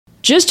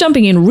Just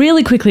jumping in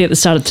really quickly at the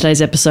start of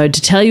today's episode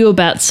to tell you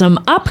about some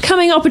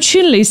upcoming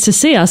opportunities to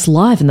see us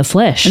live in the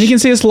flesh. And you can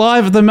see us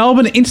live at the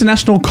Melbourne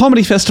International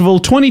Comedy Festival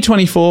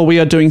 2024.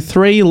 We are doing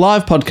 3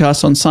 live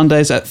podcasts on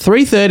Sundays at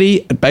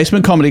 3:30 at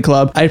Basement Comedy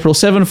Club, April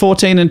 7,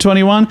 14 and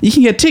 21. You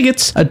can get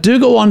tickets at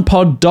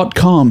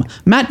doogaonepod.com.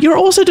 Matt, you're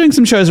also doing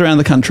some shows around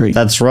the country.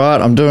 That's right.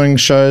 I'm doing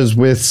shows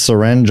with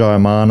Seren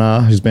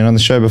Jayamana, who's been on the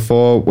show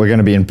before. We're going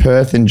to be in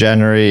Perth in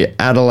January,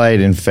 Adelaide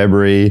in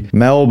February,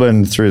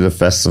 Melbourne through the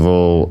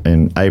festival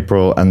in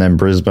April, and then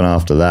Brisbane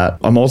after that.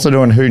 I'm also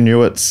doing Who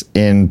Knew It's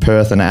in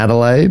Perth and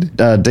Adelaide.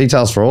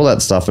 Details for all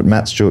that stuff at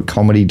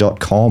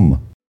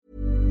mattstewartcomedy.com.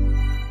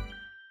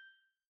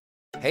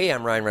 Hey,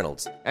 I'm Ryan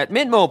Reynolds. At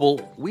Mint Mobile,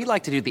 we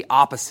like to do the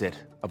opposite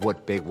of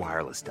what Big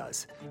Wireless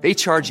does. They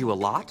charge you a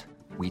lot,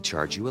 we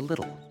charge you a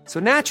little. So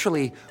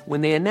naturally,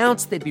 when they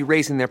announced they'd be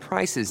raising their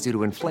prices due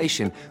to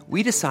inflation,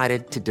 we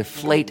decided to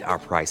deflate our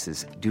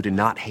prices due to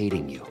not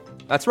hating you.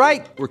 That's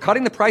right. We're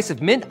cutting the price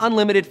of Mint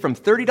Unlimited from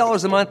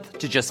 $30 a month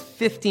to just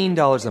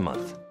 $15 a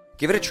month.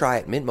 Give it a try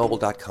at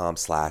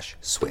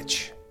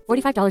mintmobile.com/switch.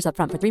 $45 up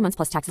front for 3 months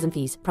plus taxes and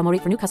fees. Promo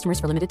rate for new customers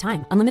for limited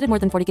time. Unlimited more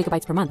than 40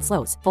 gigabytes per month.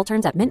 Slows full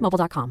terms at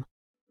mintmobile.com.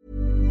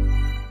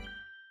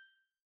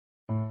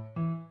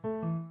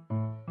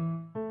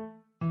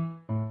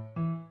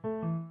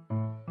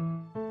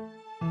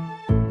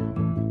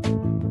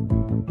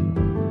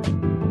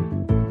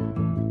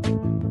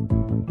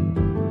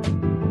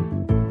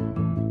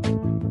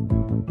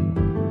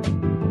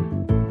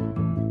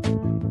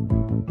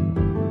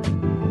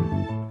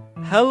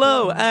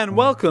 Hello and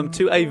welcome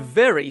to a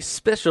very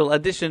special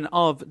edition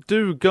of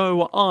Do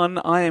Go On.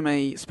 I am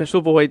a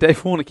special boy,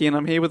 Dave Warnicky, and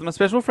I'm here with my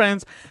special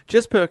friends,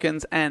 Jess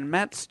Perkins and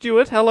Matt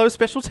Stewart. Hello,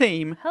 special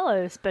team.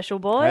 Hello, special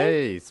boy.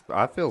 Hey,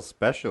 I feel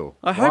special.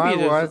 I hope you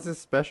do. Why is this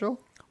special?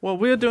 Well,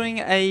 we're doing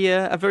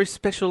a very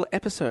special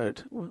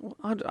episode.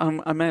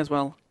 I may as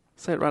well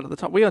say it right at the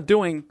top. We are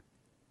doing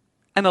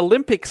an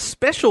Olympic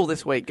special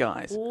this week,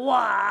 guys.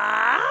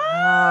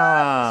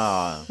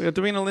 Ah. We are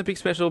doing an Olympic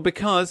special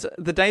because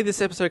the day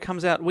this episode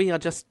comes out, we are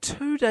just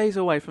 2 days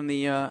away from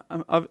the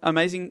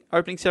amazing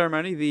opening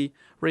ceremony, the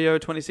Rio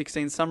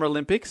 2016 Summer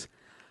Olympics.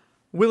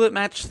 Will it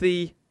match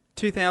the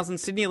 2000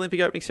 Sydney Olympic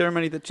opening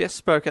ceremony that Jess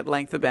spoke at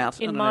length about?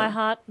 In my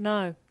heart,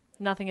 no.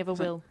 Nothing ever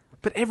will.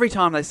 But every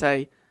time they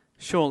say,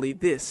 surely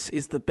this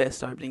is the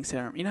best opening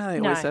ceremony. You know how they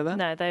always say that?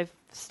 No, they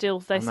still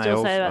say it They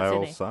about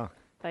all Sydney. suck.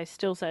 They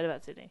still say it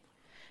about Sydney.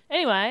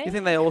 Anyway. You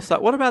think they all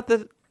suck? What about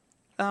the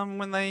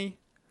when they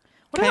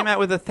came out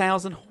with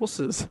 1,000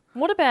 horses?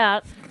 What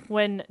about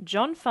when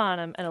John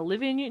Farnham and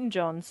Olivia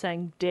Newton-John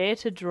sang Dare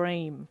to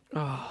Dream?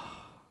 Oh.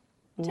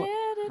 Dare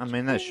to I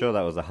mean, sure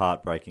that was a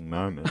heartbreaking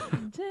moment.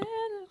 Dare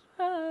to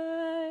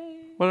fly.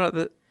 What about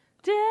the...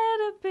 Dare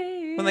to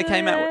be When they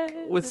came out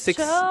with the 6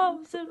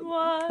 chosen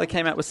one. They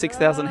came out with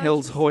 6,000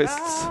 Hills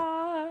hoists.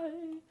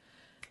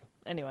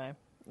 Anyway,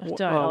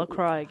 What- I'll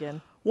cry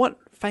again. What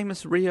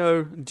famous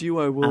Rio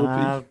duo will it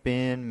I've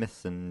been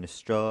missing a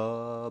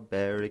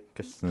strawberry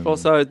kissing. be?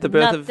 Also, the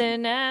birth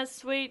Nothing as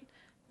sweet.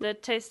 The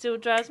taste still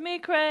drives me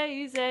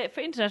crazy.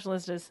 For international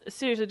listeners,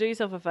 seriously, do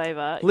yourself a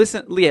favour.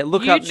 Listen, yeah,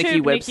 look up Nikki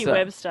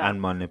Webster.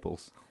 And my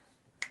nipples.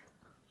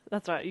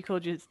 That's right. You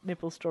called your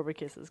nipples strawberry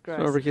kisses. Gross.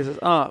 Strawberry kisses.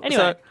 Oh,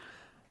 Anyway. so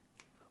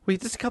we're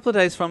just a couple of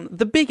days from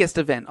the biggest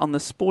event on the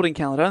sporting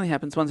calendar. It only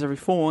happens once every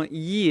 4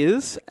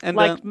 years. And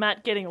Like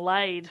Matt getting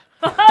laid.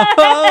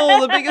 oh,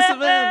 the biggest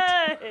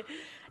event.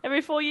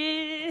 Every 4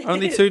 years.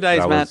 Only 2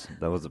 days, Matt.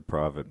 That was a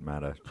private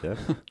matter, Jeff.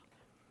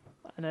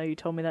 I know you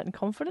told me that in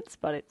confidence,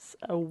 but it's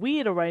a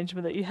weird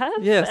arrangement that you have.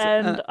 Yes,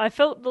 And I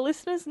felt the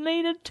listeners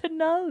needed to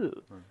know.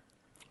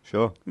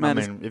 Sure. Matt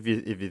I is- mean, if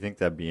you think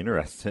they'd be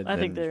interested, I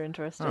think then- they're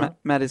interested.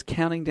 Matt is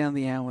counting down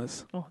the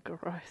hours. Oh,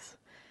 gross.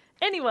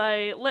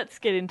 Anyway, let's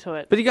get into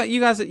it. But you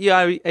guys, are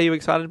you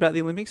excited about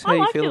the Olympics? How I do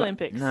you like feel the about-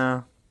 Olympics.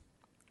 No,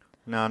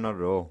 not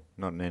at all.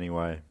 Not in any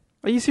way.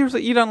 Are you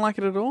seriously? You don't like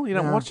it at all? You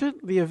don't No. watch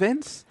it? The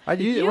events? When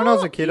I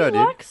was a kid, you I did.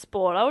 like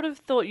sport. I would have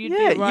thought you'd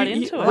Yeah, be right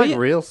you- into I it. like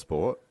real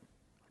sport.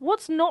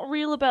 What's not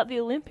real about the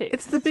Olympics?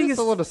 It's the There's biggest.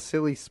 a lot of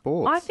silly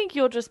sports. I think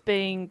you're just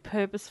being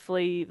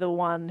purposefully the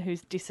one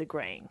who's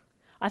disagreeing.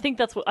 I think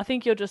you're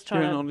just You're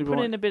trying an to naughty put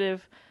boy. in a bit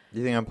of. Do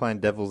you think I'm playing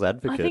devil's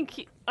advocate?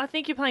 I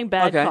think you're playing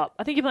bad Okay. cop.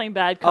 I think you're playing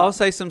bad cop. I'll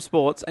say some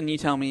sports, and you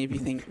tell me if you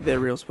think they're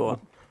real sport.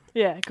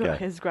 Yeah, good.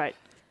 Okay. It's great.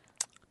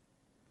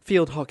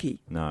 Field hockey,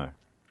 No,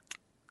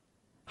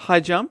 high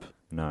jump,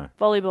 no,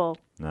 Volleyball.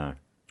 no,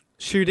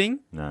 shooting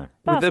no,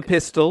 with a Basket-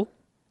 pistol.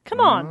 Come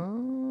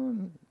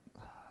on.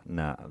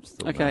 no. I'm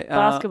still Okay,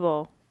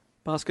 Basketball.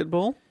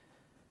 basketball,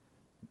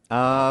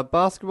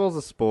 Basketball's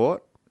a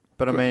sport,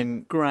 but I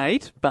mean,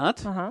 great,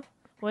 but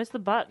Where's the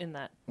butt in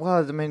that? well,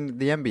 I mean,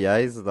 the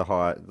NBA's are the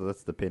high.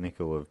 That's the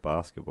pinnacle of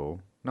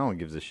basketball. No one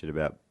gives a shit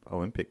about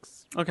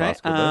Olympics. Okay,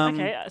 basketball.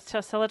 Okay,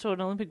 sell it to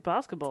an Olympic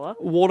basketballer.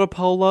 water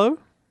polo.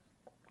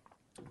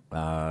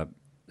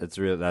 It's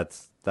real.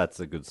 That's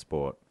a good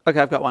sport. Okay,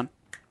 I've got one.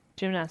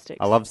 Gymnastics.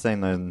 I love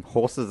seeing those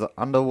horses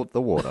under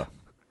the water.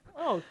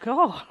 Oh,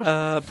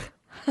 God.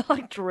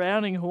 Like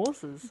drowning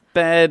horses.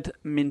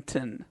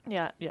 Badminton.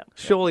 Yeah.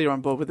 Surely you're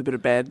on board with a bit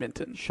of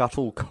badminton.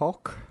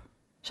 Shuttlecock.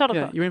 Shuttlecock.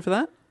 Yeah, you in for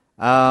that?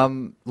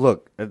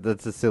 Look,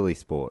 that's a silly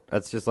sport.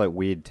 That's just like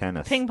weird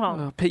tennis. Ping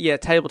pong.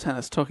 Table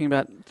tennis. Talking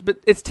about, but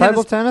it's tennis.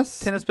 Table tennis?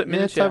 Tennis, but Yeah,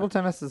 miniature. table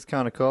tennis is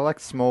kind of cool. I like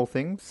small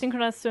things.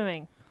 Synchronized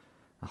swimming.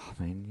 Oh,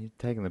 man, you're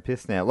taking the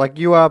piss now. Like,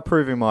 you are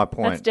proving my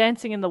point. That's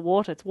dancing in the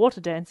water. It's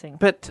water dancing.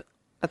 But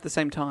at the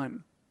same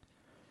time,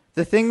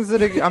 The things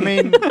that are, I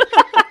mean,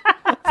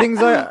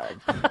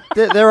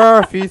 there are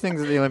a few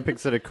things at the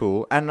Olympics that are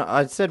cool. And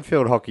I said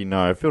field hockey,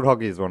 no. Field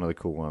hockey is one of the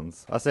cool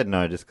ones. I said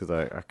no just because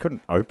I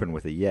couldn't open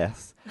with a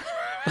yes.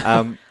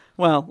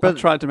 well, I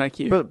tried to make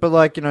you. But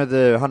like, you know,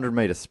 the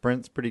 100-meter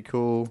sprint's pretty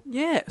cool.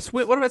 Yeah.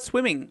 What about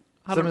swimming?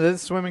 Some of the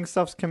swimming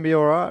stuff can be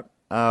all right.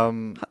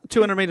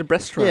 200-meter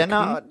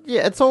breaststroke.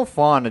 Yeah, it's all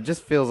fine. It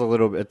just feels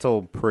it's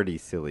all pretty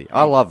silly.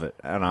 I love it,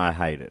 and I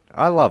hate it.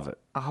 I love it.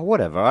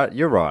 Whatever.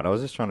 You're right. I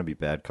was just trying to be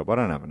bad cop. I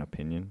don't have an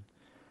opinion.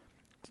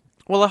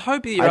 Well, I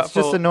hope you're up It's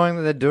just for... annoying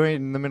that they're doing it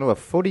in the middle of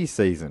footy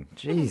season.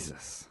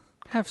 Jesus.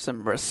 Have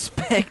some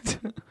respect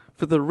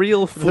for the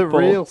real football.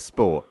 The real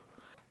sport.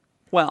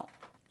 Well,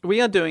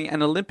 we are doing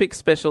an Olympic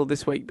special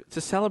this week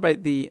to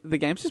celebrate the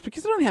games, just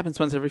because it only happens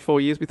once every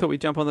 4 years. We thought we'd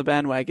jump on the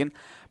bandwagon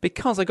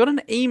because I got an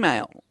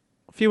email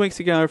a few weeks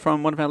ago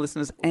from one of our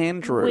listeners,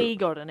 Andrew. We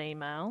got an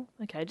email.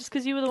 Okay, just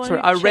because you were the one Sorry,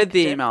 who I read checked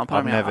the it. email. I've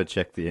pardon me. never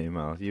checked the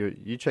email.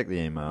 You check the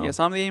email. Yes,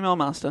 I'm the email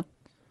master.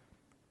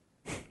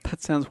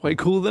 That sounds way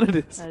cooler than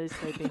it is. That is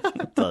creepy.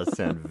 It does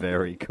sound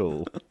very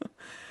cool.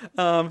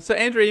 So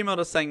Andrew emailed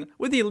us saying,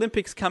 with the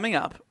Olympics coming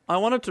up, I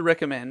wanted to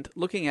recommend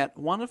looking at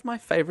one of my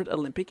favourite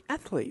Olympic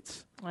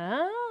athletes.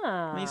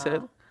 Ah. And he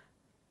said,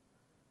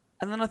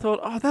 and then I thought,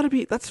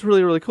 that's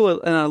really, really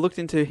cool. And I looked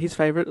into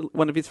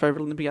one of his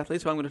favourite Olympic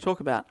athletes who I'm going to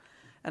talk about.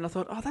 And I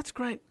thought, that's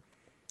great.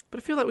 But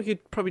I feel like we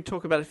could probably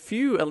talk about a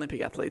few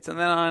Olympic athletes. And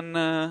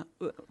then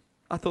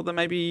I thought that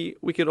maybe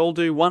we could all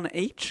do one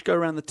each, go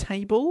around the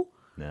table.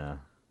 Nah.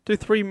 Do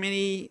three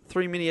mini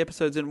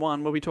episodes in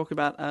one where we talk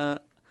about a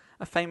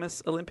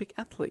famous Olympic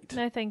athlete.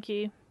 No, thank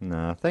you.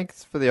 Nah,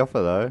 thanks for the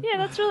offer, though.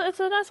 Yeah, it's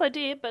a nice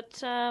idea, but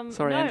Sorry,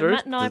 no, Andrew.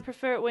 Matt and I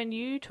prefer it when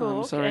you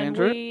talk sorry, and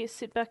Andrew. we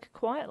sit back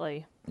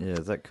quietly. Yeah,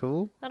 is that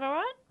cool? Is that all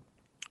right?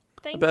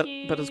 Thank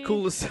you. But as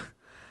cool as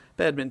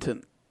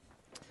badminton.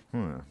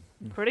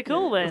 Pretty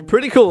cool then.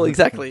 Pretty cool,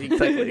 exactly.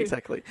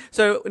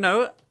 So,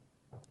 no,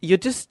 you're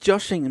just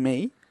joshing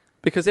me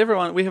because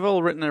we have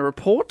all written a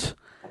report.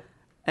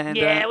 And,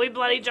 yeah, we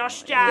bloody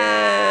joshed ya.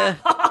 Yeah.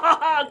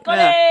 Got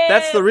Now, it.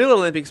 that's the real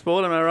Olympic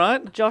sport, am I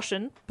right?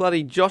 Joshin.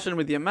 Bloody joshing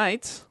with your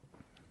mates.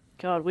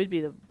 God, we'd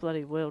be the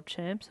bloody world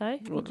champs, eh?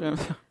 Well,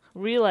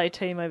 Relay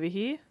team over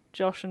here,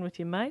 joshing with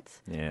your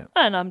mates. Yeah.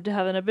 And I'm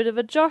having a bit of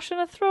a josh and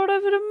I throw it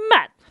over to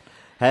Matt.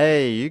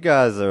 Hey, you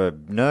guys are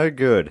no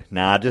good.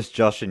 Nah, just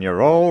Josh and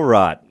you're all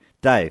right.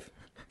 Dave.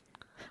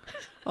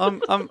 I'm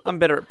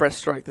better at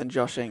breaststroke than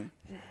joshing.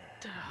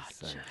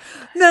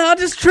 No,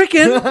 just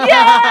tricking.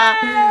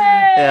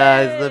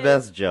 Yeah, he's the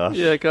best Josh.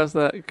 Yeah, because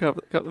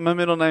my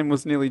middle name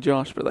was nearly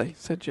Josh, but they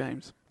said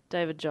James.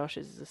 David Josh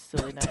is a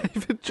silly name.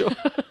 David Josh.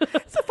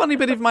 It's so funny,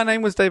 but if my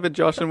name was David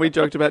Josh and we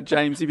joked about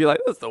James, you'd be like,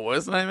 that's the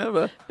worst name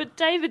ever. But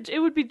David, it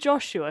would be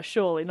Joshua,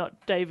 surely,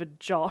 not David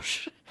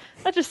Josh.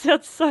 That just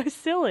sounds so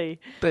silly.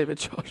 David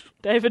Josh.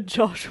 David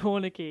Josh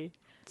Warnicky.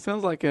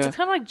 Sounds like It's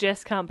kind of like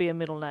Jess can't be a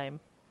middle name,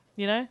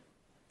 you know?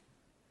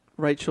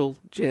 Rachel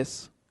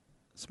Jess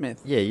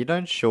Smith. Yeah, you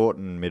don't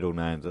shorten middle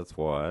names, that's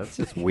why. It's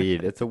just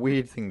weird. It's a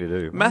weird thing to do. Why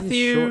are you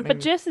Matthew- shortening- But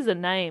Jess is a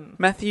name.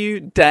 Matthew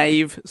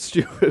Dave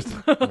Stewart.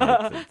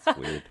 Yeah, it's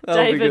weird.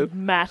 That'll be David good.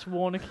 Matt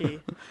Warnicky.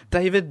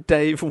 David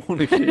Dave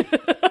Warnicky.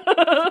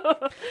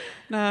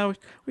 No,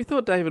 we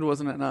thought David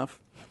wasn't enough.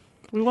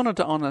 We wanted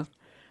to honour.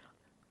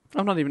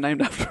 I'm not even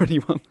named after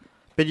anyone.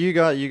 But you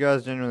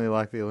guys generally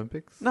like the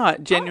Olympics? No, I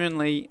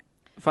genuinely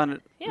find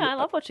it. Yeah, I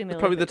love watching the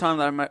Probably the Olympics.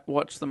 time that I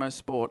watch the most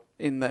sport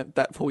in that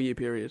 4-year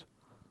period.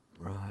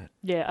 Right.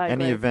 Yeah, I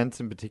Any agree. events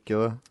in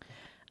particular?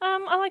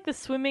 I like the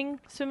swimming.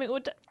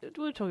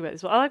 We'll talk about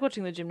this. I like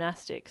watching the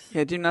gymnastics.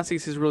 Yeah,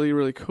 gymnastics is really,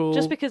 really cool.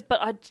 Just because, but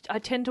I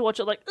tend to watch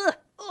it like, ugh,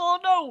 oh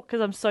no,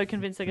 because I'm so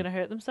convinced they're going to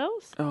hurt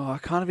themselves. Oh, I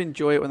kind of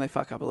enjoy it when they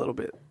fuck up a little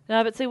bit.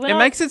 No, but see, when It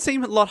makes it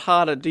seem a lot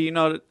harder. Do you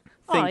not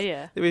think? Oh,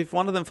 yeah. If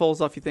one of them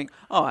falls off, you think,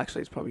 oh,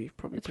 actually, it's probably it's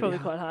pretty probably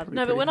quite hard. probably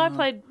No, but pretty when hard.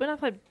 I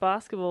played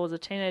basketball as a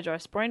teenager, I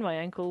sprained my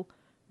ankle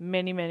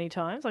many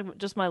times. Like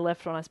just my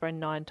left one, I sprained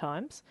 9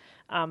 times.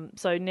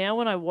 So now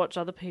when I watch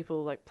other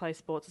people like play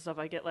sports and stuff,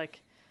 I get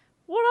like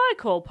what I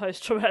call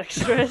post-traumatic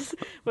stress,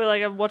 where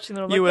like I'm watching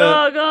them, I'm You like, were-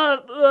 oh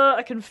god,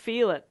 I can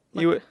feel it.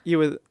 Like, You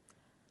were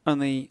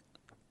only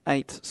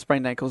 8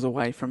 sprained ankles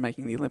away from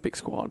making the Olympic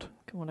squad.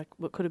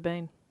 what could have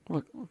been?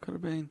 What could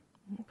have been?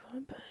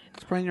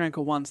 Sprain your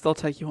ankle once, they'll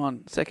take you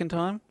on. Second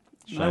time,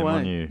 Shame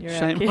on you. You're out,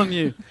 Shame kid. on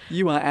you.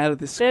 You are out of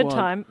this squad. Third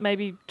time,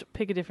 maybe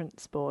pick a different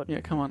sport. Yeah,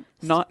 come on.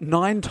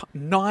 Nine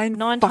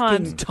Nine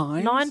fucking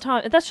times. 9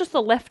 times. That's just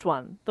the left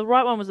one. The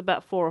right one was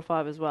about 4 or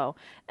 5 as well.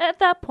 At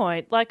that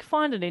point, like,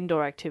 find an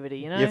indoor activity,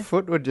 you know? Your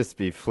foot would just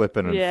be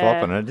flipping and Yeah.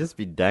 flopping. It'd just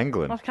be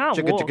dangling. I can't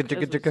Chicka, walk. chicka,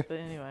 chicka, as a- chicka. But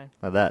anyway.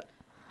 Like that.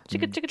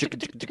 Chicka, chicka, chicka,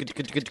 chicka, Chicka,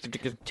 chicka, chicka,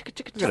 chicka, chicka,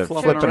 chicka, chicka.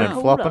 Flopping Look at it, flipping around.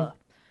 and flopping.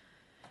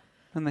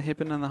 And the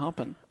hippin' and the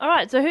hoppin'. All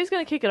right, so who's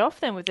going to kick it off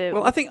then with their...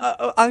 Well, I think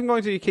I'm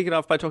going to kick it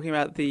off by talking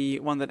about the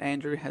one that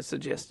Andrew has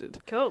suggested.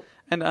 Cool.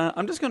 And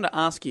I'm just going to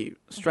ask you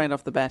straight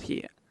off the bat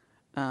here.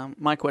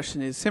 My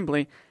question is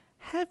simply,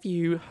 have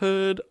you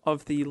heard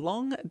of the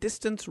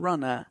long-distance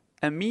runner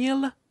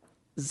Emil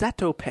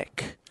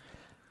Zatopek?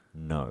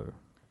 No.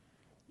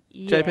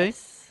 JP?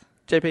 Yes,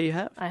 JP, you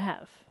have? I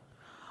have.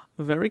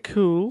 Very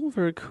cool,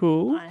 very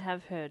cool. I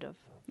have heard of.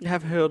 You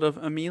have heard of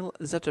Emil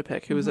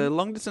Zatopek, who is a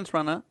long-distance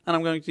runner, and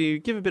I'm going to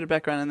give a bit of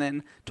background and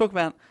then talk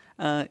about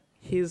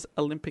his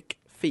Olympic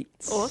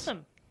feats.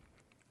 Awesome.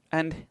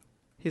 And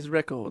his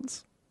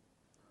records.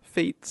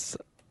 Feats,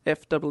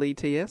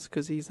 F-E-E-T-S,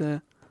 because he's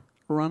a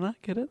runner,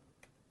 get it?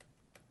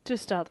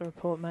 Just start the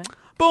report, mate.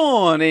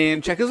 Born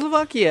in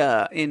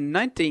Czechoslovakia in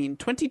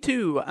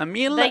 1922,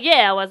 Emil... The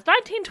year was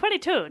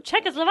 1922,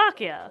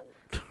 Czechoslovakia.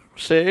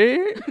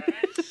 See?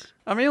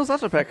 Emil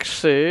Zatopek,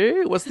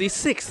 see, was the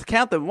sixth,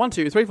 count them, 1,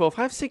 2, 3, 4,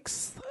 5,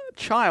 sixth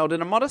child in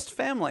a modest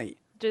family.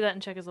 Do that in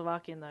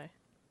Czechoslovakian, though.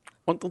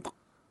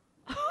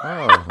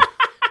 Oh.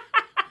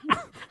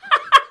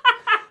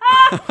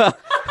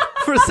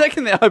 For a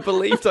second there, I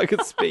believed I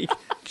could speak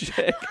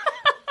Czech.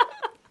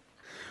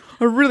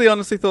 I really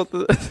honestly thought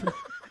that...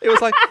 It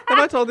was like, have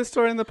I told this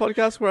story in the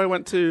podcast where I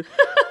went to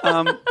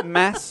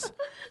Mass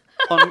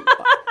on...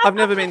 I've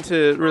never been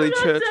to really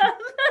church.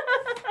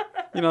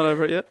 You're not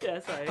over it yet? Yeah,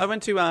 sorry. I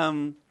went to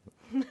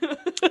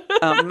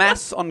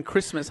Mass on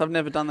Christmas. I've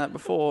never done that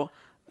before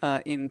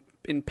in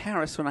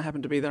Paris when I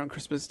happened to be there on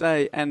Christmas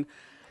Day, and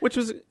which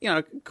was, you know,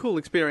 a cool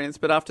experience.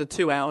 But after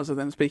 2 hours of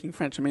them speaking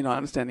French and me not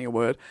understanding a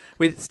word,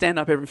 we'd stand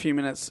up every few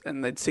minutes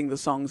and they'd sing the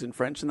songs in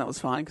French, and that was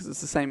fine because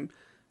it's the same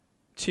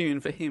tune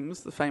for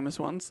hymns, the famous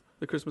ones,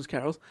 the Christmas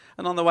carols.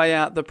 And on the way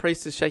out, the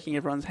priest is shaking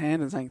everyone's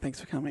hand and saying, "Thanks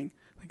for coming.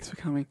 Thanks for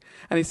coming."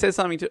 And he says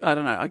something to, I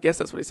don't know, I guess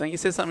that's what he's saying. He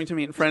says something to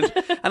me in French,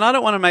 and I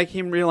don't want to make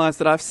him realise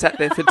that I've sat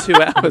there for 2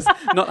 hours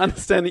not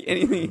understanding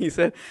anything he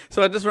said.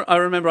 So I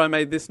remember I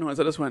made this noise.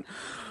 I just went,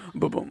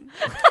 "Ba-boom,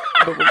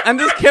 ba-boom," and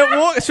just kept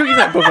walking. Shook his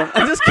hand, "Ba-boom,"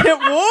 and just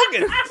kept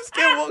walking. Just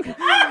kept walking.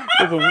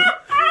 "Ba-boom."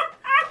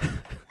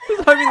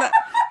 Just hoping that,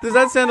 does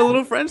that sound a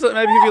little French? That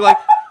maybe he'd be like,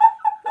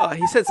 "Oh,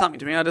 he said something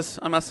to me. I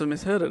must have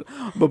misheard it."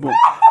 "Ba-boom."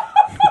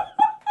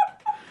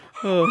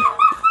 Oh.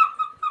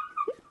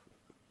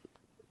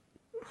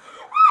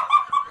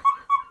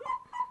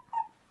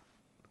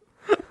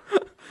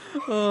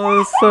 Oh,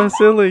 that's so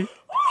silly.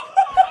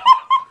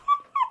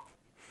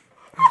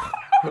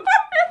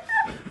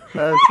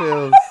 That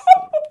feels...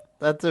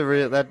 That's a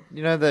real... That,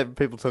 you know that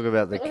people talk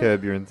about the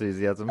Curb Your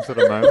Enthusiasm sort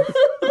of moments?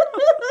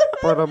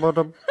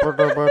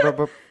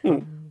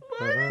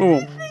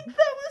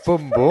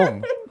 Boom,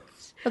 boom.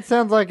 That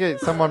sounds like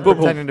someone Boom,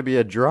 boom. pretending to be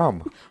a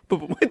drum.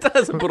 Ba-boom. It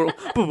does. Ba-boom.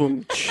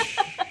 Ba-boom.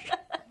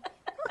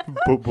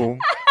 Boom, boom.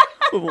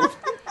 Ba-boom.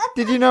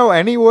 Did you know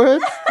any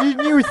words? You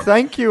knew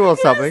thank you or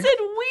something.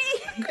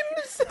 we.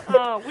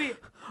 Oh, we.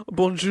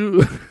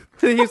 Bonjour.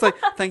 He was like,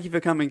 "Thank you for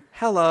coming.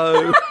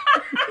 Hello.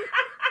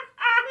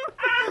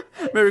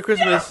 Merry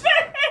Christmas."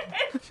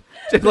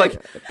 Just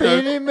like,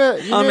 But you knew,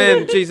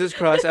 Amen, Jesus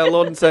Christ, our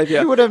Lord and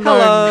Saviour. You would have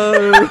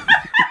Hello. You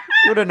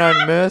would have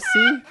known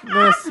mercy.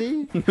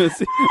 Merci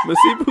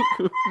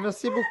beaucoup.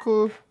 Merci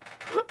beaucoup.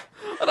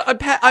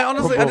 I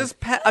honestly,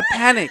 I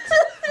panicked.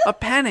 I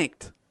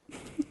panicked.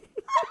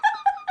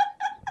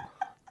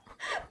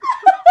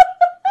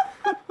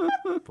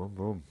 Boom,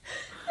 boom.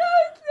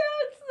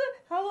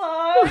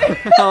 Hello.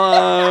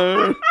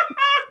 Hello.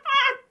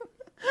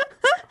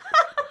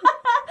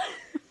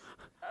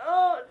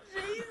 Oh,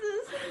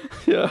 Jesus.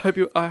 Yeah,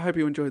 I hope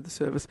you enjoyed the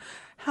service.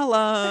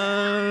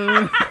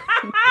 Hello.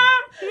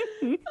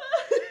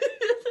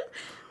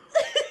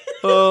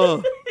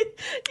 Oh,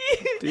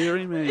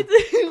 dearie me.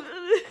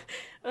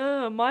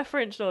 My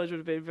French knowledge would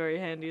have been very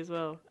handy as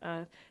well.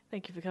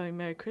 Thank you for coming.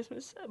 Merry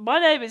Christmas. My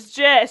name is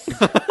Jess.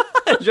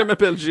 Je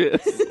m'appelle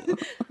Jess.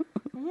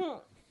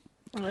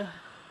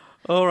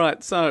 All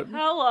right, so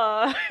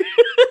Hello.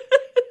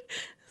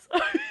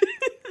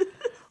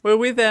 we're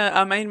with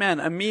our main man,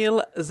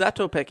 Emil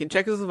Zatopek, in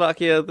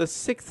Czechoslovakia, the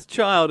sixth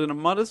child in a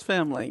modest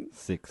family.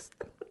 Sixth.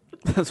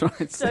 That's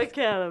right. Don't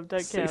count him.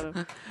 Don't count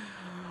him.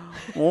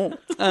 Oh.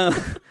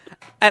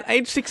 At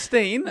age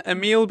 16,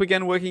 Emil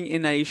began working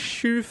in a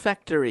shoe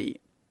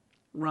factory.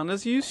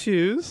 Runners use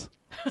shoes,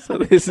 so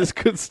this is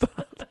good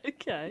start.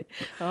 Okay.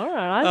 All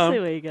right. I see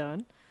where you're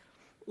going.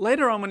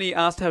 Later on, when he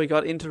asked how he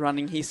got into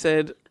running, he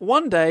said,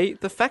 "One day,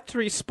 the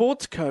factory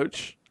sports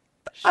coach..."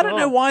 I don't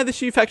know why the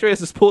shoe factory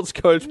has a sports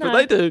coach, but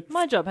they do.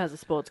 My job has a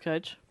sports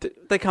coach.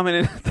 They come in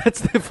and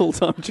that's their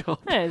full-time job.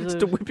 Yeah, it's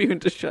to whip you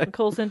into A shape.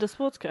 call centre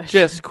sports coach.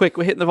 Jess, quick,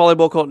 we're hitting the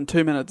volleyball court in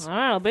 2 minutes. All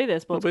right, I'll be there,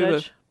 sports I'll be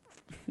coach.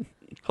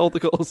 Hold the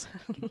calls.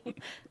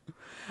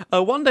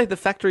 One day, the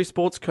factory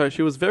sports coach,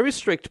 who was very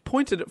strict,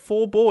 pointed at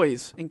 4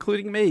 boys,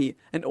 including me,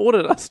 and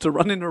ordered us to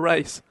run in a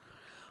race.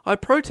 I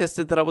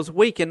protested that I was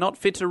weak and not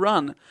fit to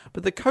run,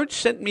 but the coach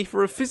sent me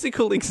for a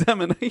physical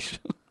examination.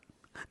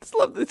 Just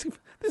love this.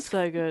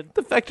 So good.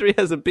 The factory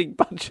has a big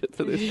budget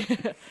for this.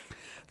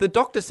 The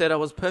doctor said I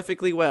was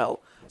perfectly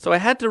well, so I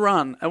had to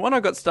run, and when I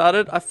got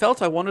started, I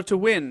felt I wanted to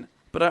win,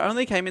 but I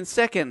only came in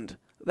second.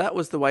 That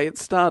was the way it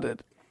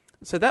started.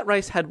 So that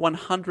race had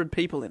 100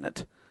 people in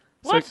it.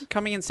 What? So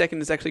coming in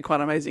second is actually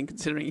quite amazing,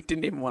 considering he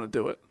didn't even want to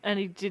do it. And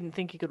he didn't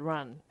think he could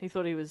run. He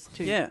thought he was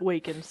too Yeah.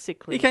 weak and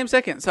sickly. He came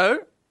second, so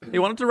he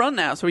wanted to run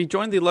now. So he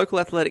joined the local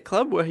athletic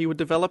club where he would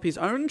develop his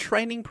own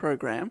training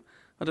program.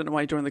 I don't know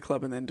why you joined the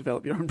club and then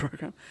develop your own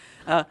program.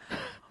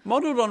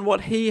 Modelled on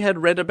what he had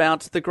read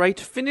about the great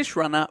Finnish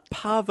runner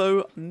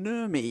Paavo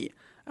Nurmi.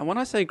 And when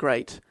I say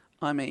great,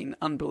 I mean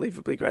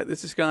unbelievably great.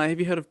 There's this guy, have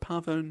you heard of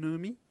Paavo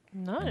Nurmi?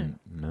 No.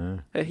 No.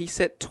 He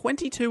set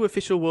 22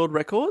 official world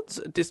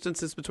records,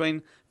 distances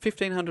between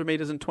 1,500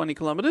 metres and 20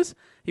 kilometres.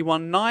 He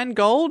won 9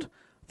 gold,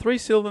 3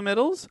 silver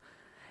medals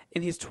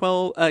in his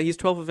 12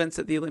 events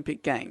at the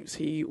Olympic Games.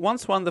 He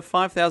once won the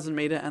 5,000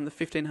 metre and the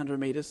 1,500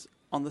 metres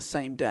on the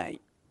same day.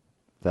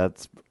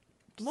 That's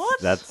What?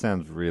 That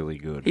sounds really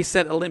good. He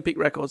set Olympic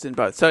records in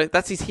both. So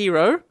that's his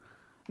hero.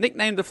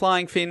 Nicknamed the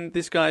Flying Finn,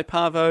 this guy,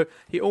 Paavo,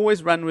 he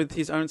always ran with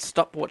his own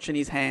stopwatch in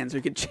his hand so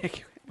he could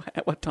check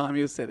at what time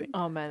he was setting.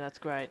 Oh, man, that's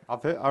great.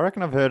 I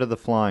reckon I've heard of the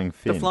Flying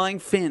Finn. The Flying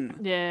Finn.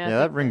 Yeah. Yeah,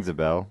 that rings a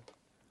bell.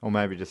 Or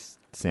maybe just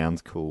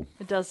sounds cool.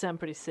 It does sound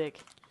pretty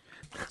sick.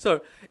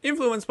 So,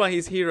 influenced by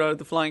his hero,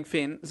 the Flying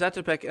Finn,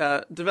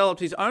 Zatopek developed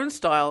his own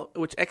style,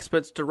 which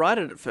experts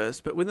derided at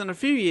first, but within a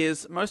few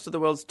years, most of the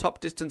world's top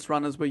distance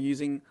runners were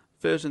using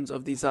versions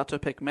of the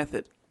Zatopek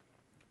method.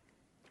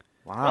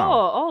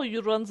 Wow. Oh,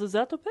 you run the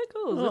Zatopek?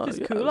 Oh, that Oh, is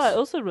yes. cool. I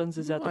also run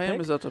the Zatopek. I am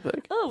a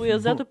Zatopek. Oh, we are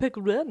Zatopek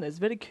runners.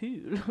 Very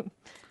cool.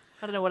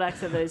 I don't know what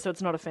accent that is, so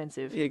it's not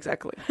offensive. Yeah,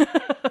 exactly.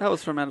 That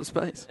was from outer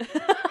space.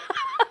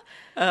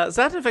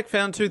 Zatopek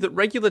found too that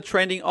regular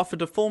training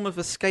offered a form of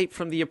escape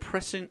from the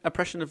oppression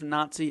of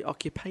Nazi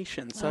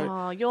occupation. So,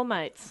 Oh, your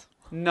mates.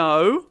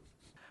 no.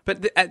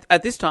 But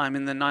at this time,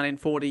 in the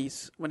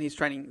 1940s, when he's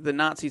training, the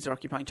Nazis are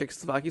occupying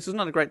Czechoslovakia. So it was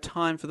not a great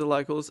time for the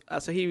locals.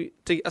 So he,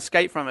 to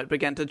escape from it,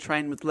 began to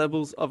train with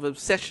levels of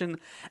obsession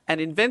and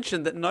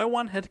invention that no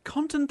one had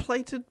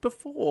contemplated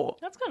before.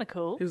 That's kind of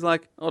cool. He was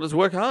like, I'll just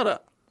work harder.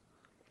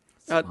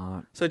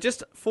 Smart. So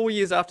just 4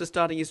 years after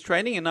starting his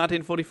training in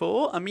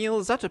 1944, Emil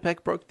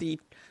Zatopek broke the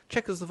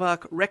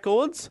Czechoslovak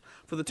records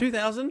for the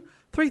 2,000,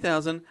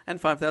 3,000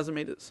 and 5,000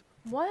 metres.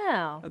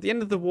 Wow. At the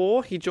end of the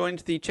war, he joined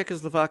the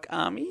Czechoslovak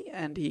army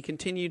and he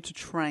continued to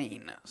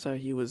train. So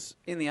he was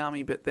in the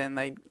army, but then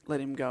they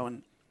let him go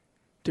and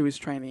do his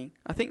training.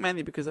 I think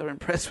mainly because they were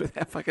impressed with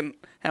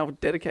how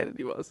dedicated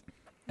he was.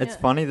 It's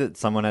Yeah. funny that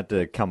someone had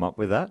to come up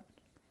with that.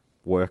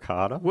 Work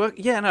harder.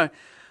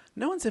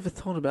 No one's ever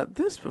thought about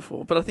this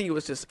before, but I think it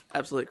was just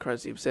absolute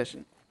crazy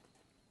obsession.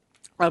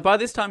 By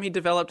this time, he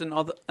developed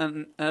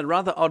a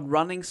rather odd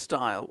running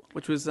style,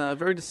 which was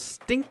very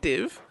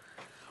distinctive.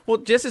 Well,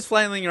 Jess is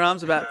flailing your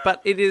arms about,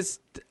 but it is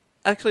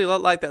actually a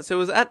lot like that. So it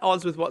was at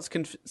odds with what's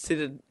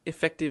considered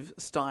effective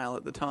style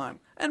at the time,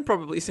 and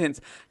probably since,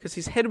 because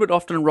his head would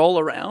often roll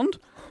around.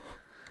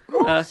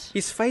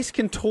 His face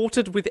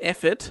contorted with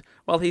effort,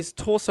 while his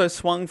torso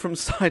swung from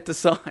side to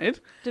side.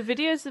 Do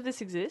videos of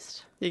this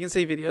exist? You can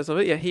see videos of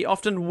it. Yeah, he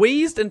often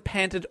wheezed and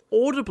panted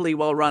audibly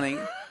while running.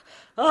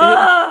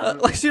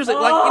 Like seriously,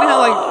 like you know how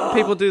like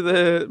people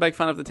do make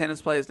fun of the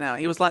tennis players now.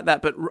 He was like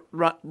that, but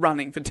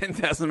running for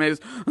 10,000 meters.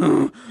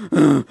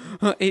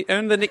 He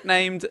earned the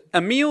nickname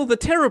Emil the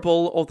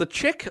Terrible or the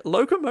Czech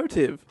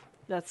Locomotive.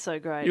 That's so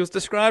great. He was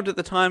described at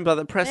the time by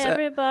the press.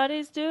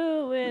 Everybody's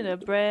doing a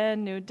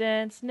brand new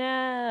dance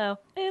now.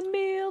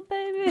 Emil,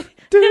 baby.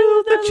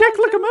 Do the Czech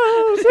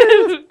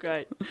Locomotive.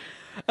 Great.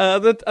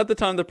 At the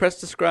time, the press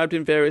described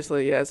him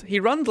variously as he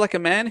runs like a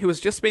man who has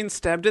just been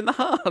stabbed in the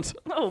heart,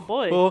 Oh,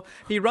 boy. or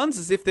he runs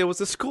as if there was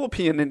a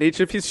scorpion in each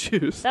of his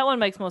shoes. That one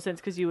makes more sense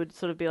because you would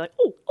sort of be like,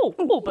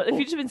 but if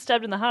you'd just been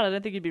stabbed in the heart, I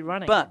don't think you'd be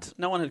running. But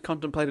no one had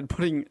contemplated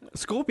putting a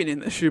scorpion in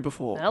their shoe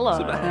before. Hello.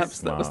 So perhaps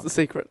that was Smart. the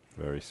secret.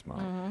 Very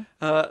smart.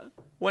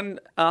 When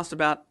asked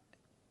about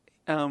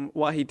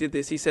why he did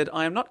this, he said,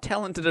 I am not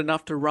talented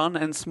enough to run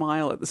and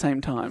smile at the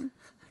same time.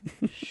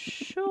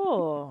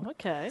 Sure.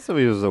 Okay. So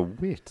he was a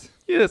wit.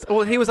 Yes.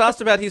 Well, he was asked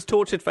about his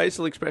tortured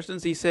facial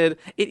expressions. He said,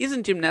 it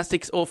isn't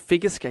gymnastics or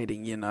figure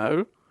skating, you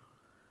know.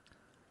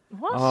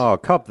 What? Oh,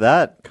 cop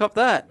that, Cop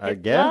that. I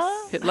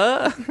guess.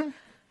 Hitler.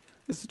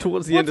 This is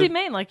towards the What end do of... you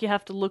mean? Like you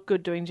have to look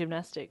good doing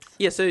gymnastics?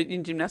 Yeah, so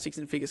in gymnastics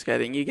and figure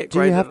skating, you get Do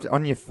you graded. have to,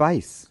 on your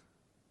face?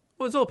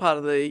 Well, it's all part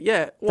of the...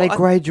 Yeah. Well, They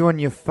grade you on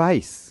your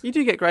face. You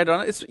do get graded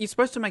on it. You're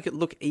supposed to make it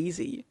look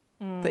easy.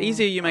 The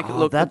easier you make it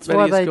look, That's the better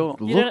why you they score.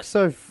 You look don't-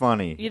 so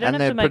funny. you don't and have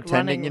they're to make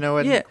pretending, running- you know,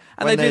 when, Yeah,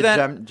 and when they do their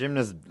that-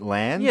 gymnast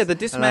lands. Yeah, the and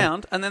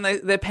dismount, and then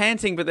they're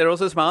panting, but they're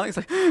also smiling. It's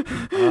like,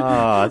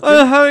 Oh,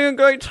 I'm having a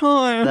great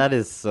time. that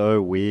is so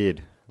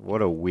weird.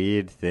 What a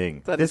weird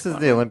thing. That This is is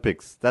funny. the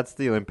Olympics. That's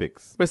the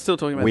Olympics. We're still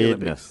talking about the Olympics.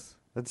 Weirdness.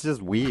 That's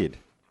just weird.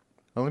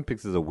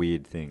 Olympics is a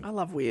weird thing. I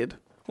love weird.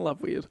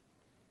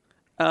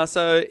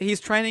 So his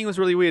training was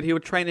really weird. He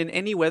would train in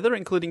any weather,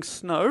 including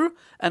snow,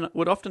 and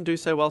would often do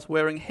so whilst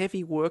wearing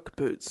heavy work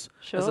boots,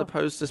 as Sure.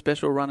 opposed to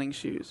special running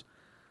shoes.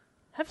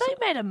 Have they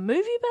made a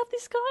movie about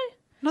this guy?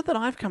 Not that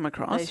I've come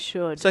across. They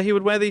should. So he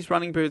would wear these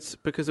running boots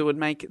because it would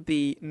make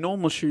the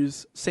normal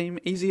shoes seem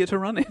easier to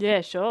run in.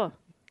 Yeah, sure.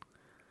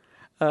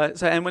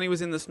 And when he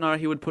was in the snow,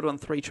 he would put on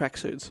 3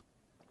 tracksuits,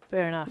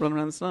 Fair enough. run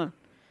around the snow.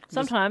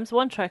 Sometimes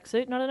one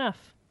tracksuit, not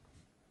enough.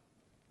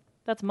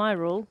 That's my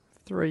rule.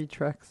 3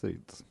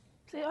 tracksuits.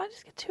 See, I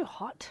just get too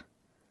hot.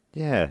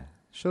 Yeah.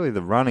 Surely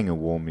the running will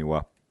warm you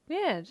up.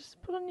 Yeah,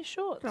 just put on your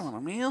shorts. Come on,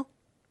 Emil.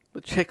 The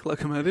Czech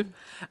locomotive.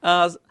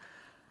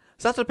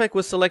 Zatopek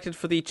was selected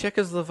for the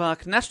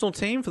Czechoslovak national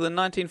team for the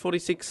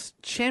 1946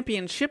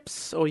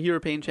 championships, or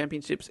European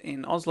championships,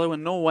 in Oslo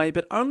and Norway,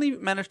 but only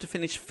managed to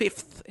finish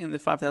 5th in the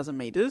 5,000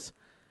 metres.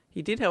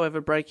 He did,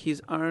 however, break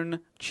his own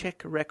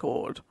Czech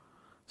record.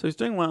 So he's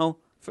doing well.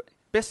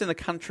 Best in the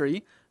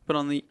country, but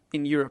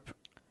in Europe,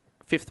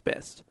 5th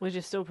best. Which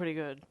is still pretty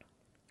good.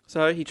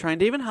 So he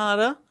trained even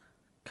harder.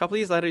 A couple of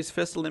years later, his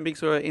first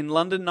Olympics were in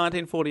London,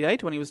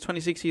 1948, when he was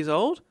 26 years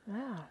old.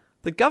 Wow.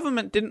 The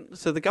government didn't.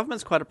 So the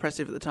government's quite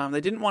oppressive at the time. They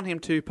didn't want him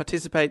to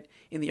participate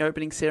in the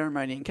opening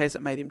ceremony in case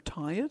it made him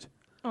tired.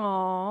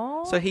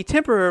 Aww. So he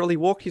temporarily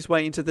walked his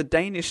way into the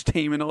Danish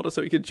team in order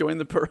so he could join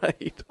the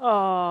parade.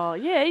 Oh,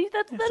 yeah,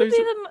 that'd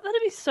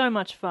be so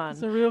much fun.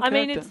 He's a real I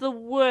mean, character. it's the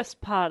worst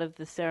part of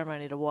the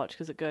ceremony to watch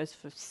because it goes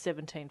for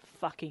 17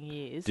 fucking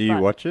years. Do you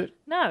but watch it?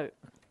 No.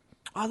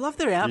 I love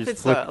their You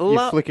outfits flick, though.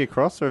 you flick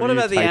across, or have What you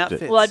about the taped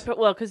outfits? it?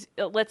 Well, because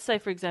let's say,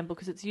 for example,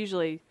 because it's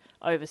usually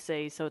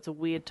overseas, so it's a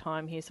weird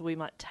time here, so we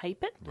might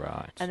tape it,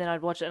 Right. and then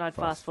I'd watch it and I'd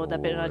fast forward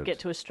that bit, and I'd forward. get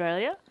to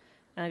Australia,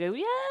 and I'd go,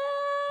 yeah.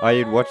 Oh,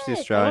 you'd watch the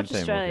Australian I'd watch team,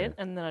 Australian,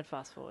 okay. and then I'd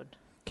fast forward.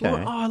 Okay.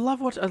 Well, I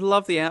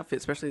love the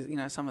outfits, especially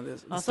some of the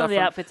some stuff of the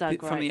outfits are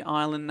from the great.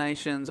 island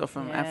nations or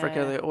from Africa.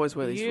 Yeah. They always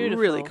wear these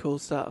Beautiful. really cool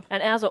stuff.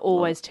 And ours are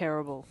always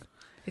terrible.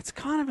 It's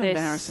kind of They're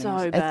embarrassing. so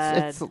isn't it?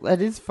 bad.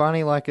 It is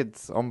funny, like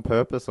it's on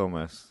purpose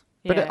almost.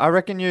 But Yeah. I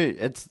reckon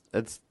it's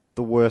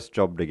the worst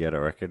job to get. I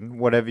reckon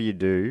whatever you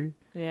do,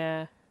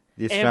 Yeah.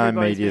 the Australian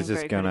Everybody's media is being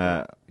just very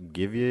gonna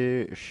give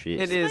you shit. It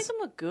Just is. make them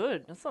look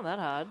good. That's not that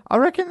hard. I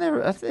reckon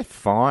they're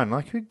fine.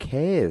 Like who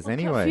cares Look,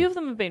 anyway? a few of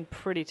them have been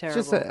pretty It's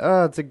terrible. just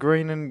it's a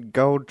green and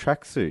gold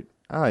tracksuit.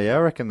 Oh yeah, I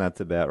reckon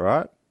that's about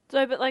right.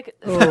 So, but like,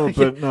 Oh,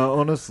 but no,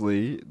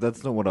 honestly,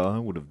 that's not what I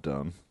would have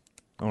done.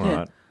 All right.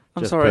 Yeah,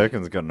 I'm Jess sorry.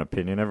 Perkins got an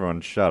opinion.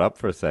 Everyone shut up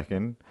for a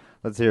second.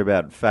 Let's hear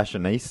about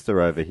Fashionista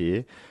over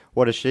here.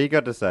 What has she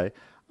got to say?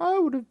 I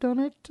would have done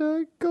it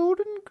gold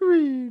and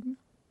green.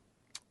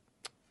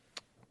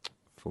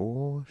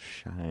 For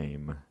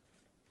shame.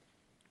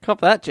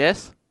 Cop that,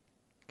 Jess.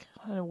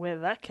 I don't know where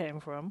that came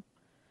from.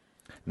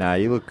 Nah,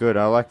 you look good.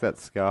 I like that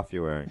scarf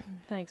you're wearing.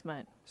 Thanks,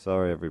 mate.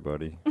 Sorry,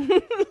 everybody.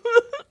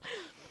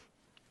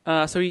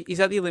 So he's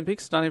at the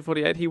Olympics,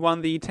 1948. He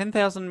won the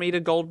 10,000 metre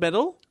gold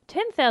medal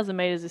 10,000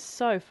 metres is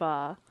so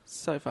far.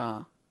 so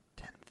far.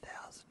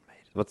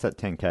 What's that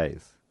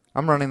 10Ks?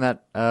 I'm running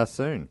that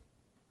soon.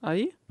 Are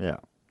you? Yeah.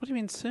 What do you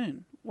mean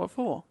soon? What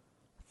for?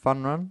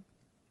 Fun run?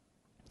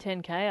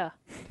 10K.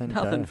 10K.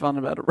 Nothing fun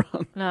about a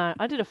run. No,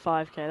 I did a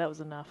 5K. That was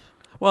enough.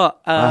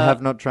 Well, I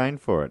have not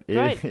trained for it.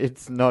 Great.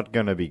 It's not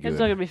going to be good. It's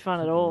not going to be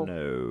fun at all.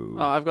 No.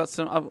 I've got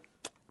some.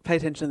 Pay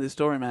attention to this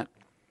story, Matt.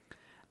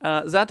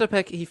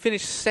 Zatopek, he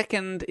finished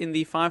second in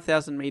the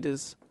 5,000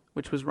 metres,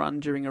 which was run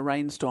during a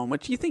rainstorm,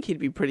 which you think he'd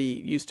be pretty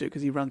used to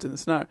because he runs in the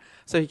snow.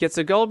 So he gets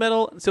a gold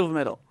medal and silver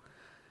medal.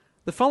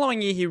 The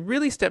following year, he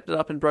really stepped it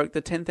up and broke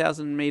the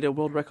 10,000 metre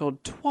world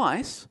record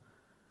twice.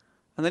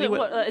 And then So he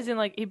went what, as in,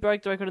 like, he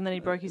broke the record and then he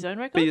broke his own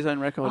record? beat his own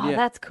record. Oh, yeah,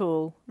 that's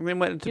cool. and then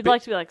went into You'd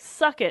like to be like,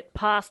 suck it,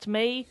 past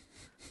me.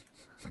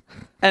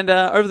 and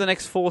over the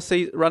next 4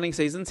 running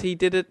seasons, he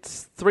did it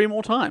 3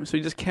 more times. So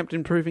he just kept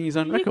improving his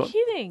own You're record.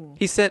 kidding.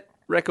 He set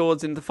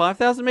records in the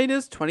 5,000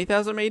 metres,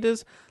 20,000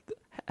 metres,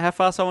 how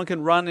far someone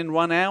can run in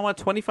 1 hour,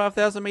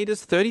 25,000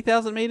 metres,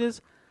 30,000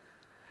 metres.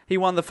 He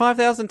won the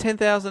 5,000,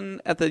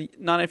 10,000 at the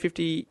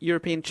 1950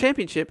 European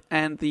Championship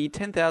and the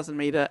 10,000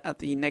 metre at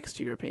the next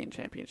European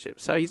Championship.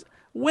 So he's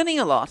winning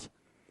a lot.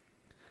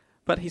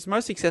 But his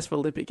most successful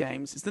Olympic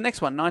Games is the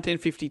next one,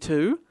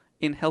 1952,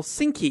 in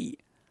Helsinki.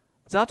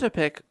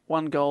 Zatopek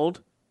won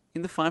gold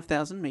in the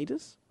 5,000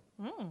 metres.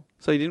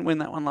 So he didn't win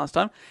that one last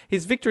time.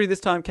 His victory this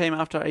time came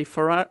after a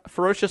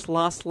ferocious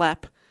last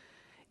lap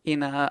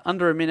in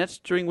under a minute,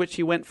 during which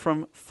he went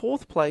from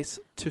 4th place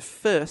to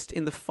 1st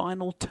in the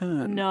final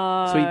turn.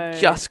 No. So he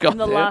just got in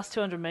the there. last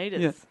 200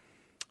 metres. Yeah.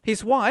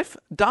 His wife,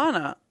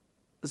 Dana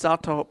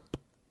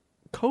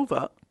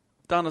Zatopkova,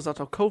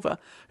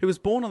 who was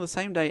born on the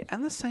same day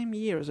and the same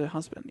year as her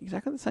husband,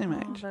 exactly the same Oh,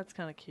 age. that's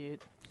kind of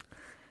cute.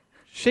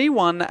 She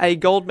won a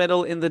gold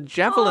medal in the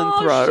javelin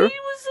Oh, throw. she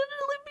was an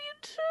Olympian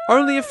too.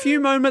 Only a few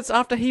moments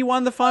after he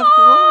won the 5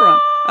 kilometre run.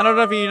 And I don't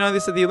know if you know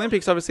this at the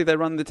Olympics. Obviously, they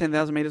run the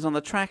 10,000 metres on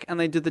the track and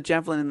they do the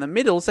javelin in the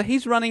middle. So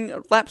he's running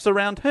laps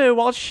around her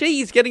while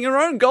she's getting her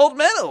own gold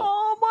medal.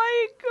 Oh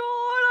my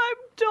god, I'm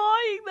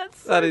dying.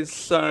 That's That is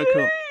so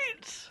cool.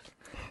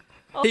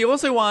 He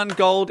also won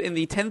gold in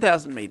the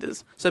 10,000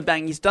 metres. So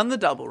bang, he's done the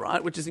double,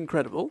 right, which is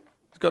incredible.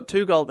 He's got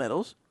 2 gold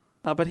medals.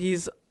 But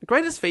his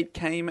greatest feat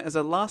came as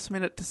a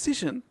last-minute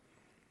decision.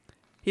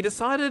 He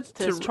decided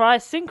to try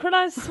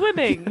synchronized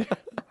swimming.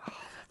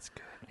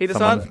 He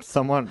decided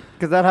someone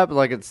because that happened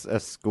like it's a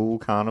school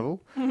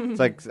carnival. It's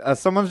like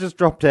someone's just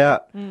dropped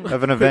out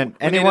of an event.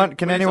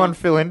 Can anyone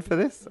fill in for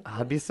this?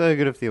 I'd be so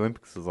good if the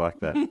Olympics was like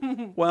that.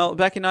 Well,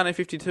 back in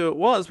 1952 it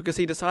was because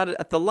he decided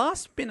at the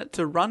last minute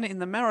to run in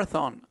the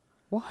marathon.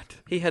 What?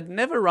 He had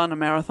never run a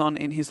marathon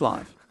in his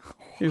life.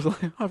 He was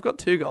like, I've got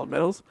 2 gold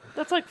medals.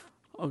 That's like,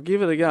 I'll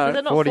give it a go. is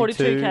that not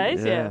 42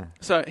 Ks? Yeah.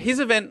 So his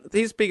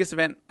biggest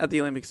event at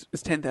the Olympics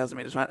is 10,000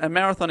 metres, right? A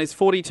marathon is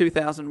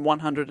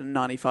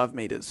 42,195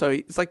 metres. So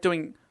it's like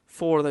doing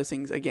 4 of those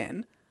things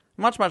again.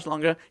 Much, much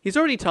longer. He's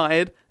already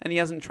tired and he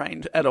hasn't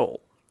trained at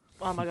all.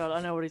 Oh my god, I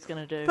know what he's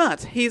going to do.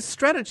 But his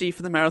strategy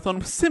for the marathon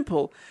was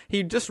simple.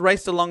 He just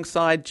raced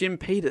alongside Jim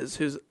Peters,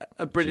 who's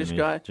a British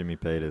guy. Jimmy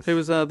Peters. Who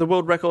was the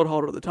world record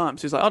holder at the time.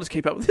 So he's like, I'll just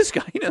keep up with this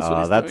guy. He knows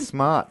what he's that's doing.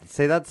 smart.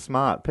 See, that's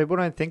smart. People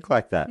don't think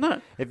like that.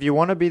 No. If you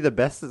want to be the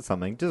best at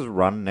something, just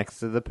run next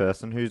to the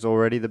person who's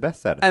already the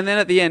best at it. And then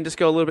at the end, just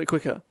go a little bit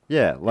quicker.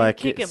 Yeah, like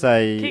kick him.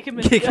 say... Kick him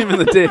in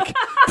the dick.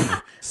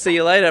 See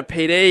you later,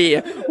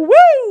 PD. Woo!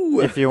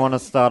 If you want to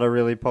start a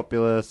really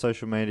popular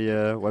social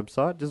media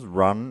website, just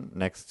run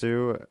next to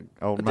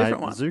old mate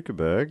different one.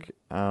 Zuckerberg.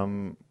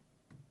 I'm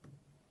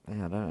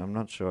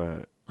not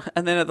sure.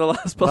 And then at the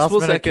last possible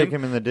Last minute, second, kick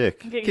him in the dick.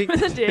 Kick him in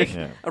the dick.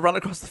 Yeah. a run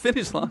across the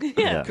finish line.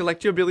 Yeah.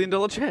 Collect your $1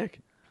 billion check.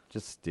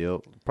 Just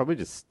steal. Probably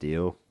just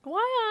steal.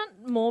 Why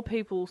aren't more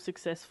people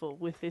successful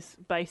with this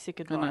basic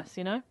advice,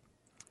 you know?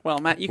 Well,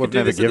 Matt, you We've could do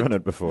never this. given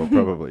it before,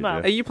 probably. Well,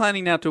 Jeff. Are you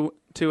planning now to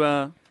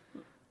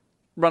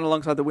run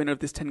alongside the winner of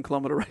this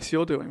 10-kilometre race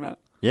you're doing, Matt?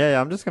 Yeah,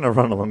 I'm just going to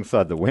run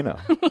alongside the winner.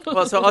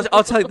 Well, so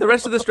I'll tell you, the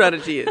rest of the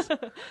strategy is,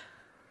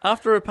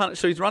 after a punish,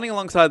 so he's running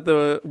alongside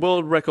the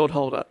world record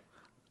holder.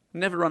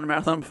 Never run a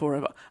marathon before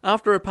ever.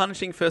 After a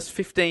punishing first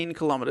 15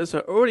 kilometres, so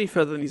already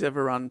further than he's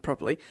ever run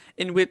properly,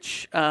 in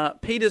which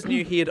Peters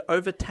knew he had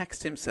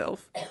overtaxed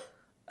himself,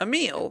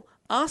 Emil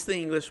asked the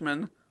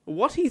Englishman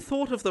what he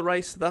thought of the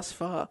race thus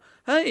far.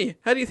 Hey,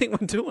 how do you think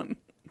we're doing?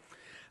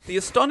 The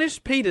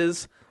astonished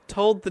Peters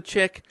told the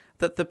Czech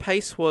that the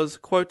pace was,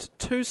 quote,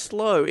 too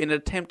slow in an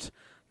attempt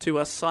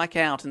to psych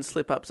out and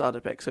slip up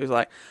Zatopek. So he's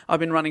like, I've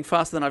been running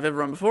faster than I've ever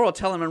run before. I'll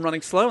tell him I'm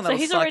running slow and that'll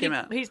psych him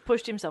out. He's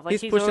pushed himself. Like,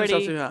 He's pushed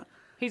himself too hard.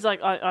 He's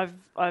like, I've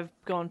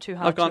gone too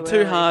hard. I've gone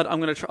too hard.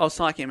 I'm going to I'll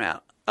psych him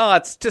out. Oh,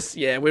 it's just,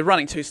 we're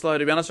running too slow,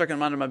 to be honest. I reckon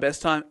I'm under my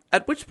best time.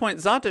 At which point,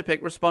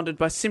 Zatopek responded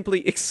by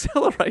simply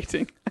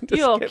accelerating. And just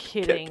You're kept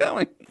kidding.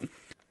 going.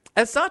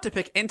 As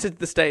Zatopek entered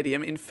the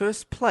stadium in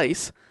first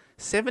place,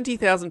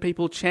 70,000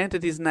 people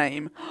chanted his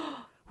name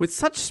with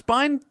such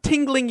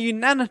spine-tingling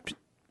unanimity.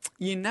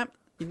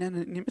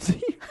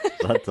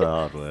 That's a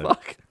hard word.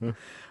 Fuck.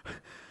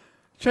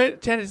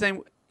 Chanted his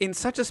name in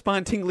such a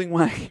spine-tingling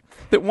way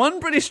that one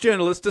British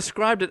journalist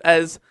described it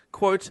as,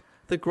 quote,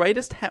 the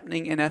greatest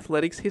happening in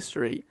athletics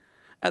history.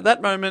 At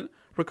that moment,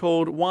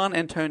 recalled Juan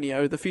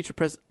Antonio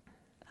Samaranch,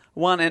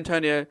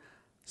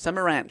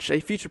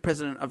 a future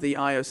president of the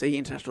IOC,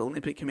 International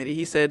Olympic Committee.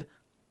 He said,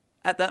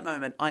 at that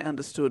moment, I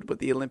understood what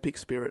the Olympic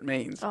spirit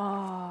means.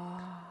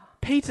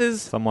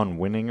 Peters... Someone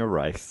winning a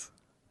race.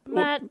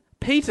 Matt,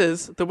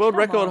 Peters, the world Come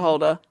record on.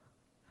 holder...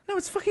 No,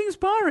 it's fucking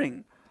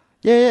inspiring.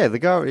 Yeah, the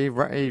guy, he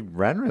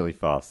ran really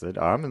fast.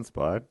 I'm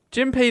inspired.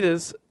 Jim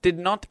Peters did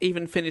not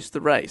even finish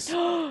the race.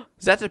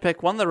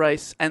 Zatopek won the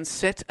race and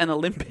set an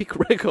Olympic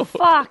record.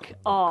 fuck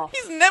off.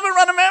 He's never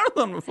run a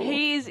marathon before.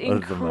 He is That's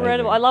incredible.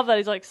 amazing. I love that.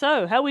 He's like,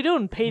 so, how we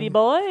doing, Petey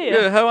boy?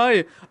 Yeah, how are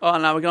you? Oh,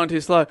 no, we're going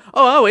too slow.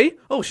 Oh, are we?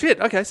 Oh, shit.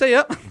 Okay, see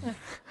ya. I'm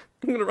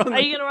going to run. Are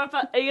you gonna run?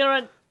 Are you gonna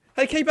run?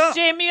 Hey, keep up.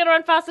 Jim, you gonna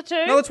run faster too?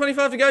 Another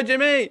 25 to go,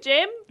 Jimmy.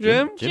 Jim?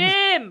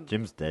 Jim?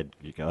 Jim's dead,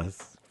 you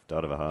guys.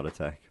 Died of a heart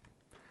attack.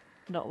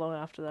 Not long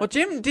after that. Well,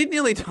 Jim did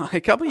nearly die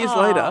a couple of years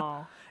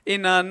later.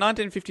 In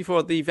 1954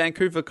 at the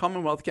Vancouver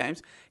Commonwealth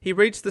Games, he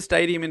reached the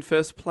stadium in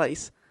first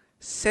place,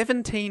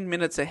 17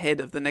 minutes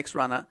ahead of the next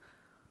runner,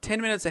 10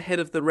 minutes ahead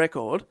of the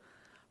record,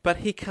 but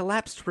he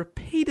collapsed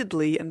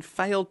repeatedly and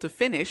failed to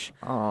finish.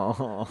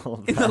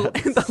 Oh,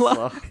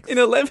 In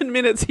 11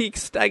 minutes, he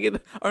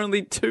staggered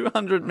only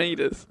 200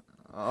 metres.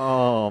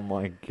 Oh,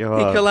 my He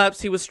God.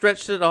 collapsed, he was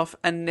stretched it off,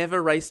 and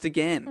never raced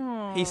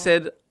again. He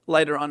said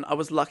later on, I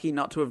was lucky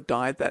not to have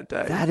died that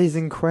day. That is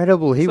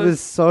incredible. He So- was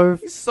so...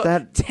 he's so-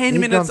 that 10 he'd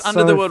minutes gone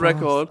under the so world fast.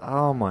 record.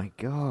 Oh, my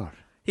God.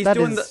 He's That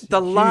doing is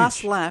the last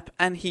huge. lap,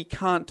 and he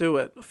can't do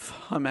it.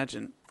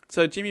 Imagine.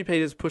 So Jimmy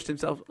Peters pushed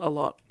himself a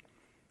lot.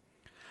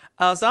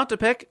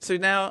 Zatopek, so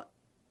now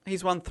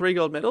he's won 3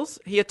 gold medals.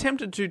 He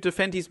attempted to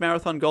defend his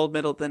marathon gold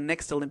medal at the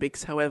next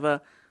Olympics.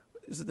 However,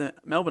 this is the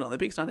Melbourne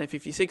Olympics,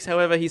 1956.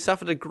 However, he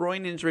suffered a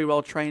groin injury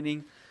while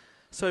training.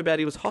 so bad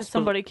he was 'Cause hospitalized.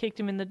 somebody kicked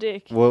him in the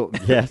dick. Well,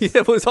 yes. Yeah,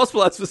 well, he was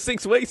hospitalized for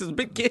 6 weeks. It was a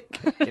big kick.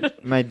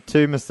 Made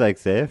two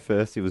mistakes there.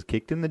 First, he was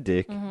kicked in the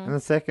dick, and then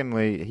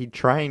secondly, he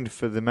trained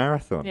for the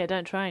marathon. Yeah,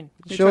 don't train.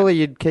 Surely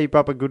you'd keep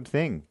up a good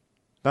thing.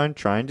 Don't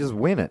train, just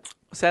win it.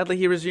 Sadly,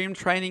 he resumed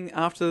training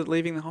after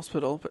leaving the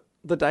hospital, but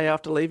the day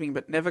after leaving,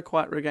 but never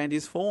quite regained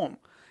his form.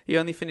 He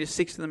only finished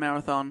 6th in the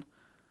marathon,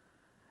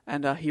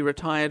 and he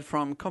retired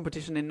from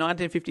competition in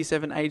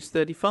 1957, aged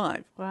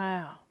 35.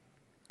 Wow.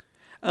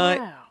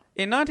 Wow.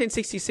 In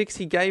 1966,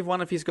 he gave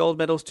one of his gold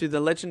medals to the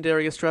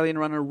legendary Australian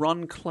runner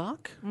Ron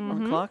Clark.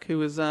 Ron Clark, who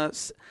was,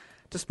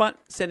 despite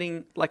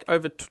setting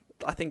over,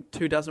 I think,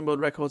 24 world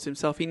records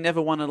himself, he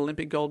never won an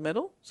Olympic gold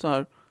medal.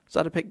 So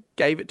Zatopek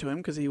gave it to him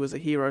because he was a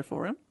hero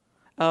for him.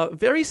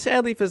 Very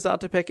sadly for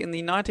Zatopek, in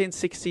the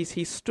 1960s,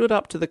 he stood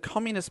up to the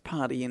Communist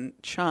Party in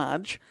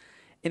charge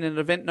in an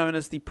event known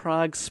as the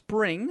Prague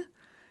Spring.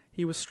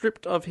 He was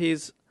stripped of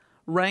his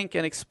rank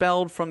and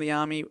expelled from the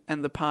army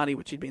and the party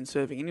which he'd been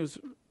serving in. He was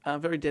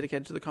very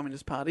dedicated to the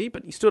Communist Party,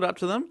 but he stood up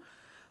to them.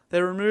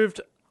 They removed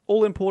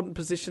all important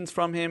positions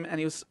from him, and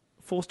he was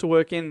forced to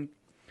work in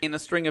a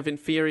string of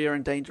inferior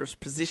and dangerous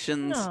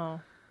positions,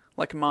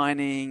 like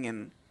mining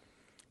and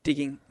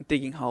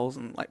digging holes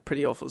and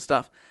pretty awful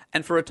stuff.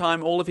 And for a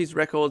time, all of his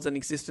records and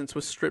existence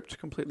were stripped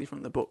completely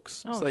from the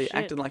books. So he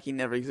acted like he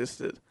never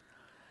existed.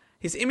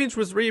 His image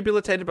was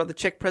rehabilitated by the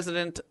Czech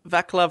president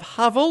Václav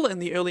Havel in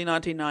the early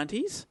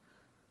 1990s.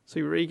 So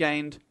he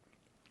regained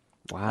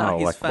Wow,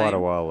 his quite a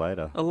fame. while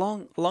later. A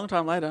long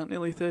time later,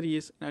 nearly 30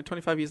 years,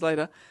 25 years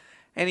later.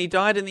 And he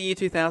died in the year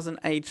 2000,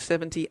 aged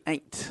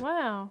 78.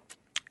 Wow.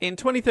 In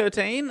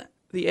 2013,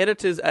 the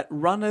editors at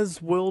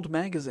Runner's World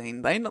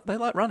magazine, they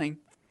like running,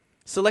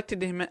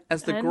 selected him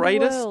as the And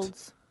greatest.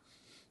 worlds.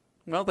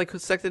 Well, they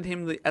selected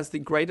him as the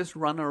greatest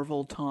runner of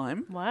all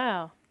time.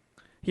 Wow.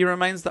 He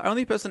remains the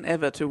only person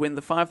ever to win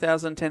the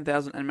 5,000,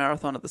 10,000 and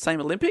marathon at the same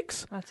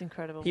Olympics. That's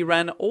incredible. He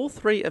ran all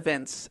 3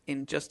 events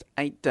in just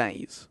 8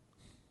 days.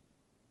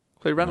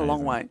 So he ran a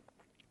long way.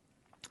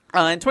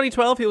 In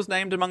 2012, he was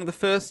named among the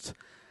first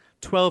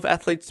 12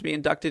 athletes to be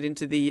inducted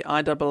into the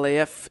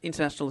IAAF,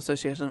 International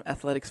Association of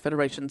Athletics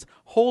Federation's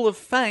Hall of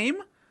Fame.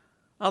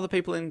 Other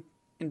people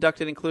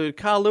inducted include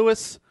Carl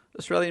Lewis,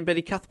 Australian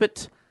Betty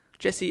Cuthbert,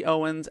 Jesse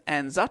Owens,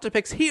 and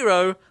Zatopek's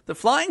hero, the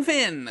Flying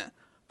Finn,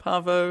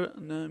 Paavo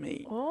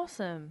Nurmi.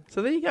 Awesome.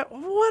 So there you go.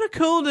 What a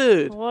cool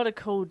dude. What a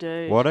cool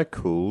dude. What a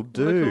cool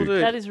dude.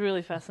 That is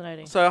really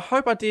fascinating. So I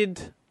hope I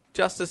did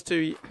justice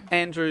to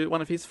Andrew,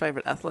 one of his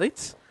favourite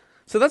athletes.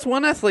 So that's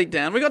one athlete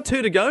down. We got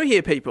 2 to go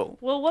here, people.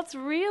 Well, what's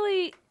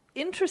really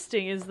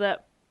interesting is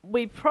that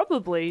we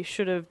probably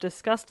should have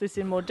discussed this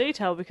in more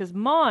detail because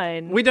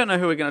mine... We don't know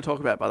who we're going to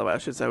talk about, by the way, I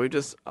should say. We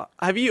just...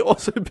 have you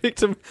also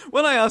picked him...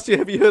 When I asked you,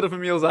 have you heard of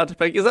Emil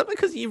Zatopek, is that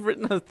because you've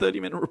written a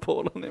 30-minute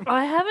report on him?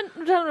 I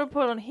haven't done a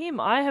report on him.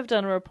 I have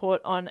done a report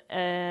on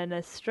an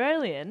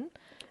Australian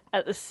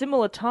at a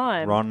similar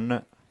time.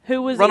 Ron.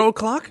 Who was... Ronald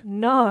Clark?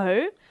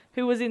 No,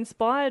 who was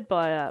inspired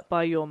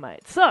by your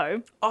mate.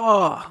 So,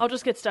 I'll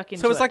just get stuck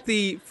into it. So it's like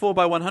the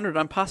 4x100.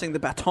 I'm passing the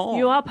baton.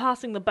 You are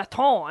passing the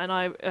baton, and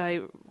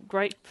I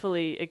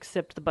gratefully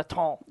accept the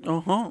baton.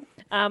 Uh-huh.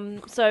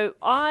 So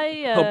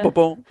I...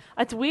 Ba-ba-ba.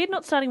 it's weird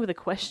not starting with a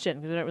question.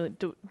 Because I don't really...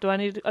 Do I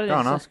need... I don't Go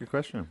on, know. ask a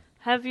question.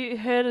 Have you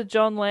heard of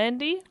John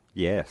Landy?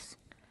 Yes.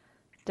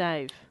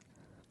 Dave.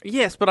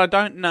 Yes, but I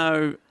don't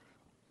know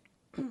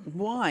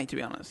why, to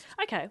be honest.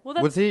 Okay, well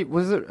that's... Was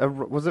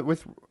it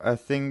with a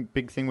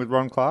big thing with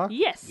Ron Clark?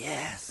 Yes.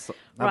 Yes.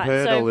 Right, I've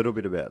heard so- a little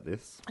bit about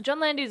this. John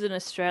Landy is an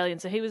Australian,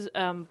 so he was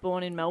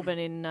born in Melbourne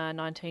in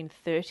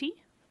 1930,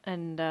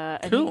 and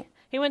Cool.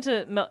 he went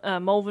to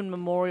Malvern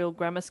Memorial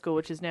Grammar School,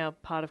 which is now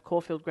part of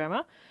Caulfield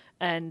Grammar,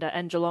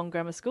 and Geelong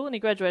Grammar School, and he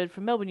graduated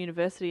from Melbourne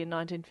University in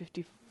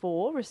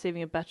 1954,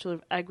 receiving a Bachelor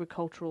of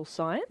Agricultural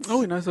Science.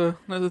 Oh, he knows a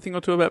thing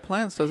or two about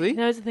plants, does He he?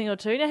 knows a thing or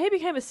two. Now, he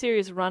became a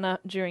serious runner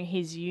during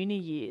his uni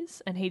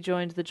years, and he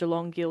joined the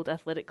Geelong Guild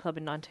Athletic Club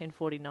in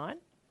 1949.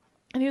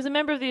 And he was a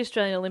member of the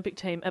Australian Olympic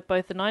team at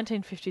both the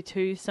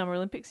 1952 Summer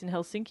Olympics in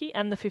Helsinki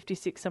and the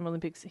 56 Summer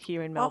Olympics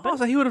here in Melbourne. Oh,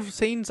 so he would have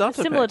seen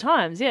Zatopek. Similar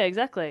times, yeah,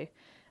 exactly.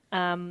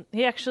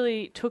 He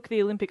actually took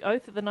the Olympic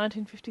oath at the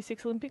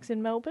 1956 Olympics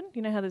in Melbourne.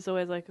 You know how there's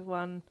always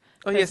one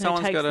Oh, person yeah, who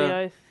someone's takes got the to,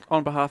 oath.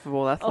 on behalf of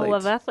all athletes. All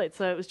of athletes.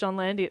 So it was John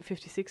Landy at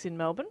 56 in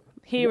Melbourne.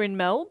 Here in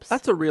Melbs.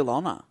 That's a real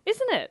honour.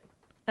 Isn't it?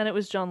 And it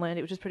was John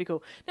Landy, which is pretty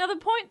cool. Now, the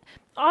point,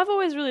 I've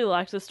always really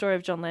liked the story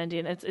of John Landy,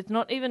 and it's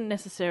not even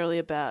necessarily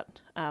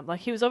about,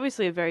 he was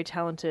obviously a very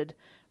talented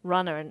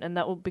runner, and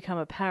that will become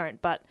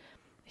apparent, but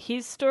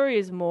his story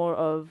is more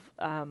of,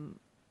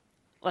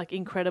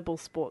 incredible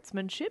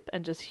sportsmanship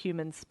and just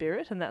human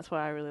spirit, and that's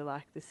why I really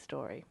like this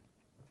story.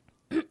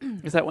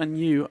 Is that when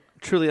you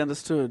truly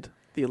understood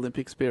the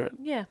Olympic spirit?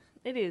 Yeah,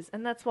 it is,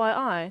 and that's why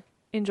I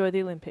enjoy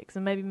the Olympics,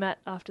 and maybe Matt,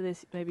 after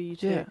this, maybe you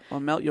too. Yeah, I'll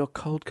melt your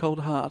cold,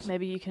 cold heart.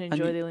 Maybe you can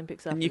enjoy the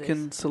Olympics after And you this.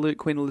 can salute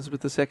Queen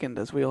Elizabeth II,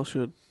 as we all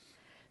should.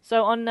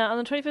 So on the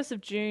 21st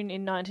of June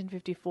in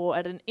 1954,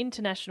 at an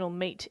international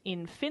meet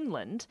in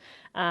Finland,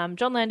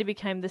 John Landy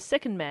became the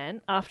second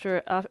man,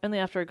 only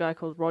after a guy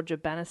called Roger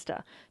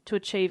Bannister, to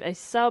achieve a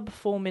sub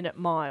 4-minute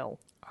mile.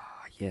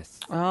 Yes.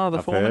 Oh, the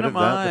I've 4-minute heard of that,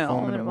 mile. the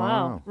 4-minute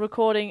mile.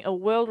 Recording a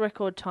world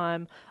record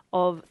time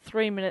of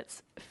 3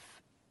 minutes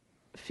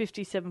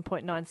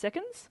 57.9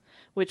 seconds,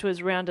 which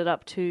was rounded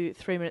up to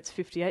 3 minutes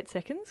 58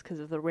 seconds because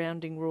of the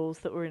rounding rules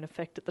that were in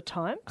effect at the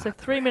time. So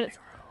 3 minutes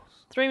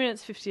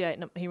 58,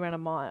 and he ran a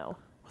mile.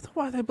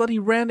 Why are they bloody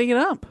rounding it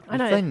up? I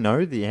know. If they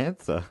know the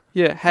answer.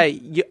 Yeah,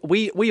 hey,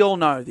 we all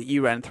know that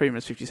you ran 3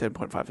 minutes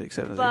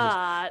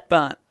 57.567.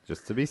 But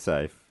Just to be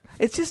safe.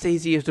 it's just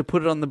easier to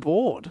put it on the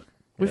board.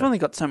 We've only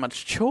got so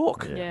much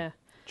chalk. Yeah.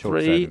 Chalk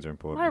 3. savings are My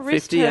important.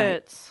 wrist 58.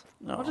 hurts.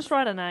 Oh. I'll just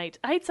write an 8.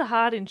 8's are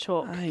hard in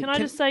chalk. Hey, Can I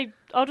just say,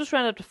 I'll just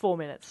round up to 4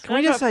 minutes. Can we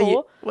I just write say,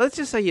 4? let's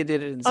just say you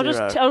did it in I'll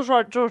 0.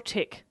 just draw a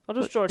tick. I'll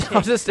just draw a tick.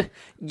 I'll just,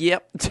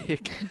 yep,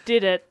 tick.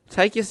 Did it.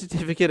 Take your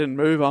certificate and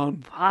move on.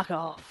 Fuck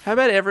off. How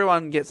about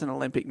everyone gets an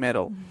Olympic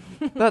medal?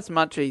 That's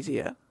much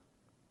easier.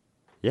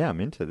 Yeah,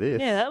 I'm into this.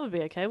 Yeah, that would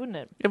be okay, wouldn't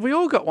it? If we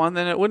all got one,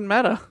 then it wouldn't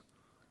matter.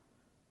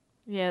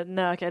 Yeah,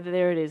 no, okay,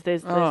 there it is.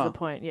 There's Oh, the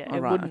point. Yeah, all it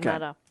right, wouldn't okay.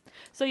 matter.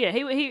 So yeah,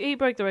 he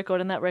broke the record,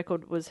 and that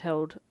record was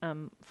held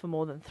for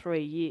more than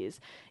 3 years.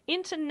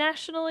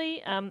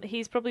 Internationally,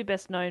 he's probably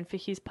best known for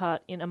his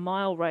part in a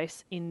mile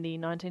race in the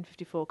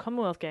 1954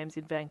 Commonwealth Games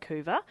in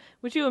Vancouver,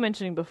 which you were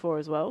mentioning before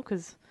as well,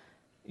 because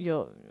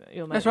your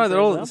mate That's was right. They're there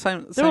all as the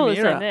well. same. They're all the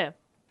era. same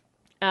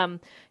there.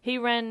 He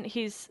ran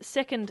his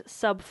second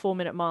sub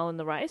 4-minute mile in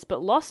the race,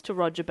 but lost to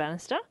Roger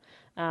Bannister,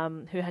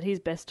 who had his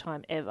best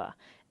time ever.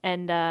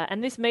 And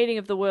this meeting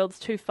of the world's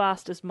two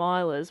fastest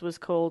milers was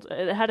called.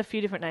 It had a few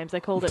different names.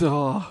 They called it.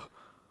 Oh,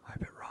 I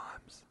hope it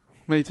rhymes.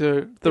 me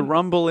too. The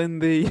rumble in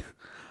the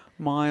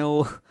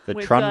mile. The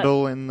We've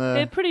trundle got- in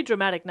They're the... pretty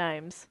dramatic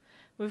names.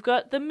 We've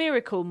got the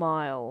Miracle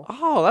Mile,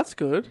 Oh, that's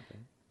good.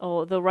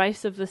 or the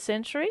Race of the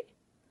Century,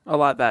 I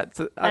like that.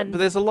 So, And- but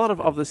there's a lot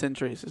of the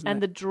centuries, isn't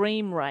and there? the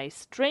Dream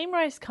Race. Dream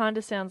Race kind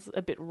of sounds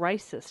a bit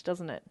racist,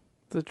 doesn't it?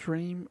 The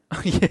dream.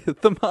 Yeah,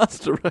 the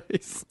master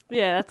race.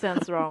 Yeah, that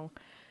sounds wrong.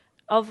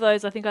 Of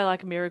those, I think I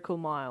like Miracle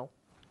Mile.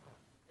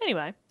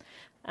 Anyway,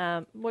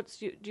 do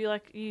you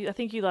like? I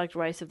think you liked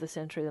Race of the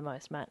Century the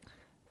most, Matt.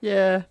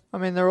 Yeah, I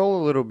mean, they're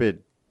all a little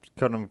bit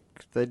kind of...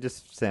 They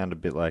just sound a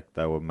bit like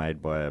they were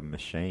made by a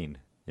machine,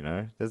 you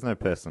know? There's no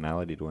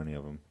personality to any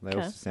of them. They Okay.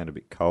 also sound a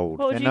bit cold.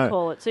 What would And you no,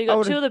 call it? So you I got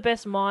would- two of the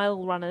best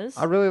mile runners.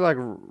 I really like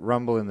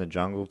Rumble in the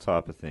Jungle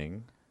type of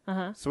thing.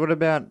 Uh-huh. So what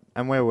about...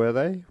 And where were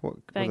they? What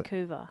was it?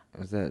 Vancouver.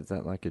 Is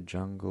that like a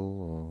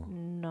jungle or...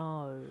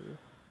 No.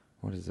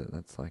 What is it?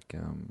 That's like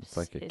it's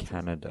like a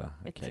Canada.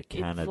 Okay,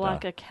 Canada. It's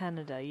like a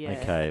Canada, yeah.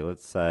 Okay,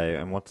 let's say.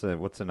 And what's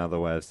another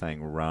way of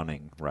saying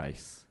running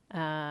race?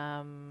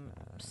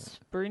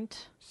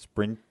 Sprint.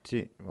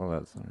 Sprinting. Well,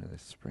 that's not really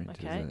sprint,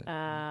 Okay. is it?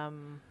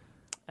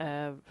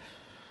 Uh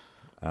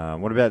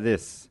What about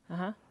this?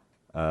 huh.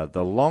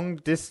 The long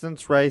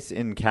distance race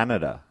in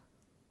Canada.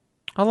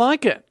 I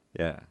like it.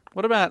 Yeah.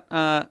 What about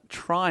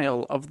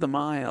Trial of the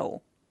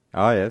Mile?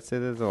 Oh yeah. See,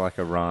 there's like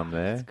a rhyme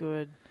there. That's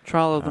good.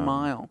 Trial of the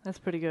Mile. That's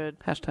pretty good.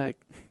 Hashtag.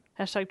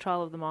 Hashtag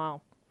trial of the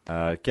mile.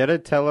 Get a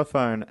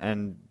telephone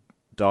and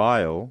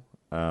dial.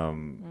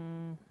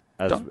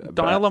 As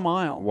Dial a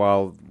mile.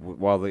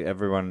 while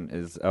everyone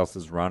else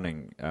is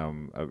running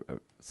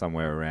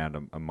somewhere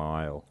around a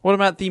mile. What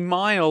about the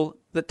mile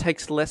that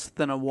takes less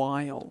than a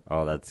while?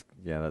 Oh, that's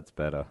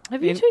better.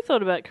 Have you two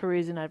thought about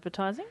careers in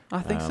advertising?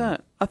 I think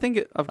so. I think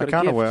I've I got a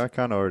kind gift. of I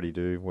kind of already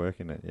do work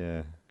in it.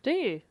 Yeah, Do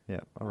you? yeah.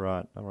 I'll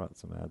write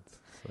some ads.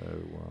 So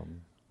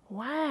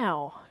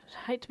Wow.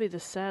 I'd hate to be the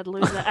sad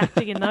loser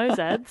acting in those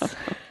ads.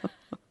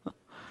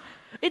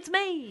 It's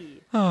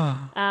me.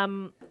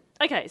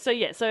 Okay, so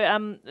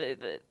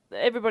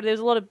everybody, there's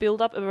a lot of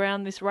build-up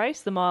around this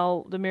race, the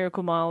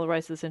Miracle Mile, the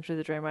Race of the Century,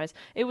 the Dream Race.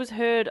 It was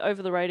heard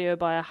over the radio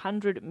by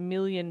 100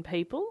 million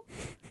people.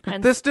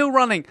 And They're still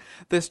running.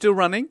 They're still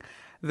running.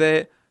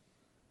 They're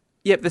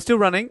still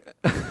running.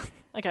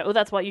 okay, well,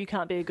 that's why you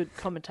can't be a good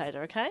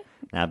commentator, okay?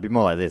 now it'd be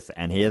more like this.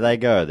 And here they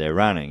go. They're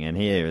running. And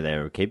here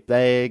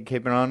they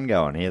keeping on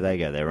going. Here they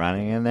go. They're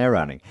running and they're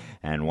running.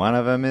 And one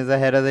of them is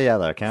ahead of the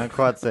other. I can't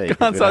quite see. 'Cause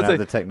Can't we don't quite have see.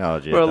 the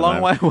technology. We're at a the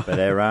long moment, way away. But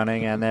they're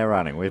running and they're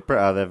running.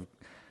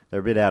 They're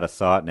a bit out of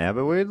sight now,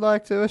 but we'd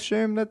like to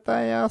assume that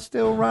they are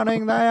still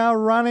running. They are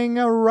running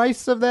a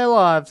race of their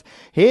lives.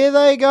 Here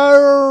they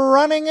go,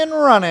 running and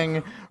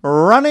running,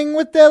 running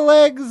with their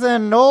legs,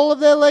 and all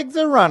of their legs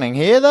are running.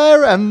 Here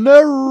they're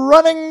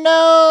running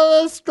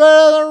now, straight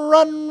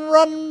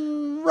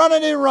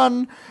runnity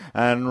run,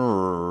 and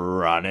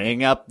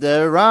running up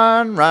the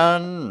run,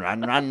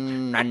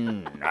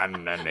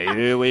 and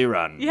here we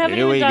run. You haven't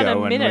here even we done go,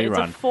 a and minute. we It's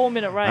run. a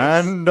 4-minute race.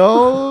 And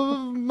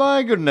oh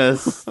my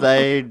goodness,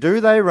 they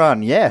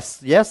run. Yes,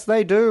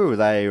 they do.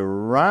 They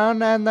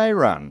run and they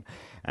run.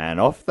 And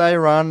off they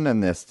run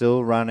and they're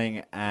still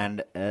running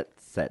and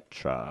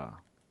etc.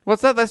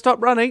 What's that? They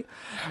stopped running.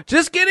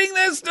 Just kidding.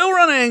 They're still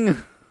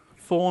running.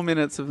 4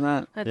 minutes of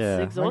that. That's Yeah,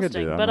 I could do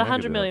exhausting. that. But I could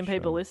 100 do million that,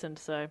 people sure. listened,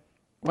 so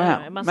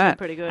Wow, It must Matt. be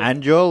pretty good.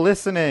 And you're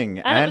listening.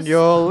 it And was-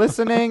 you're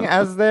listening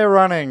as they're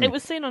running. It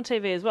was seen on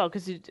TV as well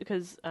because it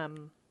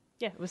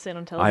was seen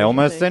on television. I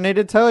almost too. don't need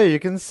to tell you. You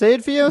can see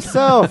it for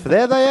yourself.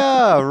 There they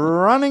are,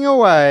 running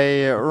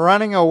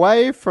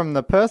away from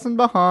the person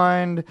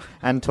behind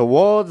and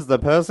towards the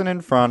person in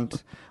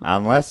front.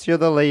 Unless you're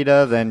the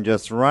leader, then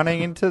just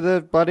running into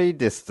the bloody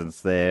distance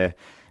there,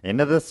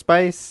 into the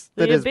space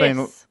The that has been.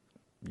 abyss.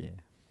 Yeah.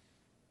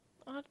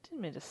 I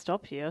didn't mean to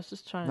stop you. I was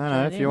just trying to. No,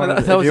 join if in. you Well,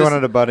 wanted, that was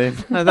just- to butt in.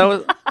 No,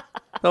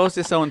 that was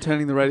just someone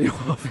turning the radio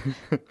off.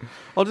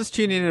 I'll just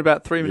tune in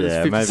about 3 minutes,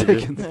 Yeah, 50 maybe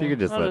seconds. if you could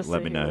just I'll just let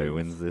see me who know who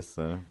wins. wins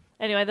this.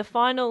 Anyway, the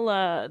final,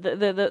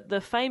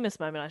 the famous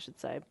moment, I should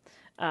say,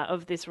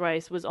 of this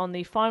race was on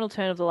the final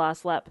turn of the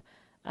last lap.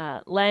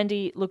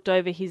 Landy looked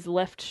over his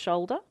left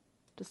shoulder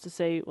just to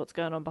see what's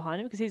going on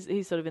behind him because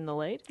he's sort of in the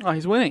lead. Oh,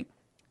 he's winning.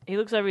 He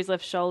looks over his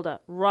left shoulder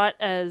right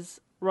as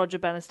Roger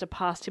Bannister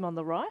passed him on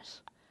the right.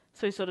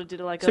 So he sort of did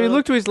it like. So he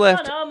looked to his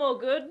left. Oh, no, I'm all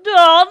good.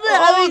 Oh,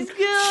 no, he's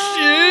good.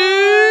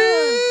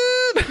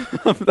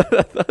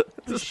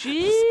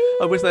 Shit.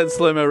 I wish they had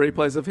slow-mo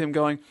replays of him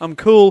going, I'm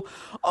cool.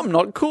 I'm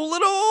not cool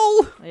at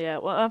all. Yeah,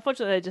 well,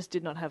 unfortunately, they just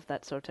did not have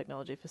that sort of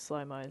technology for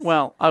slow-mos.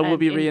 Well, I will and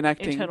be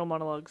reenacting. internal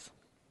monologues.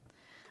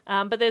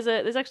 But there's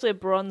actually a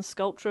bronze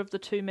sculpture of the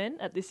two men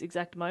at this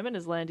exact moment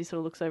as Landy sort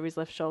of looks over his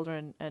left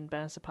shoulder and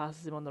Bannister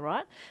passes him on the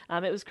right.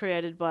 It was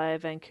created by a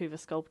Vancouver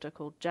sculptor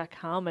called Jack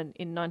Harmon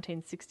in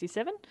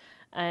 1967,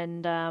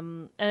 and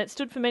it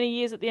stood for many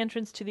years at the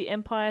entrance to the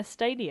Empire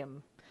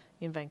Stadium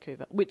in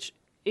Vancouver, which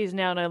is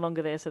now no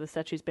longer there, so the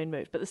statue's been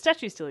moved. But the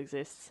statue still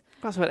exists.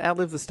 That's what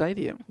outlived the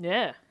stadium.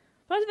 Yeah.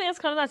 But I think that's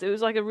kind of nice. It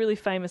was like a really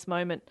famous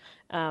moment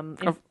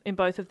in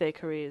both of their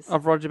careers.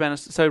 Of Roger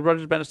Bannister. So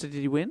Roger Bannister, did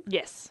he win?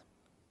 Yes.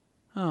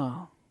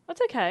 Oh. That's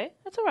okay.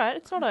 That's all right.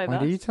 It's not over.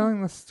 Wait, are you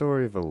telling the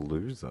story of a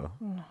loser?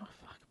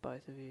 Fuck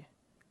both of you.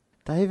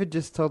 David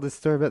just told this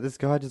story about this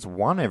guy just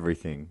won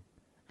everything,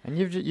 and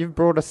you've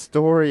brought a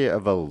story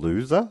of a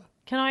loser.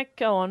 Can I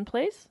go on,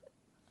 please?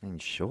 I mean,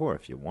 sure,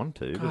 if you want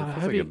to, but God, I it feels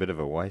hope like he- a bit of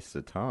a waste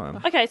of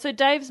time. Okay, so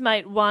Dave's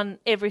mate won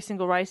every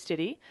single race, did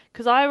he?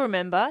 Because I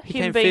remember He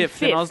him came being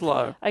fifth in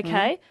Oslo.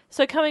 Okay,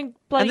 so coming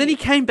bloody... And then he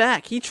came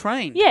back. He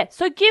trained. Yeah,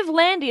 so give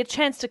Landy a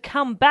chance to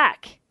come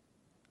back.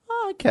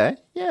 Oh, okay,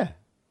 yeah.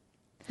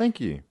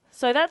 Thank you.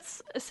 So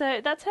that's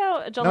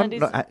how John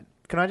Landy's...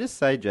 Can I just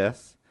say,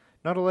 Jess,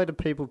 not a lot of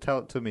people tell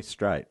it to me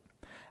straight.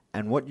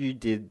 And what you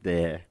did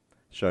there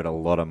showed a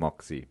lot of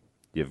moxie.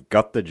 You've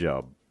got the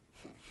job.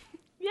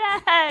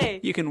 Yay!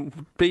 You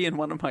can be in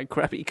one of my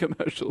crappy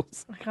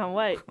commercials. I can't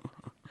wait.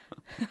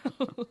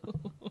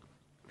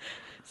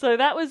 So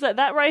that was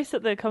that race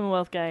at the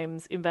Commonwealth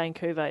Games in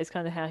Vancouver is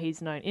kind of how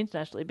he's known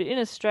internationally. But in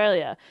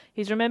Australia,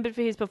 he's remembered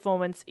for his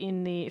performance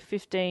in the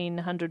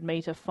 1500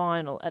 metre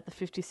final at the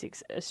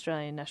 56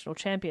 Australian National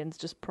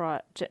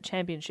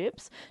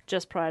Championships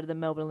just prior to the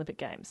Melbourne Olympic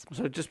Games.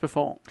 So just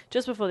before.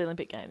 Just before the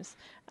Olympic Games.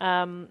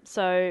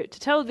 So to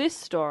tell this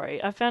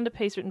story, I found a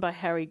piece written by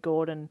Harry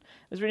Gordon.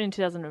 It was written in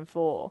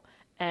 2004,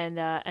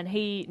 and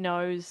he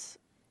knows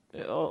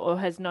or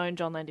has known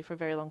John Landy for a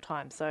very long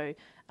time. So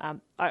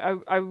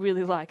I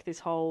really like this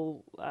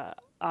whole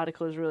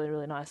article. Is really,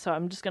 really nice. So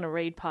I'm just going to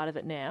read part of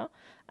it now,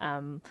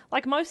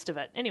 like most of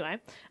it anyway.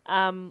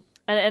 And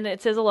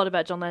it says a lot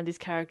about John Landy's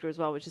character as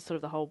well, which is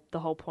sort of the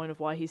whole point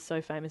of why he's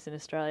so famous in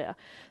Australia.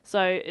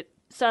 So it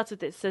starts with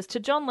this. It says, to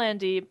John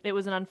Landy, it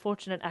was an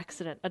unfortunate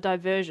accident, a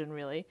diversion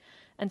really,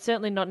 and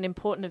certainly not an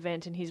important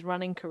event in his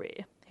running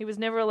career. He was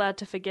never allowed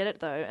to forget it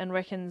though, and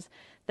reckons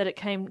that it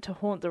came to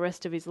haunt the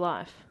rest of his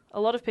life. A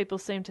lot of people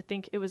seem to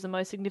think it was the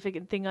most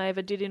significant thing I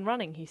ever did in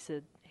running, he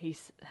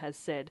has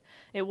said.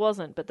 It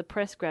wasn't, but the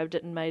press grabbed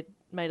it and made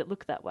it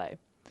look that way.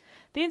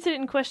 The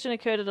incident in question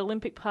occurred at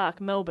Olympic Park,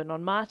 Melbourne,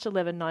 on March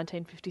 11,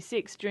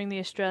 1956, during the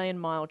Australian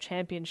Mile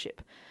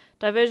Championship.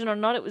 Diversion or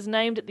not, it was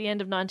named at the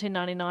end of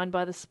 1999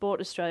 by the Sport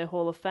Australia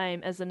Hall of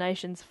Fame as the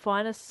nation's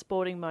finest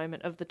sporting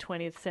moment of the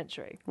 20th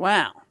century.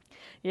 Wow.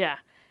 Yeah.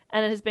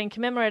 And it has been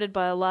commemorated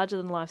by a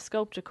larger-than-life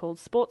sculpture called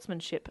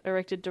Sportsmanship,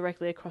 erected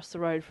directly across the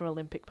road from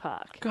Olympic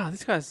Park. God,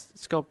 this guy's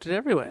sculpted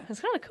everywhere. It's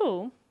kind of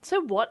cool.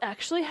 So what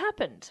actually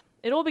happened?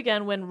 It all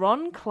began when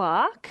Ron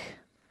Clark,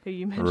 who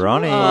you mentioned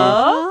Ronnie.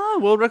 before,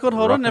 World record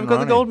holder, Rockin' never got the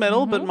Ronnie. gold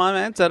medal, but my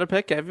man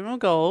Zadopek gave him a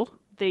gold.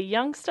 the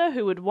youngster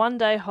who would one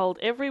day hold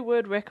every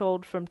world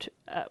record from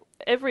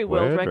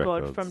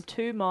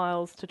 2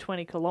 miles to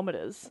 20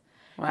 kilometres,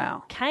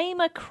 Wow. came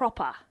a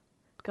cropper.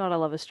 God, I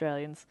love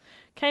Australians.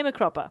 Came a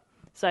cropper.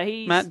 So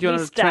he Matt, do you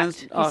want to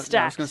stacked. I was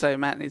stacked. going to say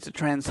Matt needs to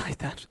translate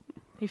that.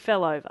 He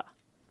fell over.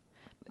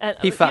 And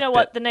He you fucked know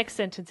what? it. The next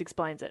sentence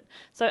explains it.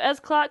 So as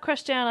Clark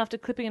crashed down after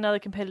clipping another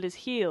competitor's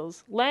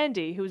heels,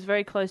 Landy, who was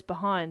very close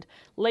behind,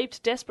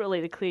 leaped desperately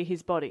to clear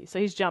his body. So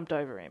he's jumped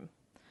over him.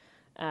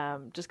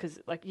 Just because,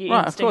 like, your Right,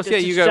 of instinct course, is yeah,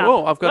 to you go, jump.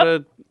 oh, I've got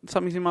Whoop.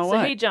 something's in my So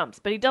way. he jumps,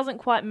 but he doesn't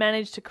quite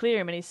manage to clear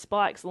him, and his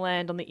spikes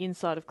land on the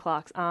inside of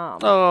Clark's arm.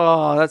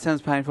 Oh, that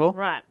sounds painful.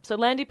 Right. So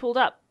Landy pulled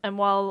up, and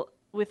while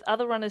with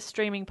other runners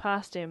streaming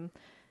past him,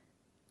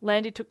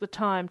 Landy took the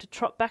time to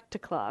trot back to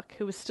Clark,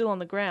 who was still on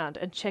the ground,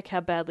 and check how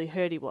badly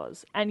hurt he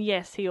was. And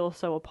yes, he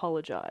also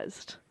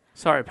apologised.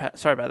 Sorry about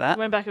that. I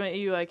went back and went, are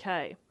you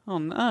okay? Oh,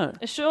 no.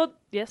 Assured,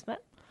 yes,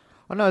 Matt?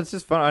 Oh, no, it's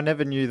just fun. I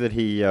never knew that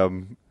he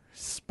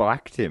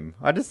spiked him.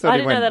 I just thought I he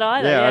didn't went... know that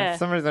either, yeah. For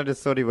some reason, I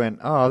just thought he went,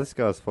 oh, this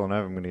guy's fallen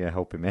over. I'm going to go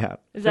help him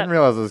out. Didn't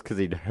realise it was because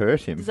he'd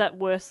hurt him. Is that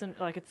worse than,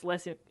 like, it's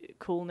less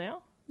cool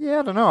now? Yeah,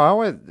 I don't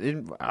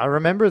know. I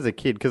remember as a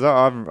kid, because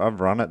I've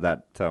run at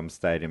that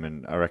stadium,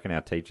 and I reckon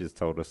our teachers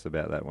told us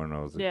about that when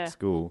I was at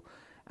school.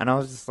 And I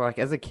was just like,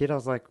 as a kid, I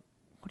was like,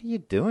 what are you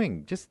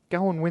doing? Just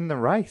go and win the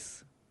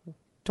race.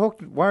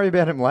 Worry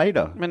about him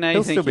later. But now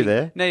He'll still be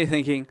there. Now you're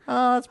thinking,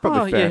 Oh, that's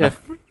probably fair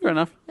enough. fair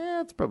enough.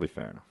 Yeah, it's probably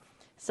fair enough.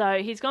 So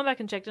he's gone back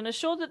and checked, and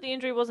assured that the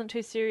injury wasn't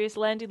too serious,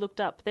 Landy looked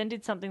up, then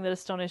did something that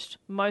astonished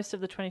most of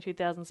the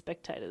 22,000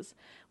 spectators.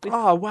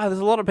 Oh, wow,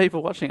 there's a lot of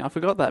people watching. I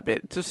forgot that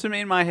bit. Just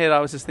in my head, I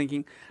was just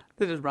thinking,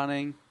 they're just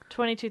running.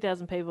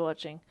 22,000 people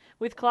watching.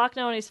 With Clark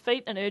now on his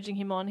feet and urging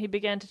him on, he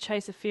began to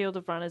chase a field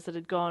of runners that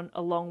had gone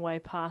a long way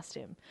past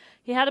him.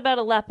 He had about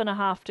a lap and a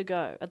half to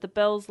go. At the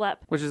Bell's lap,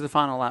 Which is the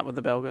final lap where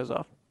the bell goes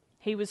off.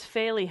 he was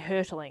fairly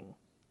hurtling.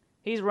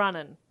 He's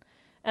running.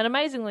 And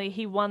amazingly,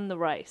 he won the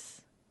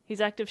race.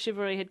 His act of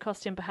chivalry had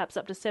cost him perhaps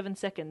up to 7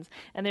 seconds,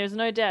 and there is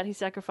no doubt he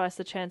sacrificed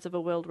the chance of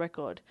a world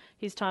record.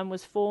 His time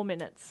was 4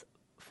 minutes,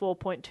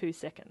 4.2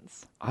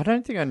 seconds. I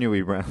don't think I knew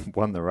he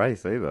won the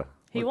race either.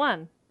 He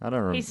won. I don't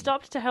remember. He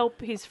stopped to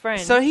help his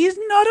friend. So he's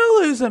not a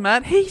loser,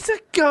 Matt. He's a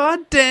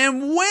goddamn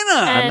winner.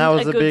 And that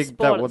was a a good big.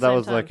 sport at the That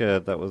was same like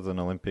time. that was an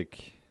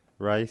Olympic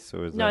race, or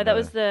was No, that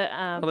was the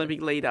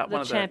Olympic lead up. the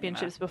one of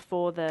championships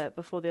before the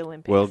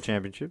Olympics. World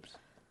Championships,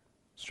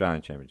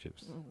 Australian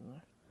Championships.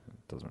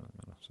 Doesn't really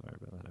matter. Sorry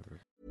about that,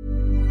 everyone.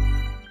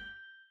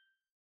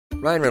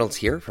 Ryan Reynolds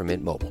here from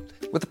Mint Mobile.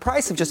 With the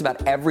price of just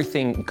about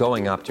everything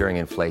going up during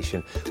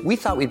inflation, we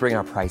thought we'd bring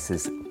our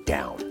prices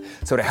down.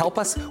 So to help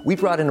us, we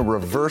brought in a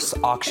reverse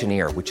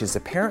auctioneer, which is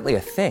apparently a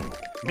thing.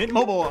 Mint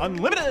Mobile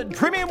Unlimited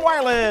Premium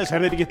Wireless. How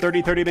to get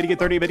 30, 30, bit to get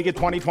 30, bit to get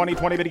 20, 20,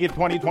 20, bit to get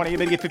 20, 20,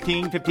 bit to get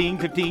 15, 15,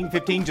 15,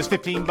 15, just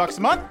 $15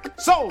 a month?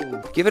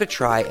 Sold! Give it a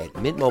try at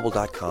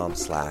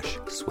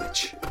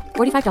mintmobile.com/switch.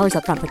 $45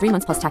 up front for 3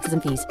 months plus taxes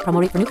and fees.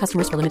 Promo rate for new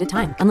customers for limited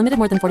time. Unlimited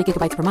more than 40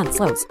 gigabytes per month.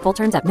 Slows full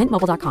terms at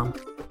mintmobile.com.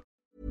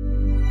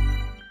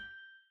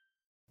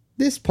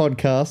 This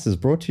podcast is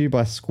brought to you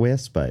by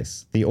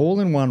Squarespace, the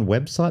all-in-one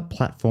website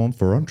platform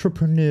for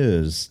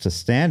entrepreneurs to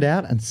stand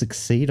out and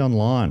succeed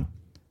online.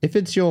 If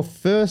it's your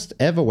first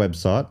ever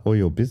website or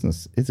your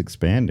business is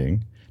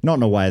expanding, not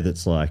in a way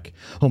that's like,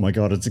 oh my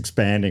God, it's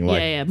expanding,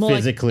 like more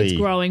physically. like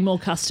it's growing, more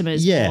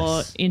customers, Yes.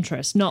 more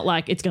interest. Not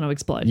like it's going to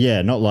explode.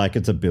 Yeah, not like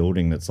it's a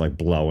building that's like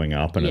blowing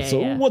up and it's,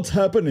 Yeah. oh, what's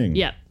happening?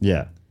 Yeah.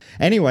 Yeah.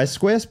 Anyway,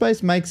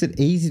 Squarespace makes it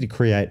easy to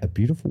create a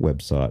beautiful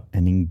website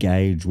and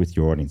engage with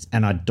your audience.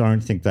 And I don't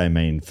think they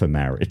mean for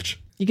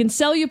marriage. You can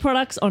sell your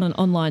products on an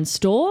online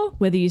store,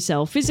 whether you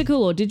sell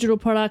physical or digital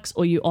products,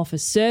 or you offer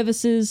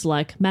services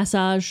like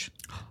massage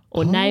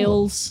or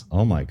nails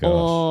Oh my gosh.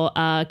 or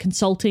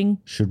consulting.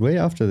 Should we,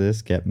 after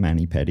this, get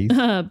mani-pedis?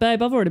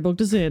 Babe, I've already booked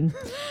us in.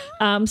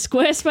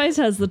 Squarespace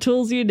has the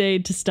tools you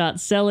need to start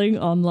selling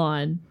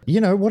online.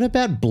 You know, what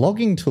about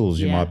blogging tools,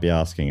 you Yeah. might be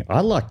asking?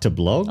 I like to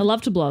blog. I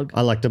love to blog.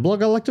 I like to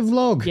blog. I like to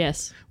vlog.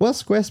 Yes. Well,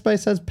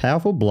 Squarespace has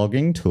powerful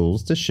blogging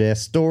tools to share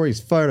stories,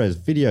 photos,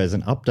 videos,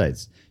 and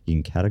updates.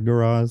 You can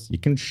categorize, you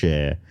can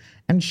share,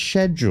 and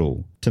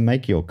schedule to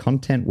make your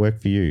content work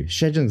for you.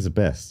 Scheduling's the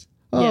best.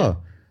 Oh, Yeah.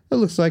 it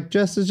looks like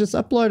Jess has just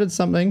uploaded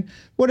something.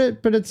 But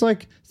it's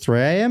like 3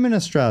 a.m. in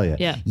Australia.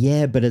 Yeah.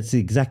 Yeah, but it's the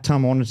exact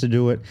time I wanted to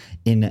do it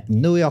in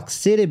New York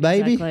City,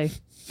 baby. Exactly.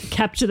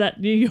 Capture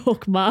that New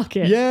York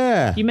market.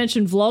 Yeah. You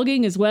mentioned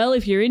vlogging as well.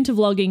 If you're into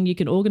vlogging, you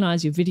can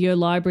organize your video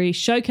library,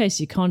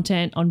 showcase your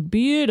content on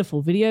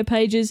beautiful video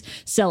pages,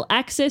 sell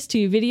access to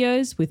your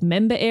videos with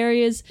member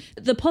areas.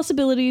 The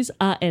possibilities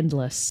are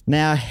endless.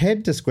 Now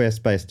head to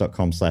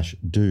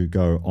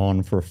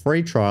squarespace.com/do-go-on for a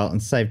free trial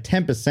and save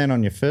 10%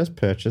 on your first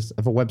purchase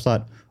of a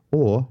website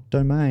or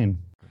domain.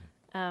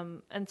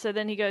 And so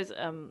then he goes,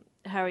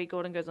 Harry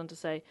Gordon goes on to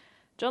say,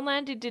 John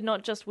Landy did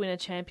not just win a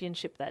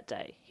championship that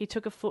day. He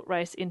took a foot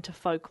race into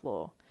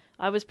folklore.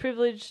 I was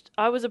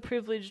a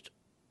privileged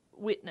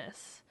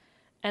witness.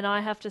 And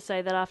I have to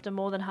say that after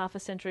more than half a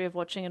century of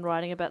watching and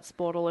writing about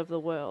sport all over the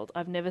world,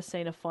 I've never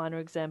seen a finer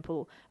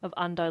example of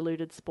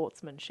undiluted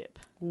sportsmanship.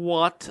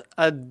 What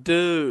a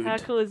dude. How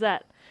cool is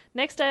that?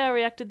 Next day I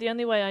reacted the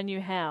only way I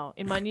knew how.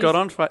 In my news- Got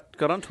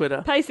on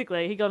Twitter.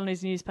 Basically, he got on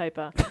his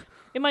newspaper.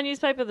 In my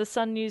newspaper, the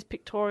Sun News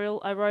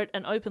Pictorial, I wrote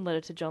an open letter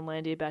to John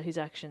Landy about his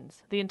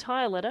actions. The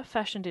entire letter,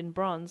 fashioned in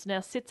bronze, now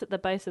sits at the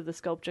base of the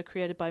sculpture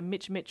created by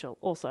Mitch Mitchell.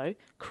 Also,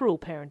 cruel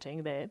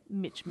parenting there,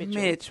 Mitch Mitchell.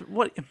 Mitch,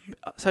 what?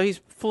 So his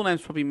full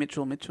name's probably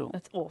Mitchell Mitchell.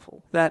 That's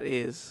awful. That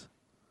is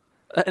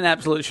an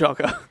absolute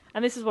shocker.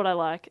 And this is what I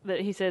like, that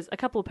he says, a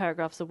couple of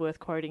paragraphs are worth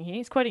quoting here.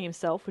 He's quoting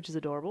himself, which is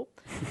adorable.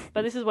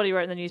 But this is what he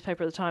wrote in the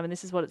newspaper at the time, and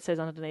this is what it says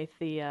underneath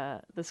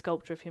the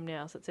sculpture of him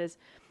now. So it says,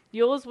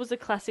 Yours was a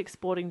classic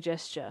sporting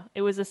gesture.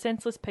 It was a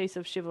senseless piece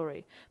of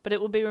chivalry, but it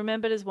will be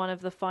remembered as one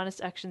of the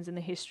finest actions in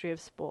the history of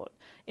sport.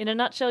 In a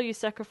nutshell, you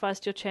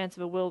sacrificed your chance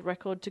of a world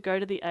record to go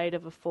to the aid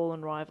of a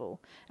fallen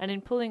rival. And in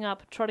pulling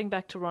up, trotting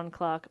back to Ron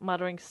Clark,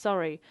 muttering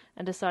sorry,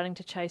 and deciding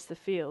to chase the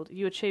field,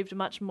 you achieved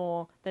much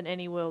more than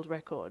any world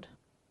record.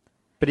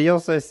 But he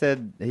also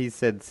said,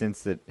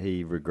 since that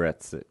he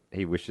regrets it.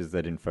 He wishes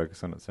they didn't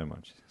focus on it so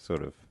much,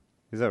 sort of.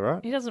 Is that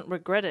right? He doesn't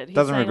regret it. He's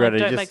Doesn't saying, regret like,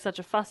 it, don't just- make such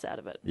a fuss out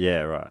of it.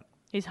 Yeah, right.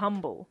 He's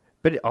humble.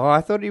 But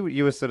I thought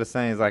you were sort of